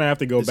 You kind of have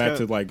to go back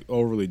to like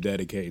Overly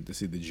Dedicated to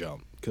see the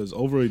jump, because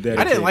Overly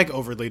Dedicated. I didn't like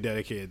Overly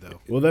Dedicated though.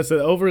 Well, that's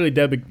Overly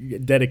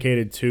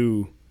Dedicated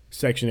to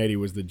Section 80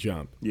 was the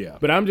jump. Yeah.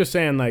 But I'm just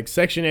saying, like,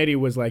 Section 80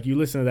 was like, you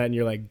listen to that and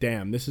you're like,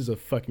 damn, this is a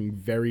fucking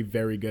very,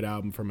 very good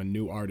album from a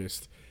new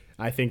artist.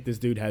 I think this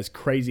dude has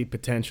crazy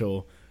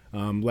potential.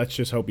 Let's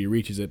just hope he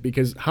reaches it,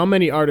 because how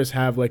many artists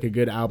have like a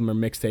good album or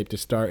mixtape to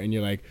start and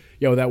you're like,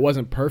 yo, that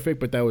wasn't perfect,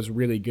 but that was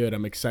really good.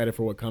 I'm excited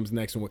for what comes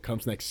next, and what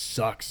comes next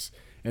sucks,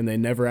 and they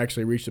never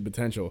actually reach the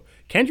potential.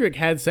 Kendrick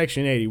had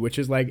Section 80, which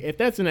is like, if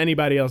that's in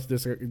anybody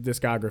else's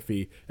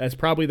discography, that's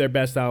probably their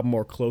best album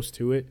or close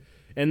to it.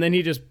 And then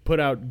he just put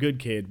out Good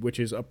Kid, which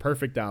is a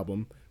perfect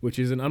album, which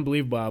is an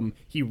unbelievable album.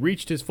 He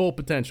reached his full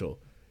potential.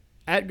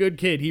 At Good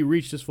Kid, he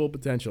reached his full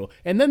potential.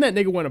 And then that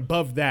nigga went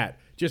above that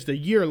just a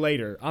year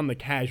later on The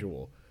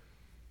Casual.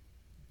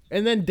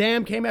 And then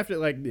Damn came after,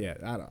 like, yeah,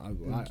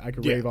 I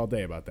could rave all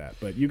day about that.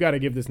 But you got to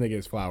give this nigga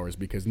his flowers,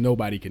 because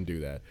nobody can do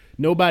that.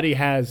 Nobody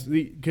has,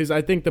 because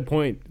I think the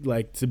point,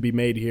 like, to be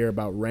made here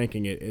about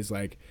ranking it is,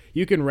 like,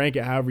 you can rank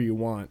it however you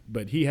want,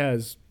 but he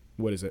has,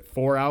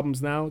 4 albums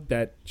now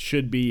that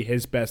should be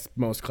his best,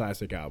 most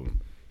classic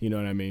album. You know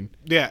what I mean?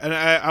 Yeah, and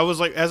I was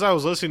like, as I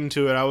was listening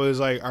to it, I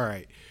was like, all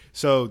right,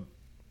 so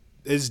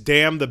is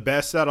Damn the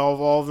best out of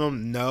all of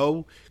them?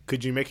 No,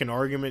 Could you make an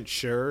argument?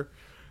 Sure.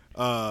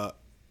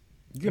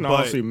 You can But-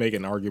 honestly make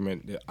an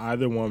argument that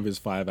either one of his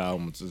 5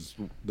 albums is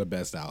the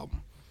best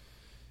album.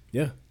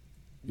 Yeah,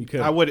 you could.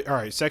 I would. All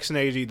right, Section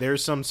 80.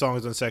 There's some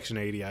songs on Section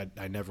 80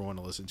 I never want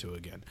to listen to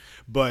again.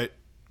 But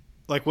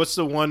like, what's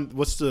the one?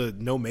 What's the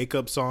No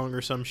Makeup song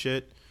or some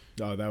shit?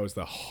 Oh, that was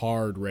the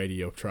hard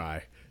radio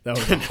try. That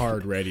was a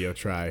hard radio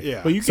try.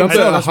 Yeah. But you can Something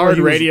tell on a that's where hard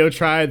he was- radio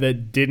try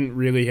that didn't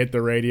really hit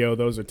the radio.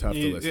 Those are tough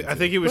to listen to. I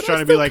think he was But trying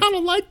I to be still like, kind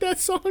of like that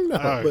song though.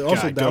 oh, But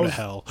also God, that go was to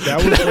hell. that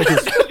was like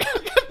his.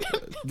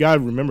 Gotta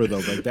remember though,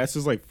 like that's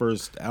his like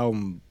first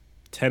album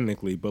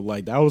technically, but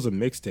like that was a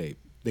mixtape.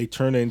 They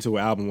turned it into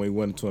an album when he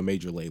went to a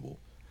major label.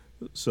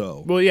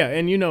 So Well, yeah,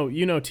 and you know,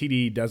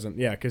 TDE doesn't.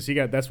 Yeah, because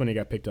that's when he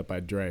got picked up by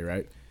Dre,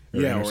 right? or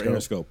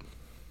Interscope.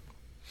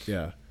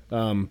 Yeah.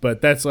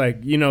 But that's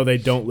like, they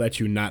don't let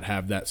you not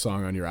have that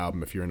song on your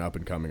album if you're an up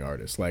and coming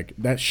artist. Like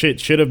that shit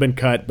should have been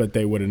cut, but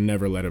they would have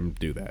never let him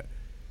do that.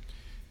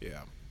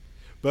 Yeah.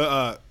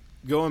 But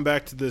going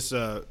back to this,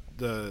 the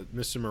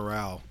Mr.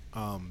 Morale,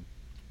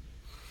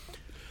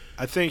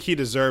 I think he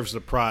deserves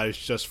the prize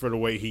just for the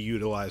way he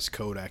utilized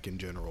Kodak in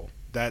general.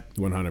 That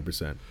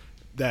 100%.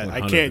 that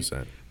I 100%.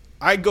 can't.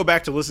 I'd go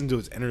back to listen to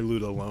his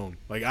interlude alone.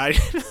 Like I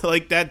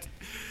like that.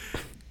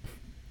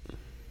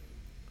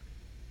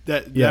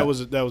 Yeah. That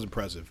was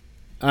impressive.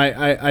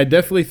 I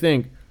definitely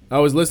think I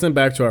was listening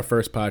back to our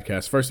first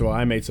podcast. First of all,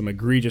 I made some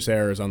egregious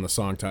errors on the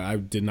song title. I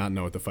did not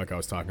know what the fuck I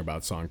was talking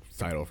about song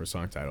title,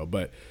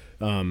 but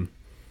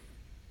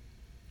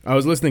I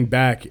was listening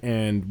back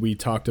and we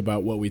talked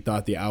about what we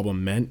thought the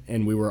album meant,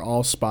 and we were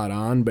all spot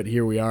on. But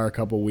here we are a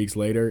couple weeks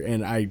later,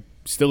 and I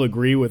still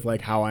agree with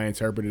like how I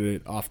interpreted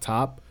it off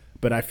top.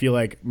 But I feel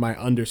like my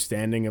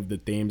understanding of the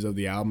themes of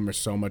the album are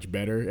so much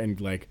better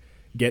and like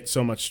get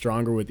so much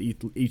stronger with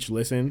each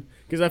listen,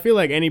 because I feel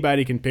like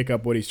anybody can pick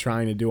up what he's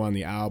trying to do on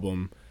the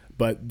album,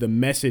 but the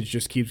message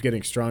just keeps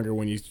getting stronger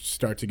when you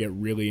start to get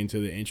really into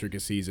the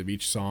intricacies of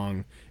each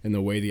song and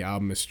the way the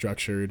album is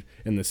structured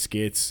and the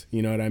skits,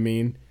 you know what I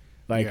mean?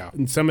 Like, Yeah.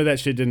 and some of that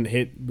shit didn't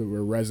hit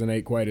or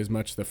resonate quite as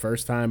much the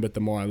first time, but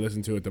the more I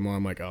listen to it, the more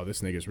I'm like, oh,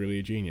 this nigga's really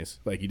a genius.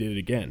 Like, he did it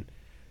again.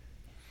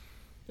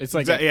 It's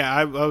like Yeah,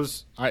 I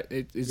was.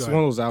 it's Go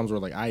one of those albums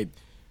where like I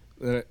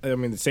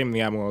mean the same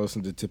thing happened when I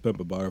listened to Pimp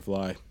a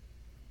Butterfly.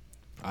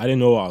 I didn't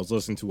know what I was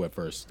listening to at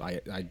first. I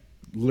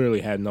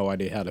literally had no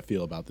idea how to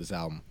feel about this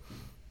album.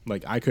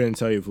 Like I couldn't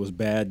tell you if it was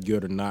bad,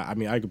 good, or not. I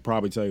mean, I could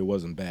probably tell you it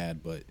wasn't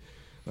bad, but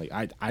like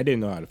I didn't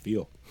know how to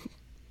feel.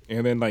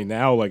 And then like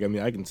now, like I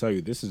mean, I can tell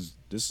you this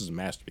is a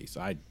masterpiece.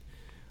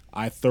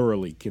 I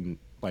thoroughly can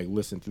like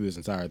listen through this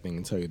entire thing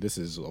and tell you this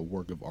is a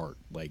work of art.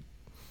 Like,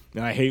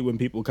 and I hate when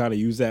people kind of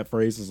use that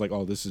phrase. It's like,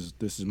 oh, this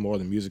is more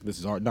than music. This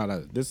is art.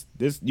 No, this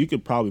you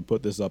could probably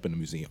put this up in a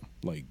museum.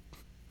 Like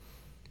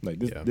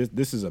this Yeah.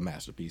 this is a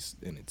masterpiece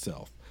in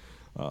itself.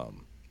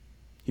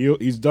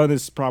 He's done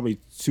this probably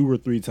 2 or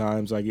 3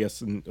 times, I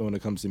guess, when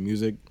it comes to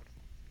music.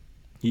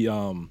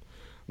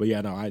 But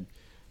yeah, no,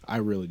 I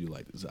really do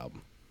like this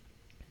album.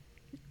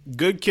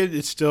 Good Kid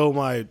is still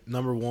my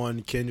number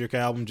one Kendrick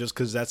album just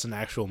because that's an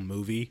actual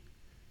movie.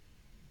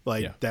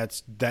 Like Yeah.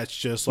 that's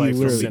just like from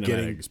literally- the Cinematic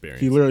beginning.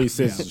 experience. He literally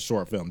says it's a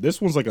short film. This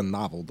one's like a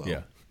novel, though.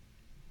 Yeah.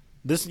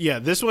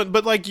 This one,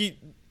 but like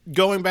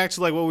going back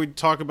to like what we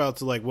talk about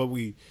to like what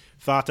we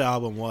thought the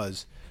album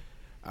was.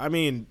 I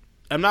mean,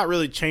 I'm not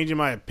really changing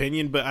my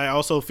opinion, but I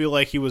also feel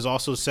like he was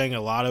also saying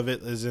a lot of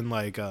it as in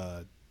like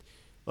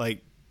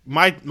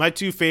my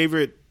 2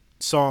 favorite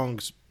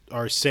songs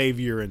are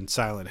Savior and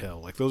Silent Hill.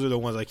 Like those are the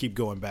ones I keep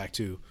going back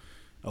to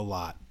a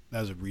lot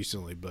as of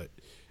recently, but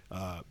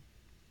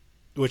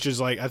which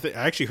is like I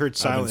actually heard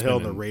Silent Hill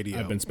on the radio.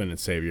 I've been spinning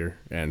Savior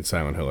and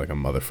Silent Hill like a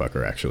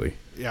motherfucker, actually.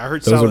 Yeah, I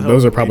heard Those Silent Hill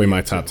those on are the probably radio,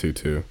 my top 2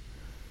 too.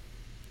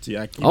 See,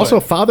 I keep Also,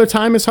 Father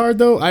Time is hard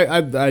though.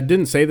 I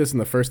didn't say this in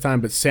the first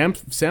time, but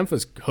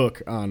Sampha's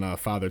hook on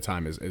Father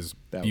Time is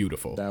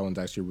beautiful. That one's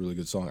actually a really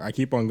good song. I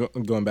keep on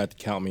going back to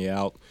Count Me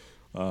Out.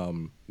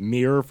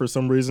 Mirror, for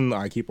some reason,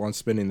 I keep on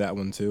spinning that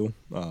one too.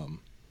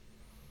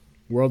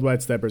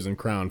 Worldwide Steppers and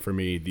Crown for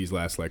me these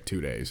last like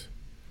 2 days.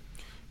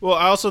 Well,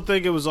 I also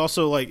think it was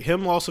also like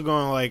him also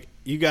going like,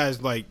 you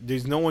guys like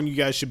there's no one you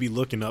guys should be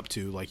looking up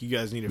to. Like you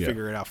guys need to Yeah.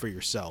 figure it out for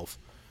yourself.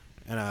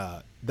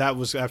 And that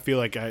was I feel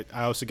like I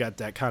also got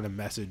that kind of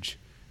message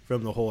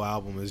from the whole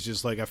album. It's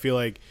just like I feel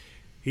like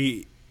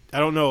I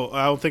don't know,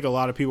 I don't think a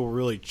lot of people were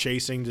really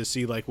chasing to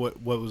see like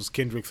what was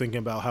Kendrick thinking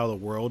about how the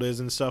world is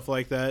and stuff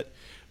like that.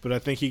 But I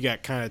think he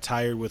got kind of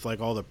tired with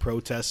like all the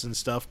protests and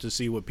stuff to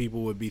see what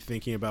people would be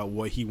thinking about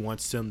what he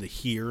wants them to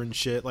hear and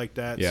shit like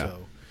that. Yeah.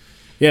 So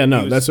Yeah, no,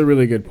 He was- that's a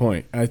really good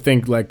point. I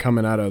think like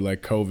coming out of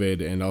like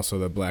COVID and also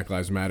the Black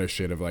Lives Matter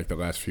shit of like the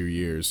last few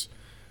years,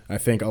 I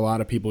think a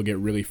lot of people get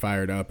really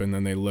fired up and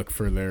then they look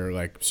for their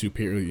like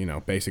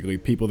superior, basically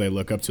people they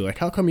look up to. Like,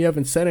 how come you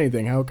haven't said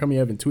anything? How come you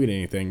haven't tweeted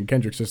anything? And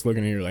Kendrick's just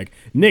looking at you like,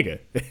 nigga,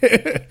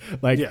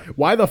 like, Yeah.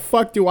 why the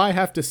fuck do I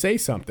have to say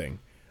something?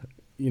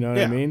 You know what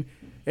I Yeah. mean?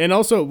 And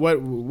also,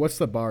 what's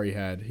the bar he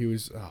had? He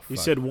was, he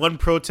said 1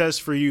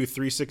 protest for you,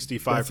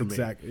 365 that's for me.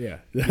 exactly, yeah.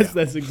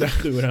 That's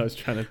exactly what I was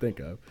trying to think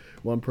of.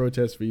 One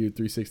protest for you,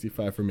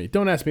 365 for me.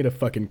 Don't ask me to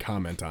fucking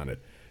comment on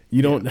it.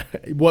 You don't.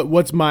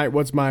 What's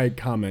my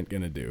comment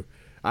gonna do?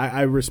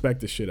 I respect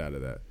the shit out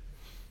of that.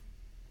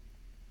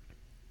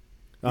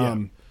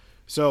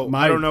 So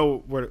I don't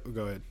know where.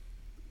 Go ahead.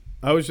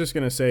 I was just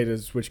gonna say, to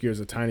switch gears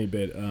a tiny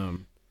bit.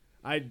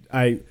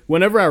 I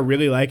whenever I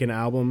really like an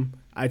album,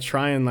 I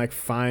try and like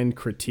find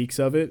critiques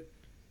of it,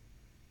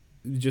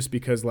 just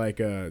because like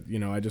I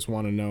just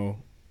want to know,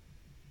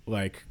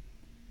 like,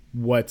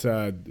 what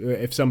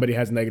if somebody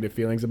has negative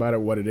feelings about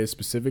it, what it is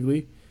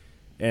specifically.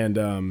 And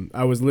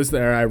I was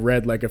listening, I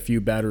read like a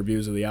few bad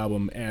reviews of the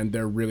album, and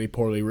they're really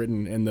poorly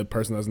written, and the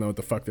person doesn't know what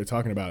the fuck they're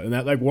talking about. And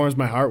that like warms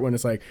my heart when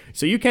it's like,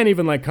 so you can't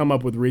even like come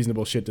up with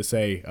reasonable shit to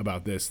say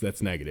about this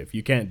that's negative.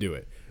 You can't do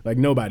it. Like,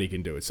 nobody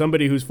can do it.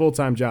 Somebody whose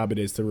full-time job it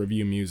is to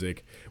review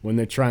music, when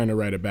they're trying to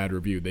write a bad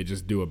review, they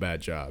just do a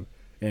bad job.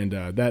 And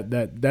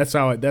that's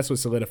what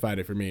solidified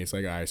it for me. It's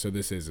like, all right, so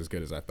this is as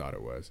good as I thought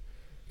it was.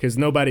 Because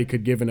nobody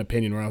could give an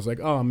opinion where I was like,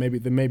 oh, maybe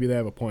they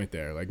have a point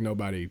there. Like,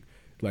 nobody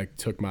like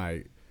took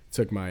my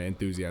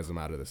enthusiasm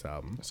out of this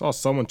album. I saw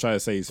someone try to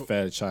say he's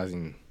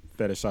fetishizing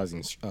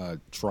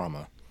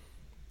trauma,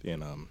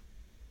 and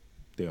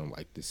they don't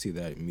like to see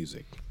that in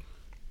music.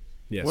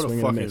 Yeah, What a swing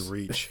and fucking miss.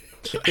 reach.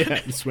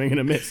 Yeah, swing and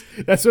a miss.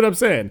 That's what I'm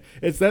saying.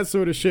 It's that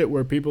sort of shit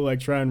where people like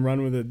try and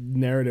run with a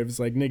narrative. It's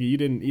like, nigga, you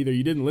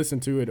didn't listen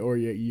to it, or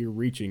you're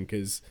reaching,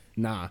 because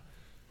nah.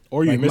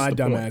 Or you like, missed my the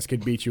dumb point. ass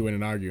could beat you in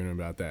an argument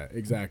about that.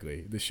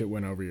 Exactly. The shit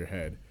went over your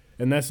head.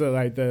 And that's a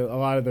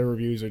lot of the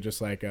reviews are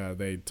just like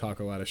they talk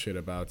a lot of shit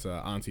about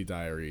Auntie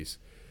Diaries,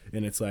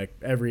 and it's like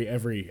every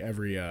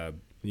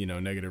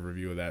negative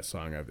review of that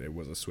song, it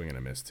was a swing and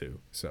a miss too.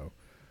 So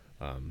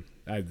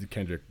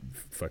Kendrick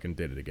fucking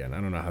did it again.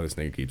 I don't know how this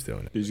nigga keeps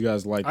doing it. Did you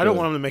guys like? I don't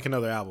want him to make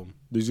another album.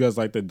 Did you guys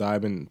like the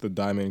diamond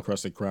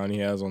encrusted crown he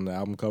has on the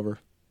album cover?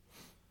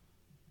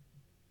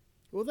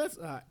 Well, that's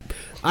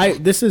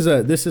this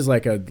is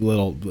like a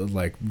little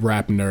like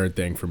rap nerd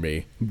thing for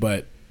me,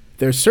 but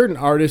there's certain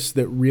artists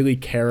that really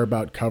care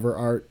about cover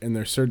art, and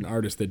there's certain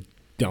artists that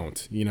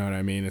don't. You know what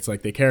I mean? It's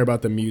like they care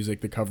about the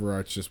music, the cover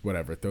art's just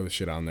whatever. Throw the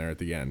shit on there at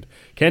the end.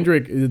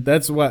 Kendrick,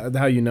 that's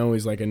how you know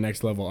he's like a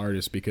next level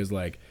artist, because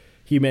like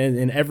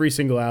in every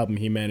single album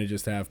he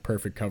manages to have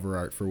perfect cover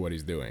art for what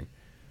he's doing.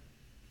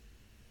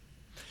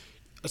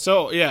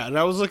 So yeah, and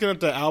I was looking at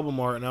the album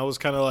art, and I was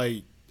kind of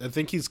like, I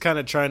think he's kind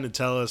of trying to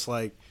tell us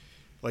like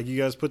you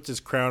guys put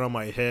this crown on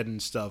my head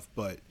and stuff,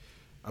 but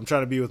I'm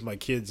trying to be with my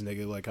kids,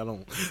 nigga. Like, I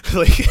don't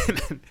like.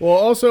 Well,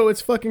 also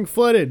it's fucking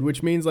flooded,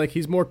 which means like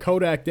he's more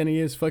Kodak than he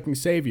is fucking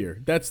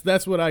Savior.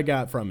 That's what I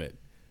got from it.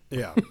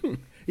 Yeah.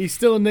 He's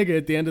still a nigga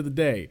at the end of the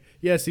day.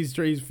 Yes, he's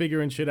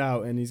figuring shit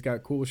out, and he's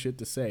got cool shit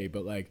to say,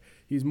 but like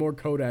he's more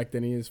Kodak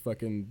than he is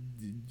fucking,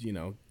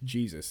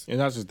 Jesus. And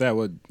not just that,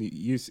 what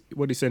he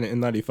said in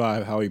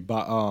 '95, how he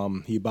bought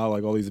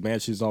like all these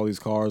mansions, all these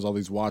cars, all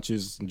these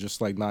watches, and just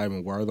like not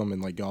even wear them,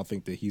 and like y'all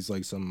think that he's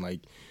like some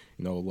like,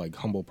 like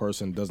humble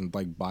person, doesn't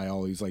like buy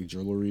all these like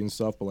jewelry and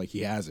stuff, but like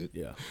he has it.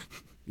 Yeah.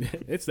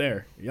 It's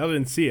there. Y'all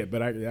didn't see it,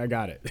 but I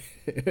got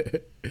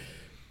it.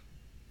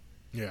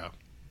 Yeah.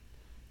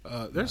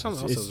 There's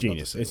something else. It's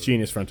genius. It's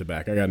genius front to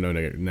back. I got no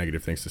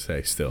negative things to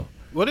say still.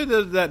 What did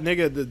that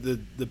nigga,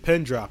 the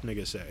pen drop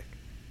nigga say?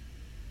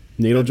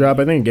 Needle drop,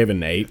 I think, gave it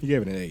an 8. He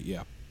gave it an 8,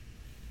 yeah.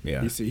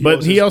 Yeah. He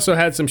But he also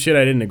had some shit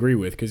I didn't agree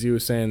with, because he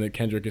was saying that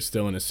Kendrick is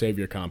still in a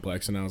savior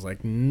complex, and I was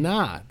like,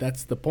 nah,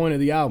 that's the point of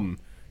the album.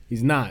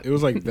 He's not. It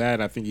was like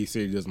that. I think he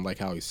said he doesn't like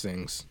how he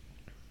sings.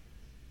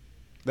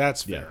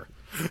 That's fair.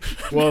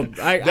 Well,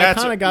 I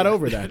kind of got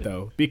over that,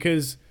 though,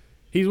 because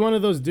he's one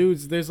of those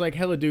dudes. There's like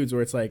hella dudes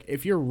where it's like,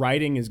 if your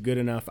writing is good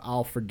enough,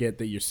 I'll forget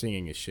that your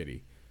singing is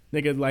shitty.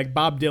 Nigga, like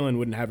Bob Dylan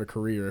wouldn't have a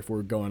career if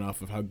we're going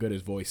off of how good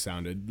his voice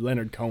sounded.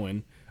 Leonard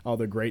Cohen, all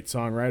the great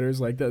songwriters,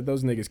 like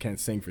those niggas can't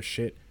sing for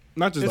shit.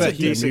 Not just It's that, a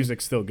Their decent-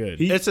 music's still good.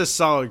 It's a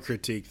solid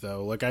critique,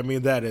 though. Like, I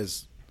mean, that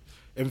is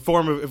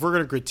informative. If we're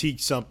gonna critique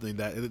something,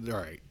 that all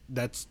right,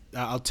 that's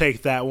I'll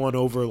take that one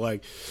over.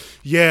 Like,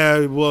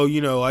 yeah, well,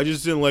 I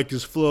just didn't like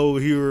his flow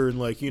here, and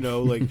like,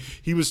 like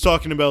he was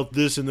talking about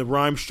this and the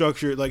rhyme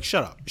structure. Like,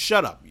 shut up.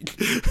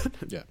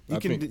 Yeah,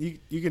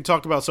 you can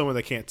talk about someone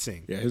that can't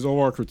sing. Yeah, his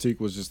overall critique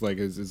was just like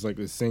it's like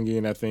the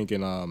singing, I think,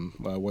 and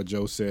what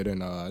Joe said,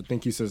 and I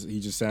think he says he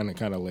just sounded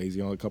kind of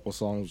lazy on a couple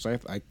songs, which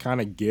I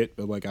kind of get,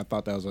 but like I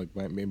thought that was like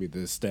maybe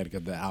the aesthetic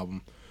of the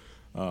album.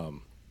 But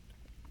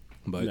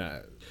Nah.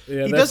 Yeah, He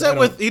that's- does that I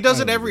don't- he does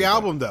I it don't every agree with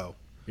album, though.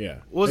 Yeah,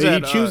 What was he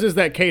that, chooses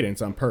that cadence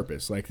on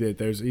purpose. Like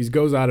he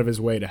goes out of his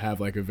way to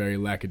have like a very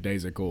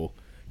lackadaisical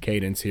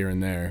cadence here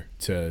and there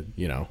to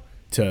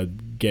to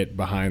get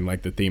behind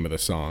like the theme of the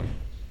song.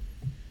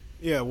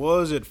 Yeah, what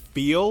was it?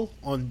 Feel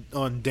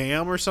on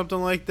Damn or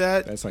something like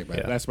that. that's like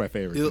Yeah. that's my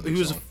favorite. He Kendrick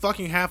was song.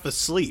 fucking half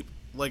asleep.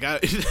 Like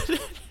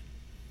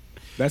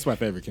That's my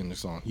favorite Kendrick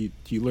song. He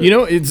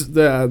literally, It's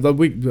the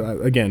we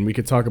again we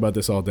could talk about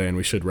this all day and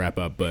we should wrap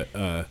up, but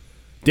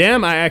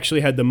Damn, I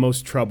actually had the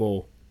most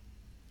trouble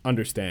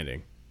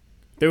understanding.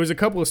 There was a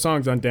couple of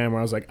songs on Damn where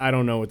I was like, I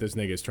don't know what this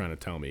nigga is trying to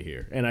tell me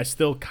here, and I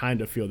still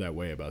kind of feel that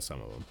way about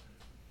some of them.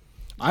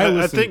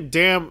 I think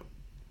Damn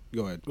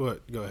Go ahead.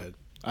 What? Go ahead.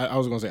 I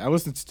was gonna say I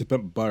listened to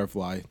Pimp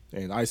Butterfly,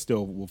 and I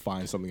still will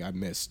find something I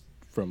missed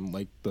from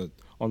like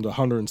on the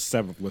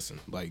 107th listen.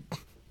 Like,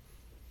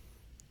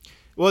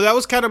 Well, that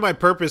was kind of my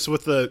purpose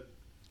with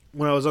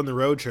when I was on the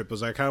road trip.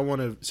 Was I kind of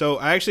want to? So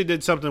I actually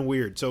did something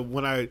weird. So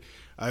when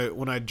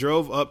I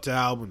drove up to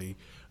Albany,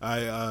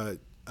 I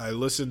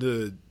listened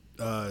to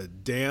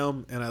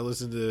Damn, and I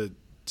listened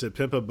to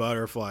Pimp a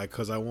Butterfly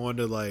because I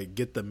wanted to like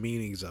get the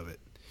meanings of it,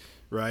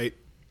 right?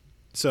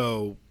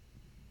 So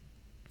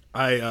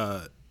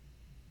I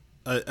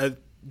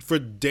for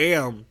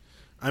Damn,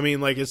 I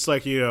mean, like, it's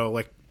like,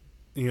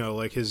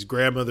 like his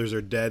grandmothers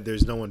are dead.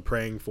 There's no one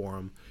praying for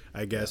him,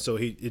 I guess. So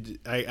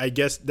I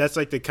guess that's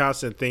like the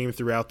constant theme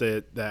throughout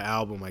the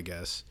album, I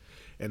guess.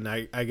 And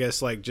I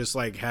guess like just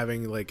like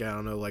having like, I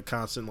don't know, like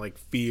constant like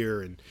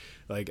fear and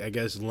like, I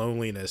guess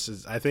loneliness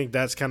is, I think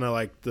that's kind of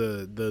like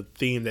the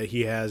theme that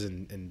he has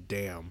in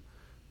Damn.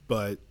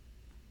 But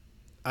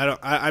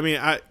I mean,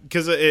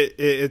 because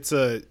it's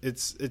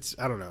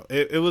I don't know.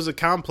 It was a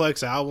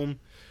complex album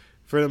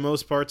for the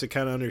most part to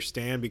kind of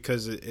understand,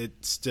 because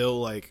it's still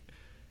like,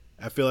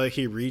 I feel like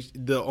he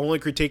reached, the only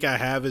critique I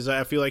have is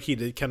I feel like he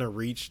did kind of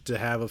reach to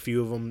have a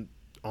few of them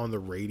on the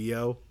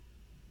radio,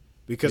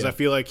 because I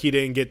feel like he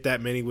didn't get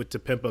that many with To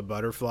Pimp a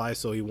Butterfly,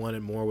 so he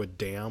wanted more with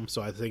Damn.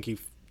 So I think he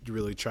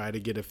really tried to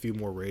get a few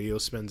more radio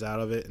spins out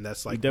of it, and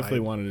that's like, he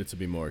definitely wanted it to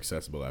be more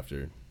accessible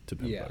after To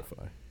Pimp Yeah.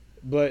 Butterfly.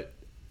 But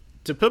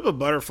To Pimp a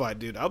Butterfly,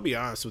 dude, I'll be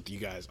honest with you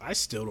guys, I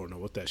still don't know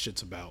what that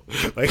shit's about.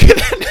 Like,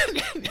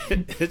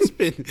 it's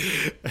been,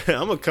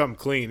 I'm gonna come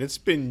clean. It's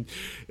been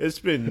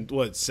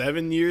what,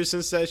 7 years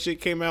since that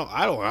shit came out.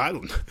 I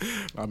don't.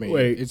 I mean,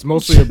 Wait. it's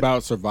mostly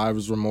about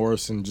survivor's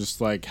remorse and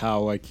just like how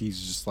like he's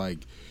just like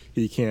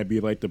he can't be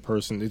like the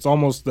person. It's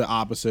almost the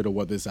opposite of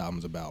what this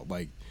album's about.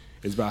 Like,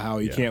 it's about how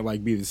he can't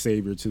like be the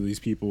savior to these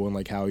people, and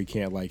like how he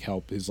can't like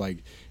help his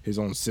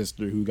own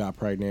sister who got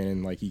pregnant,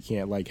 and like he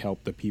can't like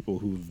help the people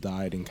who've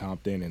died in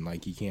Compton, and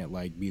like he can't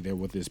like be there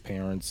with his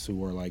parents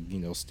who are like,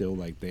 still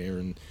like there.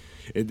 And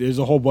there's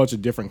a whole bunch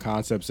of different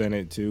concepts in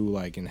it too,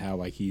 like, and how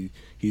like he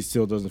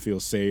still doesn't feel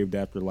saved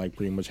after like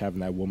pretty much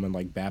having that woman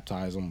like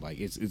baptize him. Like,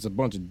 it's a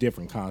bunch of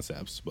different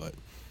concepts, but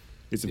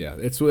it's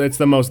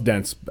the most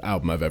dense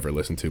album I've ever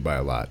listened to by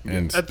a lot,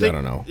 and I think,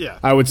 don't know. yeah.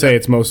 I would say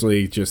it's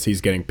mostly just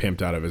he's getting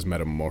pimped out of his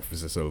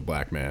metamorphosis of a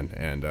black man,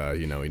 and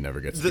he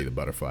never gets to be the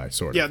butterfly.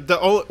 Sort of. Yeah.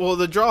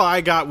 The draw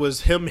I got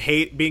was him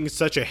being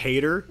such a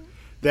hater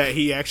that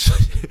he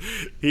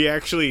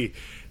actually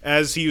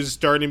as he was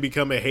starting to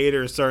become a hater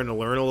and starting to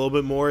learn a little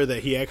bit more,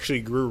 that he actually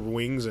grew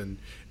wings and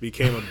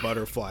became a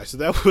butterfly. So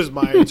that was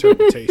my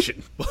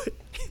interpretation. But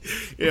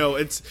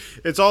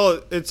it's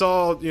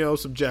all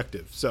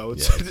subjective. So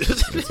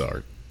it's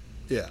art.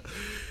 Yeah.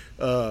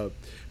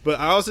 But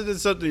I also did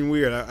something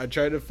weird. I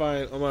tried to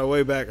find, on my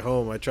way back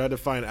home, I tried to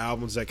find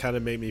albums that kind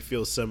of made me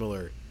feel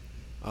similar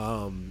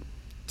to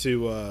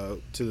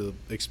the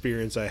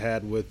experience I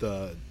had with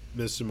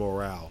Mr.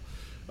 Morale.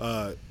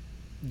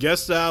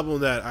 Guess the album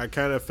that I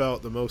kind of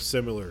felt the most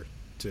similar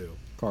to.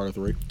 Carter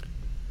 3.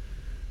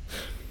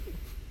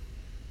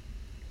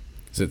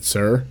 Is it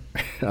Sir?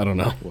 I don't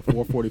know.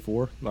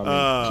 444.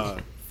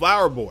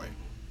 Flower Boy.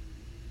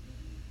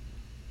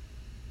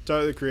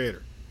 Tyler, the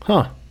Creator.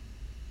 Huh.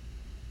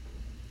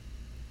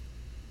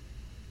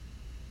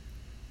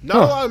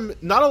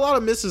 Not a lot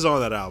of misses on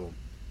that album.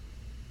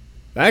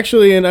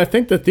 Actually, and I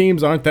think the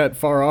themes aren't that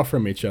far off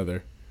from each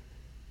other.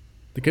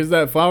 Because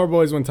that Flower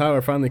Boy is when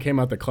Tyler finally came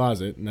out the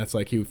closet, and that's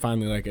like he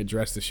finally like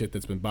addressed the shit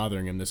that's been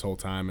bothering him this whole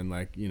time, and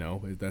like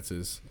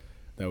that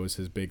was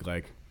his big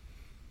like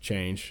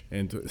change.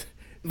 And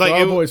like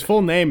Flower Boy's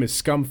full name is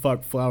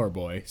Scumfuck Flower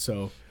Boy,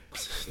 so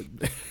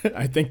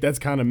I think that's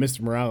kind of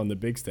Mr. Morale and the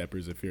Big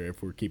Steppers if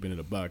we're keeping it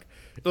a buck.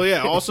 Oh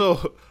yeah.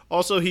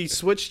 Also he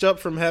switched up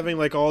from having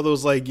like all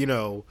those like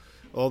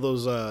all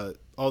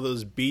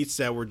those beats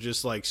that were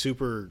just like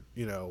super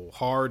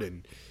hard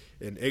and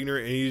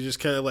ignorant, and he just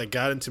kind of like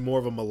got into more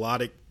of a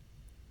melodic.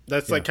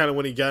 That's like kind of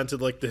when he got into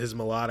like his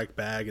melodic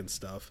bag and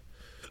stuff.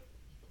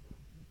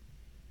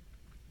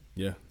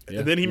 Yeah.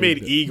 And then he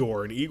made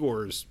Igor, and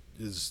Igor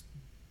is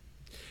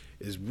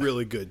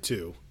really good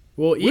too.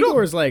 Well,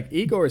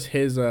 Igor's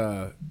his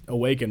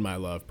Awaken My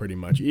Love pretty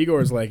much.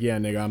 Igor's like, yeah,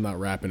 nigga, I'm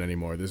not rapping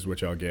anymore. This is what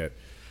y'all get.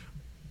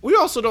 We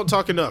also don't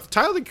talk enough.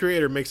 Tyler, the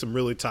Creator, makes some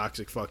really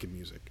toxic fucking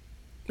music.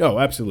 Oh,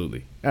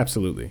 absolutely.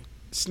 Absolutely.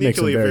 Makes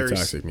some very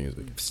toxic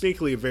music.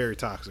 Sneakily a very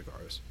toxic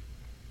artist.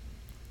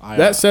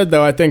 That said,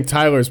 though, I think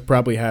Tyler's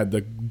probably had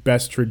the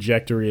best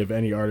trajectory of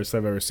any artist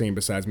I've ever seen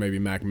besides maybe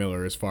Mac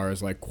Miller as far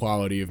as like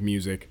quality of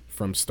music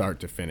from start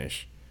to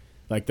finish.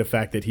 Like the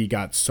fact that he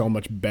got so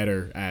much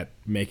better at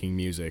making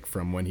music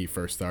from when he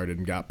first started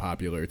and got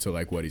popular to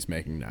like what he's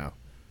making now.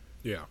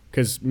 Yeah.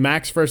 Because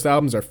Mac's first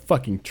albums are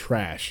fucking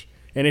trash.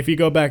 And if you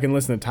go back and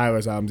listen to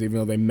Tyler's albums, even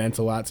though they meant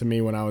a lot to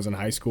me when I was in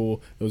high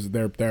school,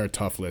 they're a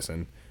tough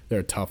listen. They're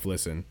a tough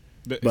listen.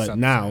 But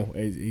now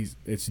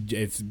it's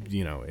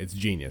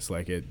genius.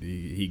 Like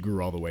he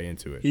grew all the way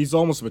into it. He's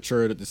almost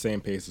matured at the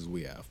same pace as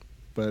we have,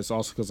 but it's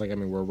also because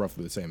we're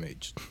roughly the same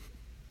age.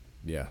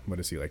 Yeah. What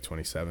is he, like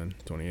 27,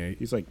 28?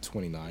 He's like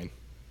 29.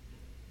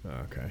 Oh,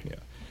 okay. Yeah.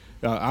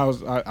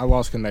 I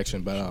lost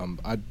connection, but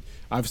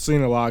I've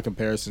seen a lot of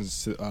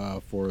comparisons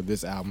for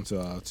this album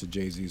to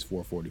Jay-Z's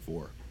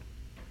 444.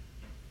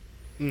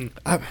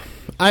 I've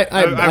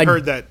I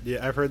heard that.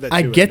 Yeah, I've heard that.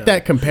 I too, get and,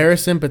 that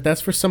comparison, but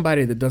that's for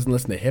somebody that doesn't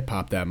listen to hip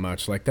hop that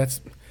much. Like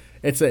it's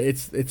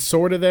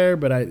sort of there,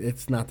 but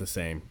it's not the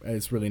same.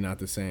 It's really not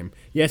the same.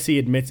 Yes, he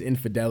admits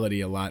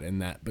infidelity a lot in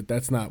that, but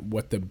that's not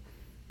what the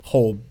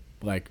whole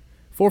like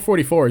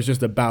 444 is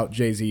just about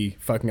Jay-Z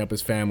fucking up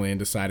his family and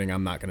deciding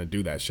I'm not going to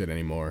do that shit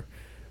anymore.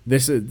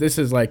 This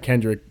is like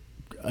Kendrick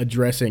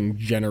addressing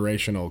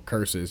generational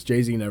curses.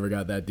 Jay-Z never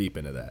got that deep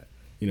into that.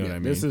 You know what I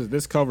mean?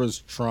 This covers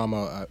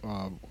trauma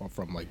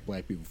from like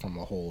black people from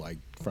a whole like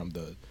from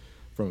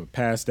a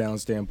passed down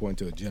standpoint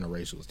to a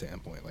generational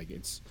standpoint. Like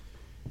it's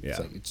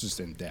just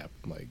in depth.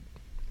 Like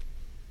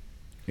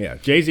yeah,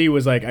 Jay-Z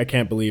was like, I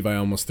can't believe I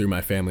almost threw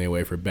my family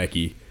away for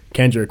Becky.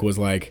 Kendrick was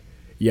like,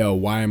 yo,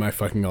 why am I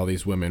fucking all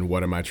these women?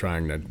 What am I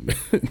trying to?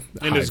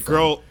 and his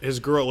girl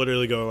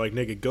literally going like,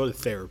 nigga, go to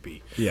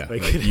therapy. Yeah,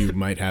 like you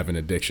might have an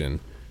addiction.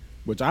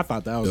 Which I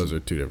thought that was those are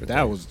two different.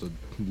 That things. was the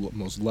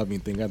most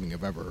loving thing I think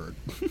I've ever heard.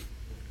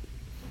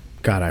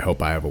 God, I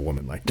hope I have a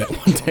woman like that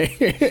one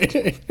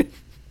day.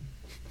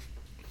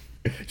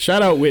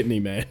 Shout out Whitney,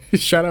 man.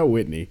 Shout out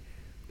Whitney.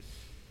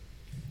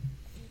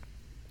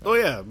 Oh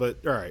yeah,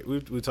 but all right,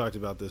 we talked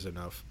about this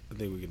enough. I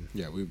think we can.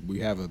 Yeah, we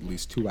have at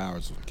least 2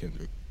 hours with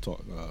Kendrick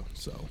talk.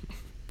 So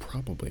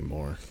probably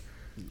more.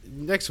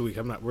 Next week,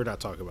 we're not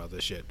talking about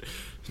this shit.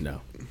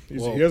 No, he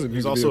has a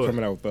music also video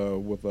coming out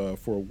with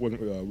for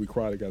when we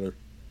cry together.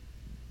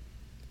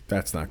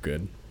 That's not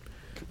good.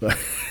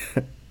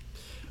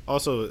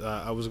 Also,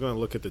 I was going to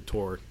look at the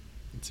tour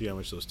and see how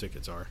much those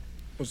tickets are.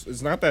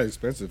 It's not that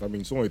expensive. I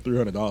mean, it's only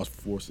 $300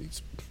 for 4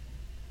 seats.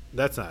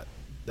 That's not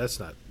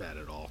bad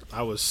at all.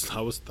 I was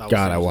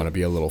God, I want to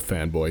be a little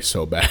fanboy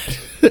so bad.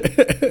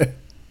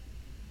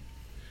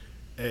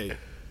 Hey,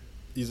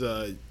 he's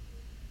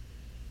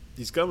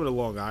coming to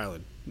Long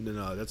Island.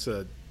 No, that's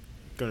going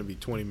to be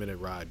 20-minute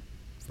ride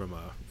from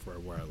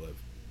where I live.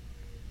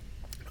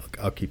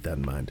 I'll keep that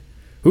in mind.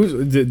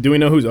 Do we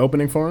know who's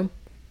opening for him?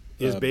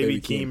 Is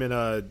Baby Keem and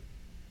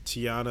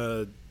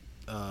Tiana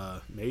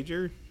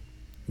Major?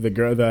 The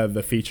girl,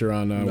 the feature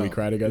on No, We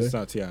Cry Together. It's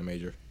not Tiana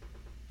Major.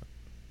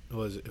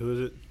 Who is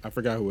it? I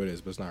forgot who it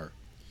is, but it's not her.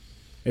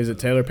 Is it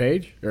Taylor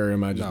Page, or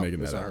am I just making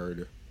that it's up? not her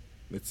either.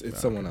 It's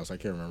someone else. I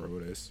can't remember who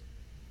it is.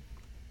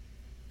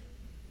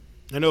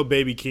 I know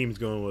Baby Keem's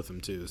going with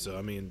him too, so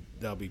I mean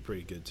that'll be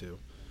pretty good too.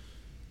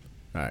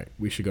 All right,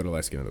 we should go to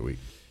Light Skin of the Week.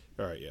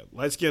 All right, yeah,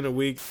 Light Skin of the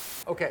Week.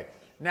 Okay,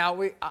 now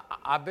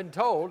I've been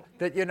told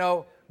that,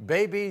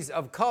 babies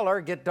of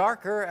color get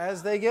darker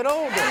as they get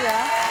older.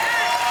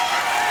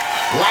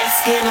 Light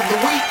Skin of the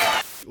Week.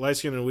 Light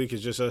Skin of the Week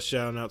is just us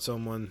shouting out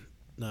someone.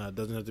 It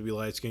doesn't have to be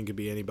light skin, could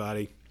be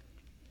anybody.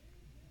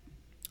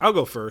 I'll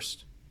go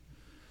first.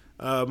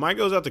 Mine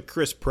goes out to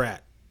Chris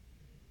Pratt.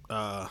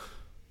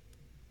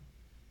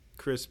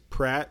 Chris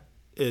Pratt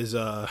is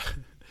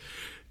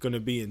going to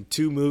be in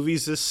 2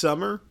 movies this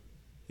summer.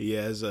 He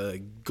has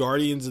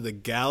Guardians of the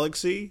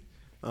Galaxy.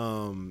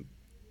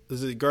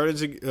 Is it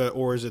Guardians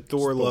or is it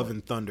Thor: Love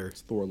and Thunder?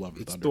 It's Thor: Love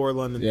and Thunder. It's Thor: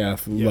 Love and Yeah,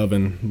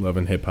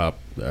 loving hip hop.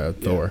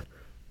 Thor.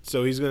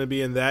 So he's going to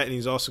be in that, and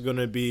he's also going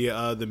to be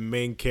the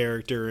main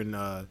character in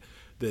the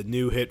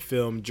new hit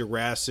film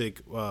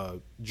Jurassic.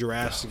 For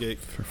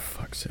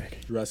fuck's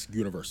sake. Jurassic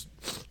Universe.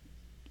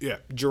 Yeah,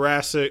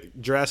 Jurassic a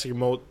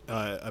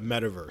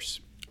metaverse.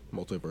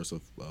 Multiverse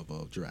of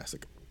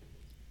Jurassic.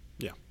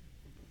 Yeah.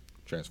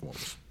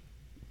 Transformers.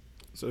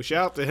 So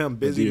shout out to him,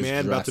 busy Medea's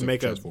man, about to Jurassic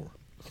make Transformer.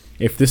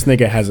 If this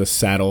nigga has a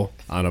saddle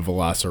on a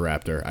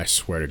Velociraptor, I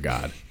swear to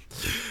God.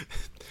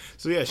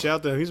 So yeah, shout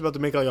out to him. He's about to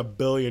make like $1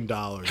 billion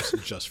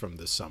just from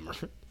this summer.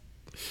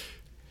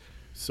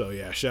 So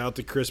yeah, shout out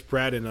to Chris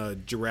Pratt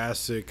and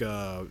Jurassic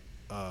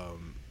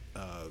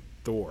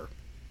Thor.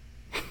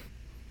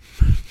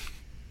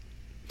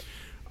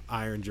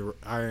 Iron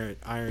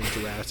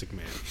Jurassic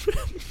Man.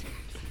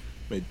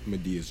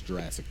 Medea's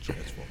Jurassic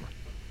Transformer.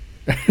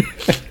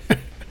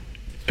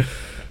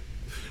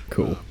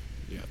 Cool.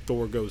 Yeah,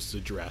 Thor goes to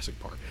Jurassic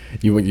Park.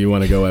 You want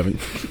to go, Evan?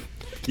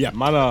 Yeah,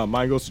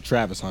 mine goes to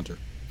Travis Hunter.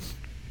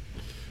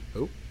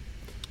 Who?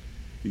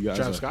 You guys?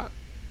 Travis Scott?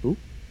 Who?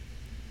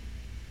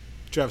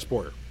 Travis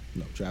Porter.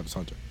 No, Travis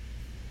Hunter.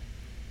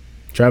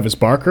 Travis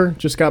Barker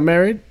just got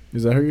married?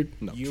 Is that who you...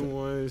 No, You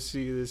want to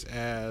see this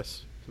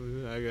ass?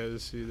 I got to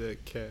see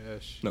that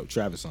cash. no,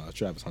 Travis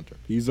Hunter.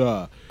 He's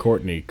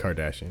Courtney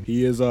Kardashian.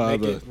 he is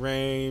Make it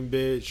rain,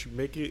 bitch.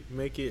 Make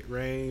it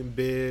rain,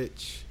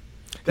 bitch.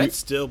 That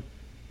still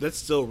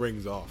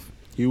rings off.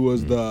 he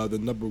was the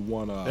number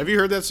one. Have you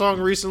heard that song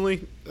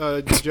recently,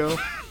 Joe?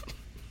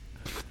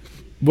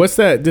 What's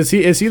that?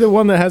 Is he the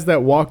one that has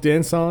that walked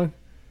in song?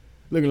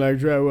 Looking like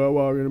Travis while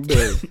walking in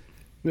bed.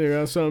 They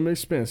got something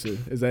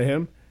expensive. Is that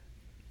him?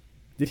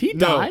 Did he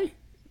die?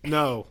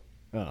 No.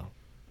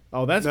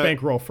 Oh, that's No.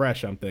 Bankroll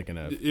Fresh I'm thinking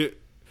of.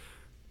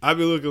 I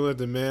be looking at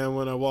the man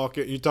when I walk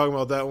in. You talking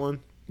about that one?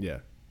 Yeah.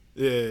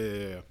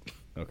 Yeah.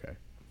 Okay.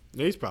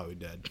 He's probably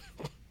dead.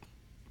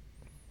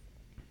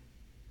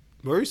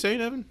 What were you saying,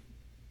 Evan?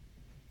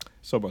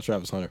 So about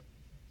Travis Hunter.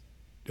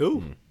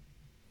 Who?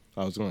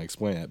 I was going to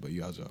explain that, but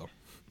you guys are.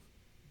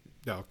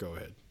 No, go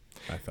ahead.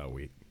 I thought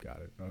we got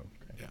it. Oh, okay.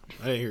 Yeah,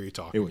 I didn't hear you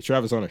talking. Anyway,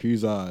 Travis Hunter.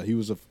 He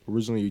was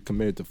originally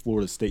committed to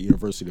Florida State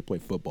University to play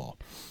football.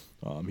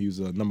 He was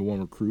a number 1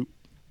 recruit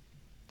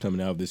coming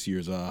out of this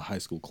year's high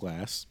school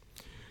class.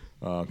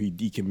 He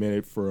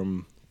decommitted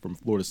from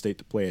Florida State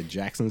to play at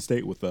Jackson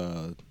State with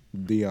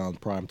Deion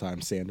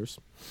Primetime Sanders.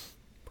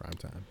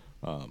 Primetime.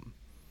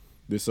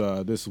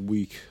 This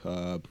week,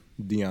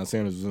 Deion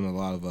Sanders was in a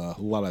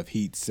lot of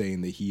heat,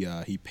 saying that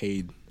he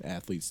paid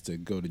athletes to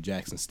go to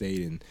Jackson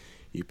State, and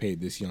he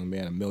paid this young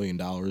man $1 million,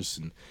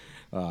 and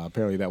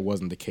apparently that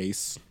wasn't the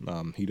case.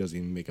 He doesn't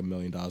even make $1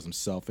 million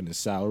himself in his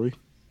salary.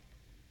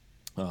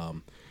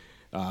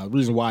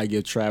 Reason why I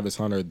give Travis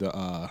Hunter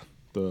the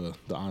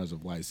honors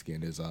of light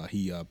skin is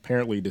he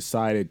apparently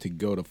decided to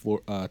go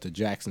to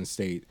Jackson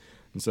State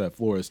instead of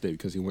Florida State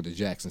because he went to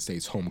Jackson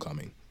State's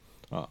homecoming.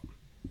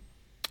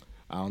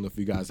 I don't know if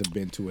you guys have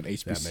been to an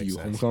HBCU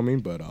homecoming,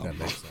 but that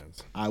makes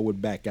sense. I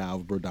would back out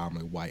of a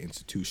predominantly white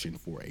institution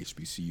for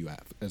HBCU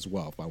as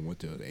well if I went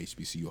to the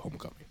HBCU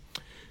homecoming.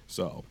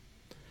 So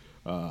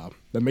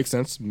that makes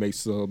sense.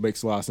 Makes a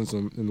lot of sense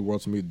in the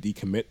world to me to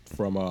decommit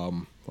from a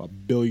 $1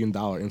 billion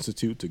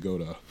institute to go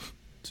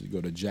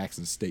to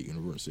Jackson State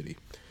University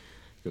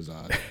because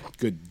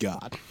good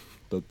God,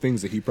 the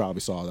things that he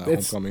probably saw at that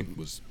homecoming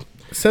was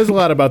says a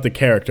lot about the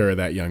character of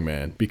that young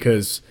man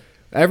because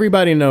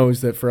everybody knows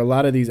that for a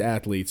lot of these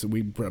athletes,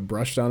 we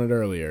brushed on it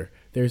earlier,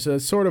 there's a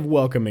sort of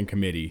welcoming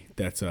committee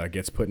that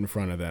gets put in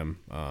front of them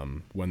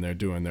when they're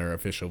doing their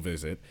official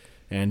visit.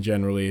 And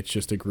generally, it's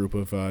just a group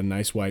of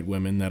nice white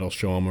women that'll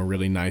show them a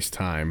really nice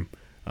time,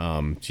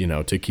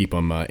 to keep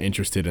them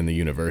interested in the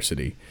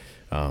university.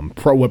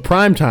 What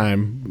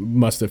Primetime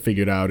must have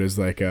figured out is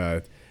like,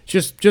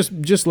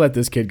 just let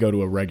this kid go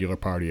to a regular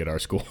party at our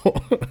school.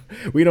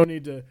 we don't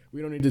need to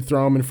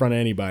throw him in front of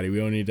anybody. We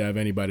don't need to have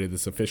anybody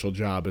that's official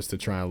job is to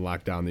try and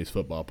lock down these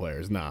football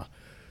players. Nah,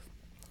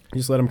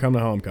 just let him come to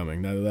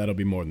homecoming. That'll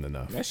be more than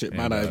enough. That shit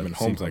might not have been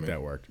homecoming. Seems like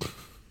that worked.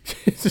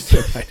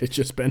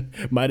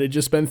 might have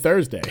just been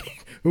Thursday.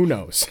 Who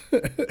knows?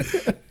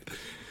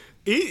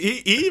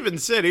 He even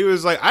said, he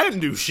was like, I didn't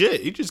do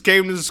shit. He just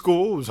came to the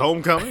school. It was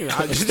homecoming.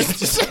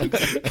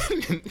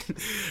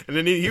 And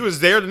then he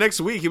was there the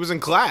next week. He was in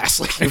class.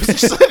 Like, he was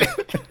just like,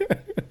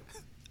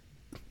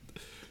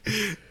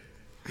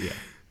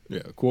 Yeah.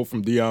 A quote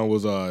from Deion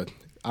was, I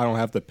don't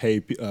have to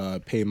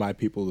pay my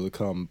people to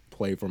come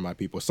play for my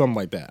people. Something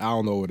like that. I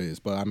don't know what it is.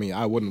 But, I mean,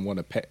 I wouldn't want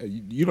to pay.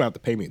 You don't have to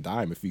pay me a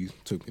dime if you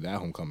took me to that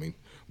homecoming.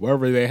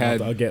 Whatever they had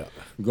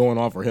going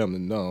on for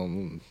him,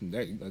 no,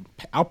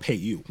 I'll pay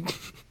you.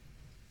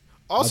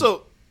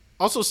 Also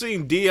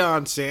seeing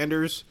Deion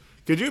Sanders,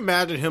 could you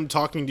imagine him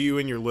talking to you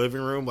in your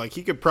living room? Like,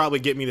 he could probably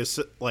get me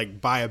to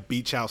buy a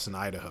beach house in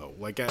Idaho.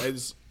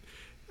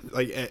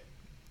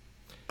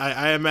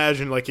 I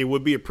imagine like it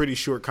would be a pretty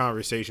short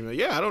conversation. Like,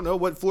 yeah, I don't know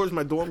what floor is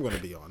my dorm going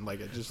to be on. Like,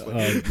 it just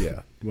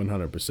yeah,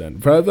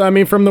 100%. I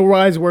mean, from the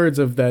wise words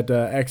of that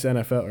ex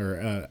NFL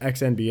or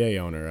ex NBA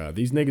owner,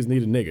 these niggas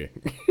need a nigga.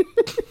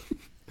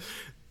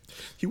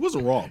 He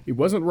wasn't wrong. He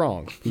wasn't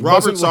wrong.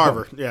 Robert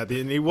Sarver. Yeah,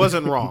 he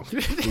wasn't wrong.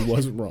 He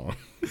wasn't wrong.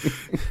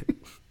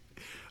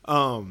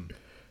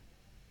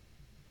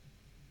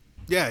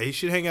 Yeah, he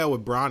should hang out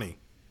with Bronny.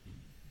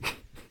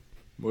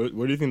 What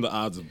do you think the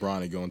odds of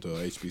Bronny going to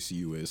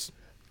HBCU is?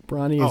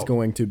 Bronny is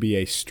going to be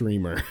a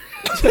streamer.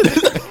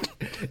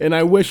 And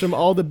I wish him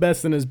all the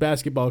best in his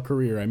basketball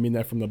career. I mean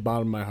that from the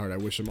bottom of my heart. I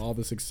wish him all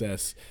the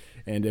success.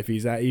 And if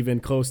he's even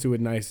close to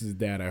as nice as his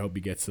dad, I hope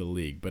he gets to the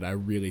league. But I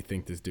really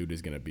think this dude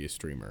is going to be a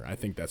streamer. I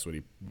think that's what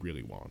he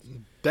really wants.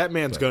 That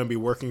man's going to be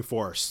working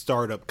for a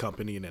startup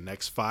company in the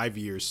next 5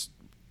 years,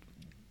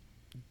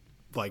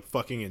 like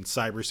fucking in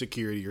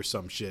cybersecurity or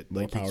some shit.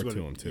 More like, power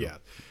to him, too. Yeah.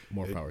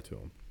 More power to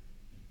him.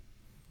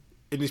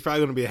 And he's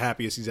probably going to be the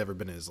happiest he's ever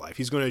been in his life.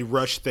 He's going to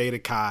rush Theta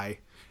Chi,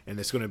 and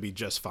it's going to be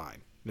just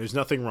fine. There's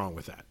nothing wrong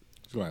with that.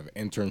 He's going to have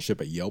an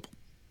internship at Yelp.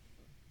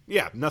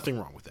 Yeah, nothing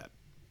wrong with that.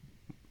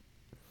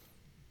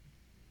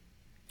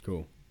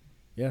 Cool.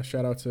 Yeah,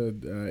 shout out to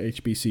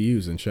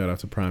HBCUs and shout out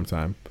to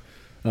Primetime.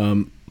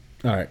 All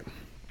right.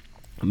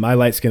 My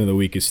light skin of the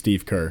week is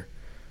Steve Kerr.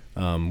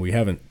 We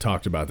haven't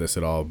talked about this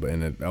at all,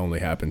 and it only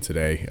happened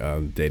today,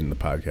 dating the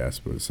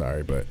podcast, but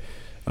sorry. But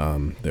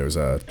there was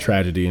a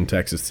tragedy in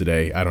Texas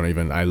today.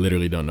 I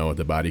literally don't know what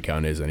the body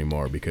count is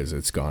anymore because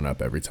it's gone up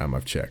every time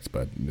I've checked.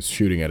 But it's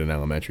shooting at an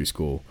elementary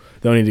school.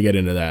 Don't need to get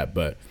into that,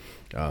 but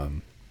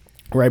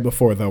right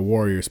before the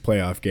Warriors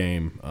playoff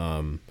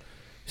game,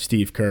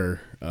 Steve Kerr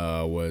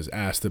was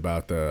asked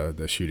about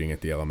the shooting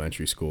at the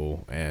elementary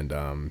school,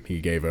 and he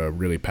gave a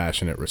really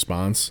passionate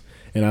response.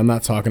 And I'm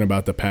not talking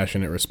about the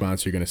passionate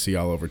response you're going to see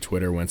all over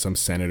Twitter when some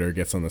senator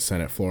gets on the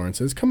Senate floor and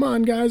says, come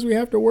on, guys, we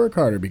have to work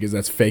harder, because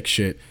that's fake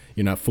shit.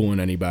 You're not fooling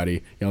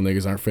anybody. Y'all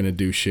niggas aren't finna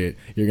do shit.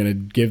 You're going to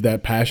give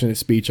that passionate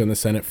speech on the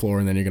Senate floor,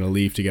 and then you're going to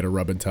leave to get a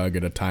rub and tug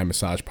at a Thai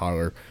massage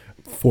parlor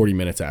 40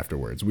 minutes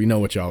afterwards. We know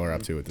what y'all are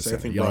up to at the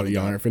center. Y'all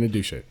aren't finna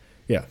do shit.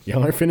 Yeah,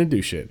 y'all aren't finna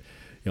do shit.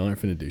 Y'all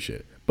aren't finna do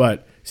shit.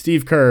 But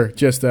Steve Kerr,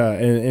 just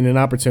in an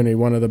opportunity,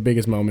 one of the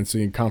biggest moments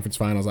in conference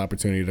finals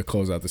opportunity to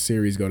close out the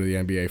series, go to the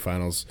NBA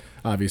finals,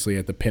 obviously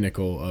at the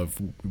pinnacle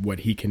of what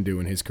he can do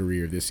in his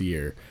career this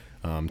year.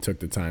 Took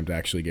the time to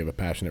actually give a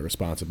passionate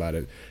response about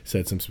it,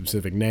 said some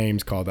specific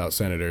names, called out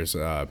senators,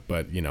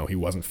 but, he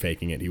wasn't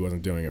faking it. He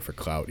wasn't doing it for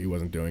clout. He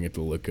wasn't doing it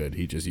to look good.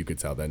 You could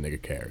tell that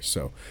nigga cares.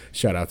 So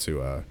shout out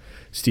to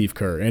Steve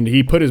Kerr. And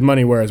he put his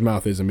money where his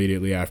mouth is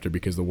immediately after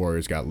because the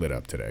Warriors got lit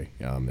up today,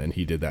 and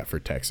he did that for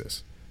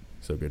Texas.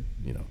 So good,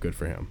 good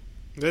for him.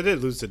 They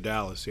did lose to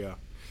Dallas, yeah.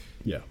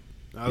 Yeah.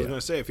 I was going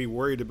to say, if he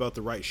worried about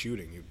the right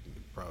shooting, he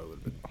probably would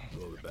have been a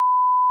little bit better.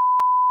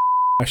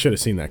 I should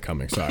have seen that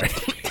coming. Sorry.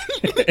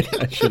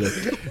 I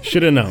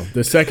should have known.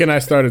 The second I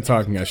started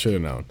talking, I should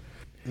have known.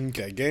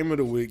 Okay, game of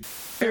the week.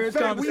 We have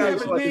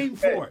a name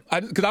for it.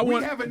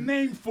 We have a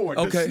name for it.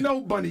 Okay. The Snow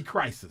Bunny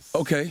Crisis.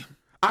 Okay.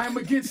 I am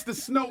against the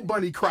Snow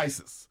Bunny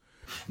Crisis.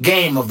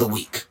 Game of the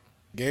week.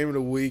 Game of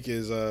the week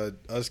is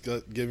us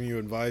giving you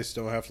advice.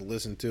 Don't have to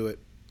listen to it.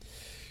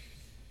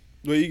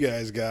 What you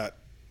guys got?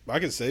 I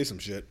can say some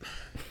shit.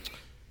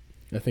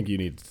 I think you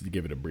need to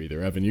give it a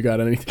breather. Evan, you got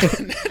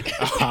anything?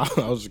 I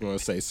was just going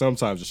to say,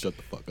 sometimes just shut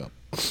the fuck up.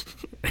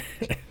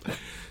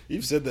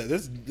 You've said that.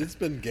 It's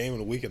been game of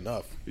the week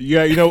enough.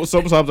 Yeah,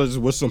 sometimes I just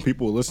wish some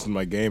people would listen to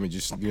my game and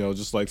just,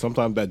 just like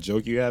sometimes that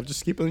joke you have,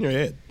 just keep it in your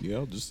head.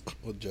 Just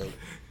What joke?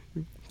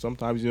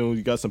 sometimes,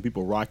 you got some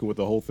people rocking with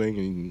the whole thing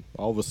and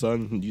all of a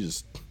sudden you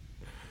just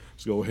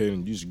go ahead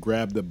and you just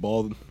grab the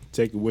ball,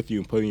 take it with you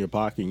and put it in your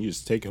pocket and you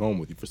just take it home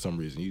with you for some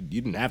reason. You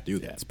didn't have to do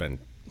that.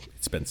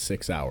 It's been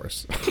 6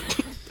 hours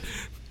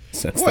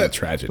since that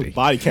tragedy. The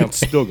body count's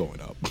still going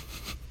up.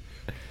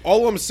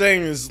 All I'm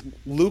saying is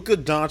Luka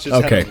Doncic.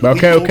 Okay.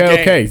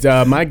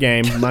 My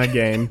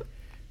game,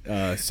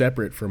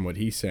 separate from what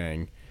he's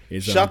saying,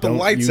 is Shut the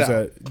lights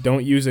out.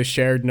 Don't use a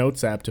shared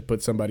notes app to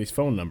put somebody's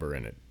phone number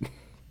in it.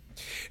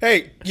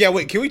 Hey, yeah,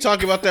 wait. Can we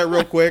talk about that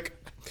real quick?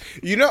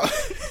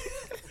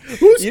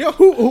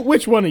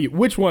 Which one of you?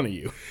 Which one of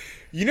you?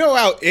 You know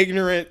how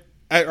ignorant.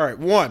 All right,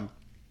 one.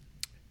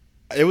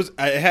 It was.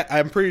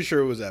 I'm pretty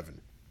sure it was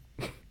Evan.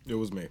 It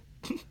was me.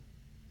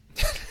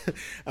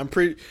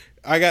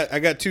 I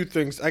got two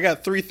things. I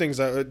got three things.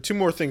 Two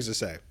more things to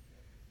say.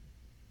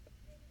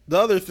 The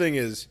other thing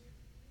is,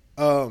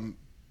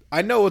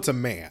 I know it's a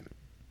man.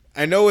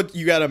 I know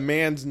you got a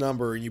man's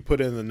number and you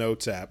put it in the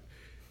notes app.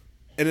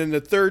 And then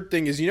the third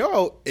thing is,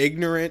 how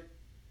ignorant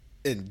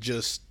and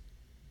just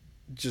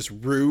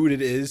rude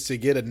it is to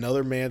get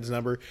another man's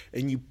number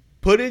and you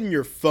put it in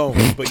your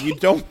phone, but you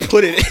don't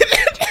put it in.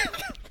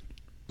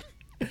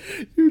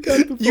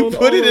 You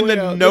put it in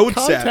the notes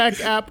app. The contact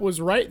app was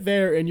right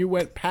there, and you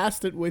went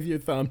past it with your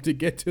thumb to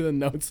get to the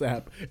notes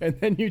app, and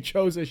then you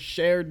chose a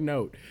shared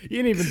note. You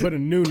didn't even put a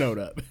new note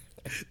up.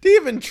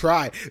 Didn't even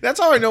try. That's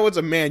how I know it's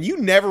a man. You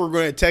never were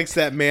going to text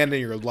that man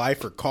in your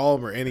life or call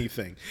him or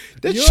anything.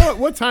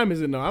 What time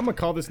is it now? I'm going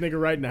to call this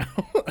nigga right now.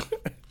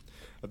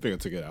 I think I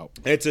took it out.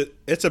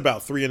 It's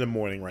about 3 a.m.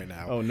 right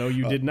now. Oh, no,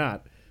 you did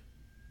not.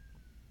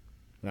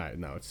 All right,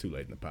 no, it's too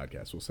late in the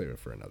podcast. We'll save it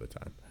for another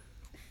time.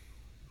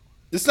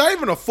 It's not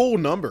even a full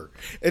number.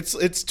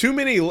 It's too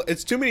many.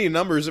 It's too many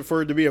numbers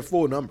for it to be a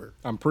full number.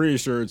 I'm pretty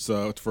sure it's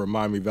for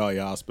Miami Valley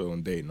Hospital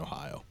in Dayton,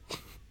 Ohio.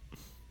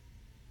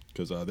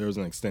 Because there was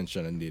an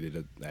extension I needed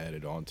to add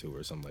it onto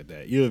or something like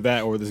that. Either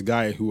that or this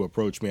guy who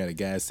approached me at a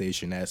gas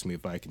station asked me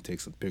if I can take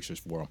some pictures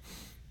for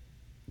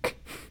him.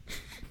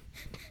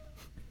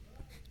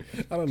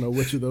 I don't know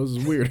which of those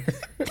is weirder.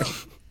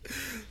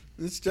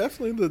 It's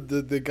definitely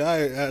the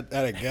guy at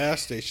a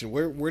gas station.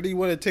 Where do you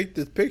want to take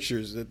the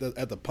pictures at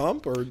the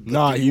pump or?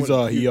 Nah, he has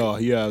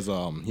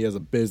a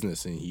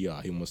business and he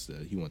wants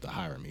to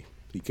hire me.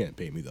 He can't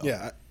pay me though.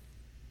 Yeah.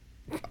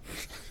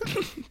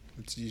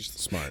 It's usually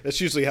smart. That's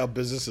usually how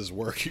businesses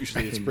work.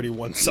 Usually, it's pretty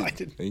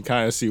one-sided. And you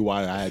kind of see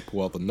why I had to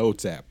pull out the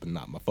notes app and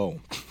not my phone.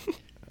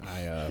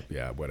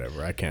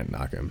 Whatever. I can't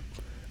knock him.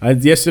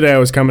 Yesterday,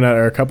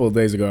 a couple of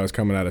days ago, I was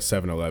coming out of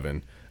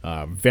 7-Eleven.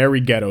 Very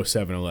ghetto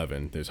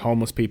 7-Eleven. There's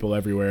homeless people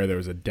everywhere. There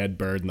was a dead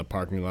bird in the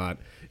parking lot,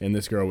 and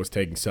this girl was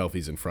taking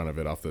selfies in front of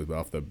it off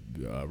the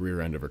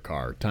rear end of her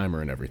car, timer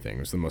and everything.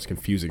 It was the most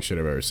confusing shit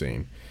I've ever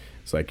seen.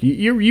 It's like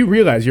you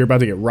realize you're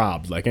about to get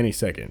robbed like any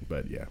second,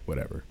 but yeah,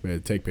 whatever.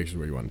 Take pictures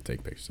where you want to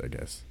take pictures, I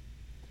guess.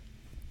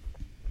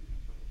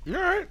 All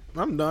right,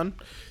 I'm done.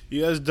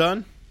 You guys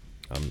done?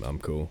 I'm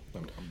cool.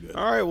 I'm good.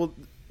 All right, well,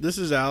 this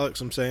is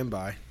Alex. I'm saying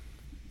bye.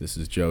 This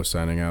is Joe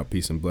signing out.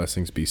 Peace and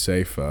blessings. Be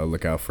safe.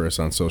 Look out for us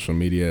on social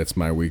media. It's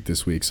my week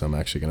this week, so I'm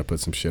actually going to put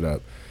some shit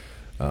up.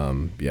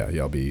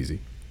 Y'all be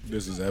easy.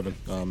 This is Evan.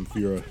 If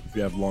you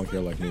have long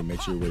hair like me,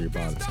 make sure you wear your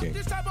bonnets, King.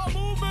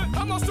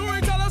 I'm a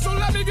storyteller, so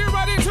let me get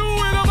right into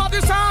it. About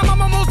this time,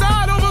 I'm almost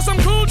died over some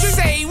coochie.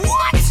 Say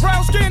what?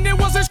 Brown skin, it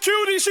was this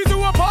cutie. She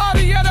threw a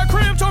party at her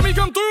crib, told me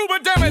come through,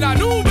 but damn it, I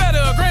knew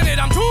better. Granted,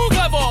 I'm too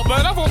clever,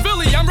 but I'm from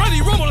Philly. I'm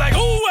ready, rumble like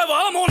whoever.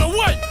 I'm on the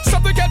way.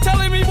 Something kept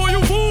telling me, boy,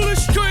 you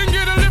foolish. Couldn't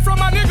get a lift from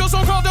my nigga,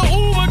 so called the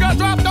Uber. Got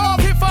dropped off,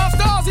 hit 5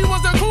 stars.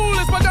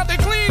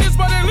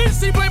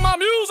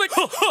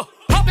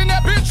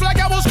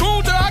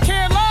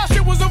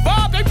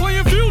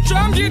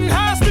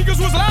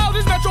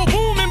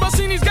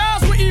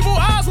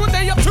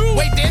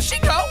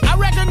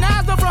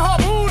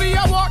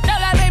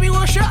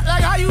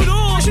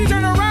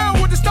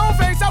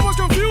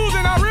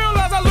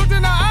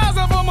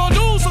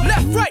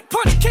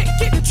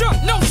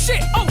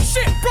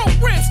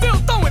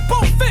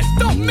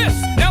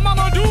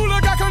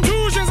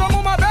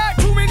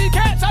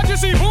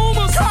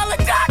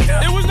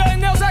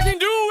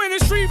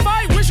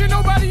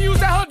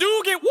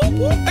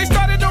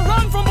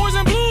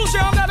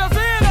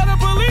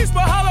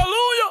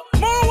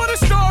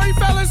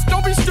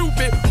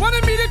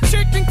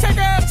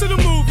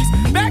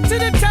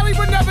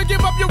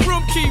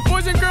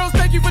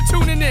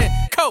 tuning in.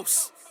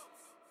 Coast.